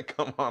time I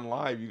come on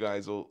live, you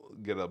guys will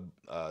get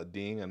a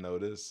ding, a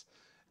notice,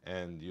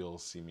 and you'll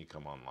see me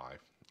come on live.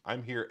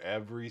 I'm here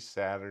every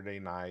Saturday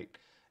night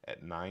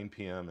at 9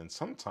 p.m. and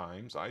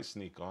sometimes I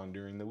sneak on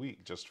during the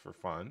week just for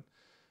fun,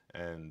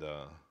 and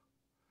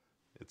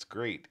it's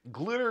great.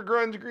 Glitter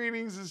Grunge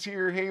Greetings is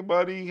here. Hey,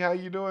 buddy, how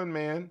you doing,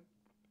 man?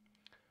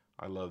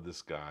 I love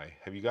this guy.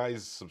 Have you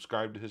guys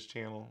subscribed to his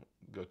channel?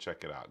 Go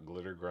check it out.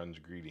 Glitter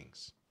Grunge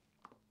Greetings.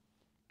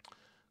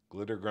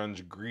 Glitter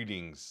Grunge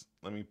Greetings.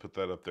 Let me put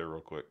that up there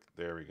real quick.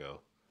 There we go.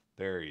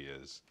 There he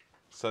is.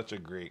 Such a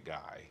great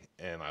guy,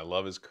 and I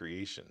love his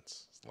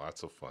creations. It's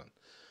lots of fun.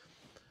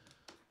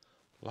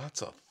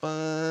 Lots of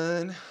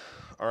fun.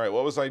 All right,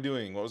 what was I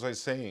doing? What was I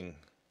saying?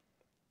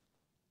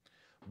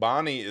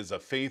 Bonnie is a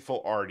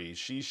faithful Artie.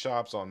 She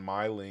shops on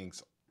my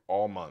links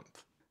all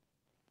month.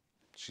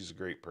 She's a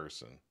great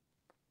person.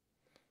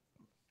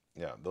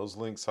 Yeah, those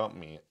links help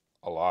me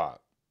a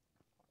lot.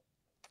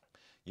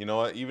 You know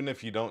what? Even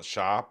if you don't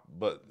shop,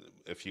 but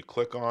if you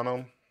click on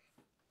them,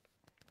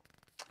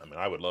 I mean,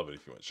 I would love it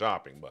if you went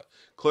shopping, but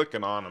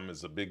clicking on them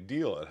is a big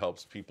deal. It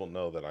helps people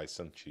know that I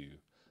sent you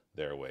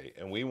their way.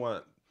 And we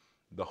want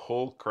the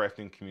whole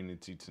crafting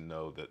community to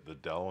know that the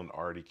Dell and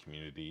Artie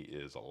community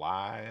is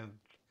alive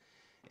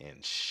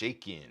and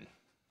shaking,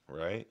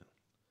 right?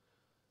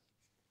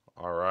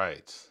 All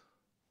right.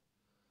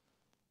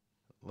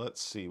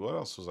 Let's see. What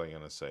else was I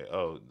going to say?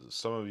 Oh,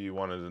 some of you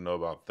wanted to know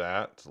about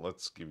that.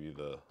 Let's give you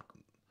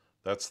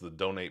that's the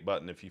donate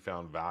button. If you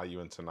found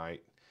value in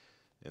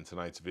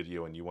tonight's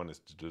video and you wanted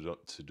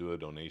to do a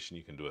donation,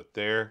 you can do it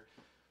there.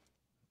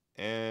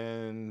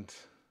 And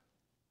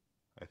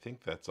I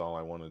think that's all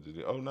I wanted to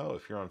do. Oh no,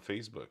 if you're on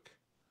Facebook,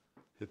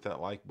 hit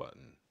that like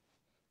button.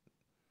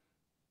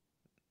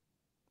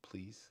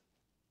 Please.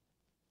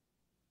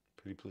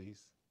 Pretty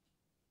please.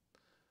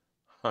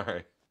 All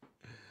right.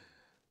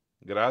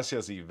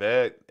 Gracias,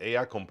 Yvette.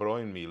 Ella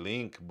compró en mi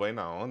link.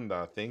 Buena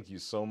onda. Thank you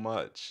so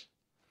much.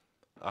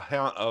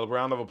 A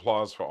round of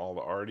applause for all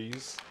the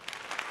Arties.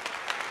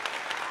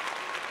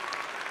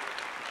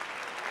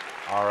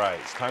 All right,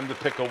 it's time to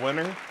pick a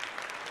winner.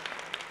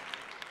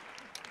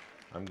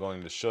 I'm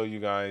going to show you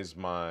guys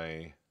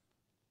my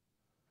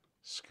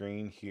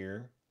screen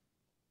here.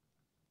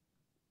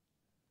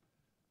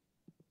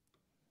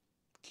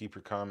 Keep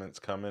your comments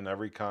coming.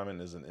 Every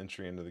comment is an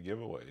entry into the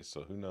giveaway,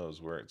 so who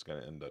knows where it's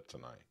going to end up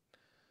tonight.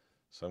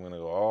 So I'm going to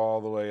go all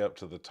the way up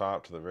to the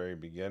top, to the very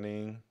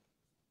beginning.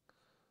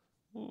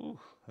 Ooh,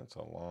 that's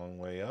a long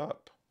way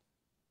up.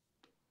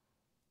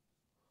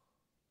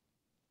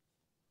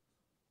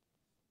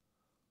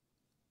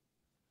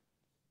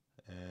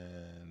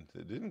 And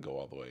it didn't go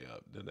all the way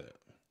up, did it?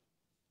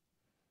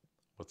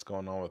 What's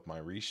going on with my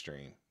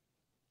restream?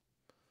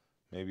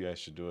 Maybe I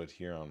should do it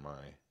here on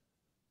my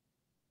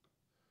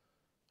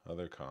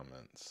other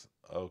comments.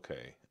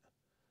 Okay.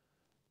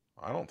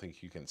 I don't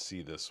think you can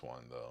see this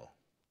one, though.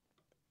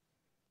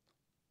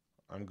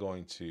 I'm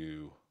going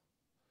to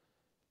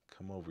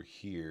come over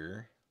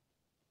here,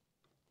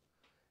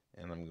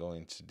 and I'm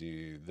going to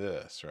do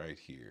this right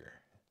here.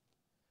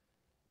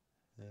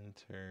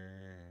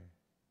 Enter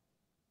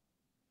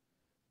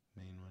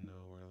main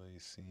window, overlay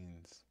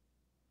scenes.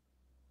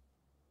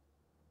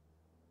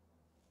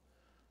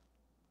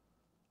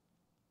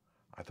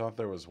 I thought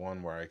there was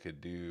one where I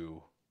could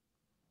do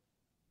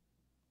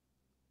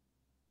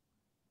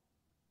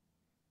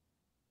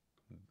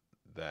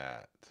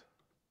that.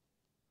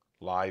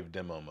 Live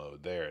demo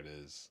mode. There it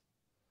is.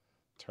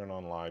 Turn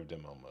on live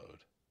demo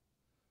mode.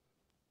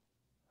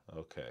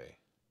 Okay.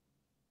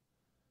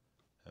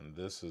 And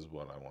this is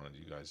what I wanted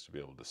you guys to be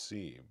able to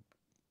see.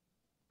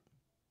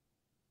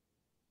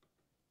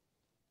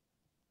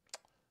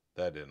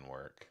 That didn't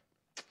work.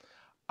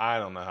 I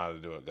don't know how to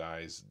do it,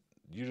 guys.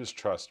 You just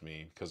trust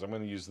me, because I'm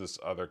going to use this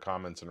other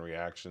comments and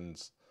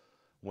reactions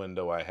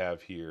window I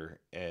have here.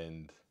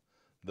 And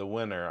the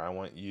winner, I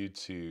want you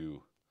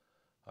to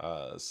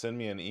send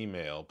me an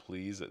email,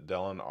 please, at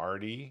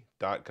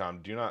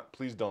DellenArty.com.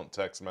 Please don't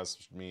text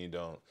message me.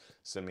 Don't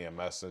send me a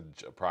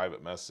message, a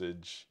private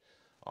message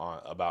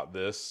about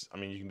this. I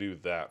mean, you can do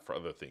that for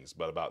other things,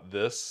 but about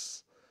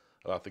this,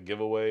 about the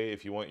giveaway,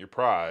 if you want your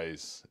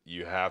prize,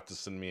 you have to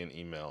send me an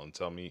email and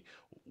tell me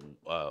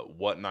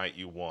what night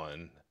you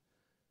won,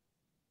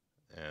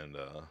 and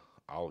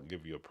I'll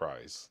give you a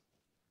prize.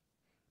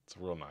 It's a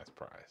real nice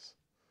prize.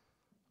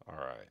 All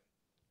right.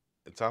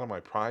 It's out of my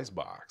prize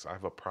box. I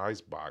have a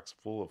prize box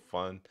full of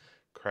fun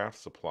craft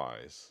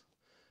supplies.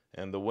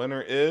 And the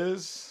winner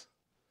is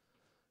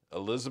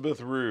Elizabeth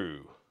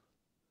Rue.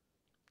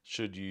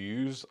 Should you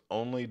use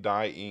only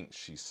dye ink,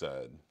 she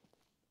said.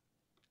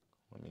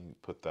 Let me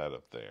put that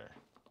up there.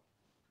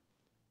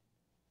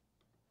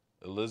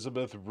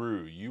 Elizabeth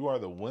Rue, you are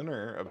the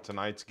winner of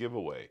tonight's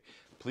giveaway.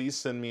 Please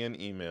send me an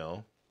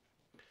email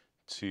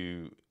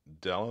to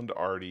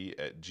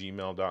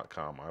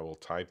DellenArty@gmail.com. I will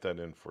type that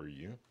in for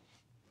you.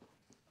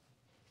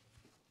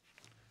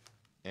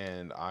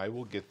 And I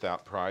will get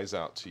that prize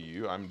out to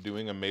you. I'm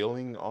doing a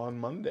mailing on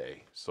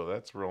Monday, so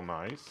that's real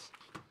nice,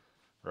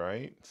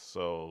 right?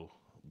 So,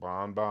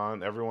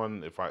 bon,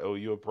 everyone, if I owe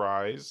you a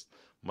prize,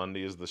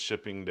 Monday is the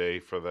shipping day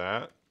for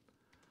that.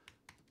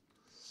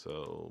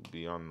 So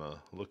be on the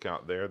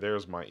lookout there.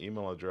 There's my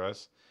email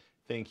address.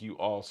 Thank you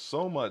all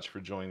so much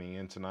for joining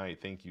in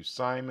tonight. Thank you,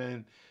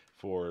 Simon,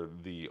 for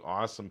the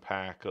awesome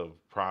pack of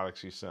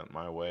products you sent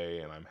my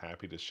way, and I'm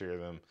happy to share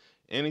them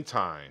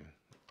anytime.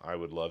 I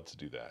would love to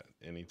do that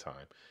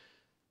anytime.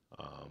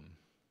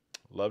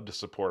 Love to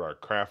support our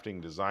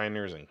crafting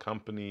designers and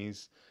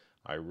companies.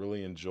 I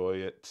really enjoy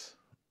it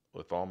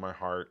with all my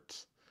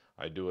heart.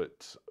 I do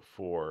it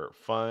for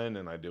fun,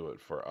 and I do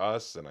it for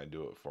us, and I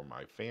do it for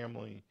my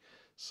family.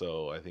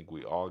 So I think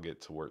we all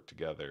get to work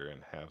together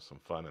and have some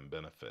fun and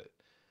benefit.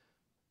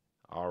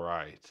 All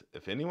right.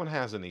 If anyone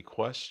has any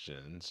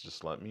questions,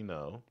 just let me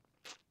know.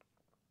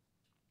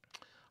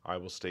 I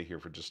will stay here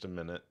for just a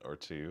minute or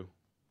two.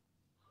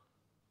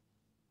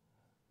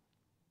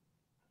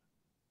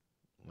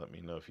 Let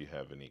me know if you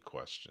have any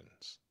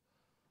questions.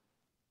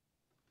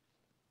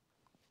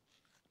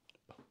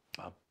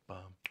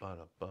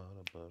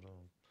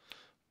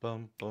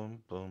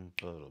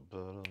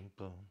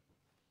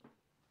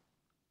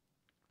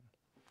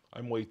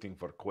 I'm waiting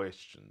for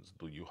questions.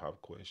 Do you have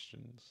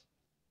questions?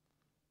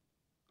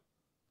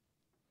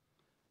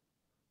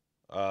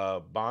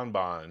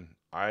 Bon,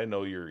 I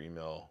know your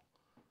email.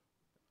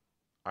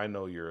 I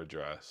know your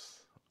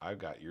address. I've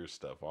got your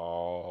stuff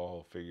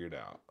all figured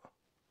out.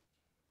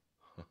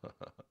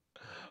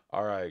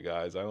 All right,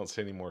 guys. I don't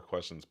see any more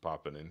questions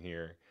popping in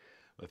here.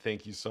 But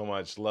thank you so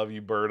much. Love you,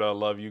 Berta.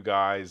 Love you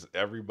guys.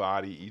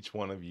 Everybody, each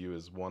one of you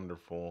is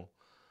wonderful.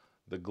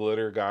 The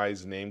Glitter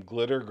guy's name,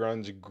 Glitter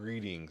Grunge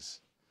Greetings.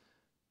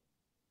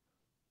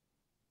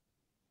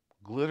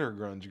 Glitter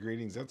Grunge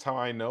Greetings. That's how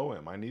I know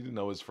him. I need to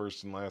know his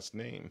first and last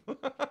name.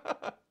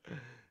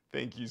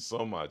 Thank you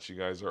so much. You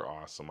guys are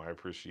awesome. I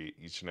appreciate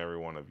each and every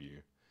one of you.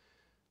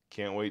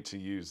 Can't wait to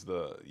use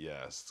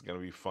yes, it's going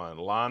to be fun.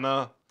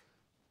 Lana,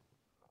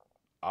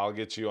 I'll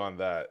get you on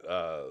that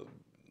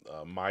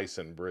mice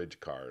and bridge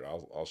card.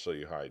 I'll show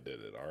you how I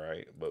did it, all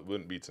right? But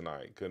wouldn't be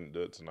tonight. Couldn't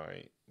do it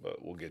tonight,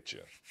 but we'll get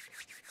you.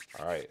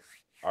 All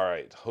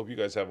right. Hope you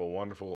guys have a wonderful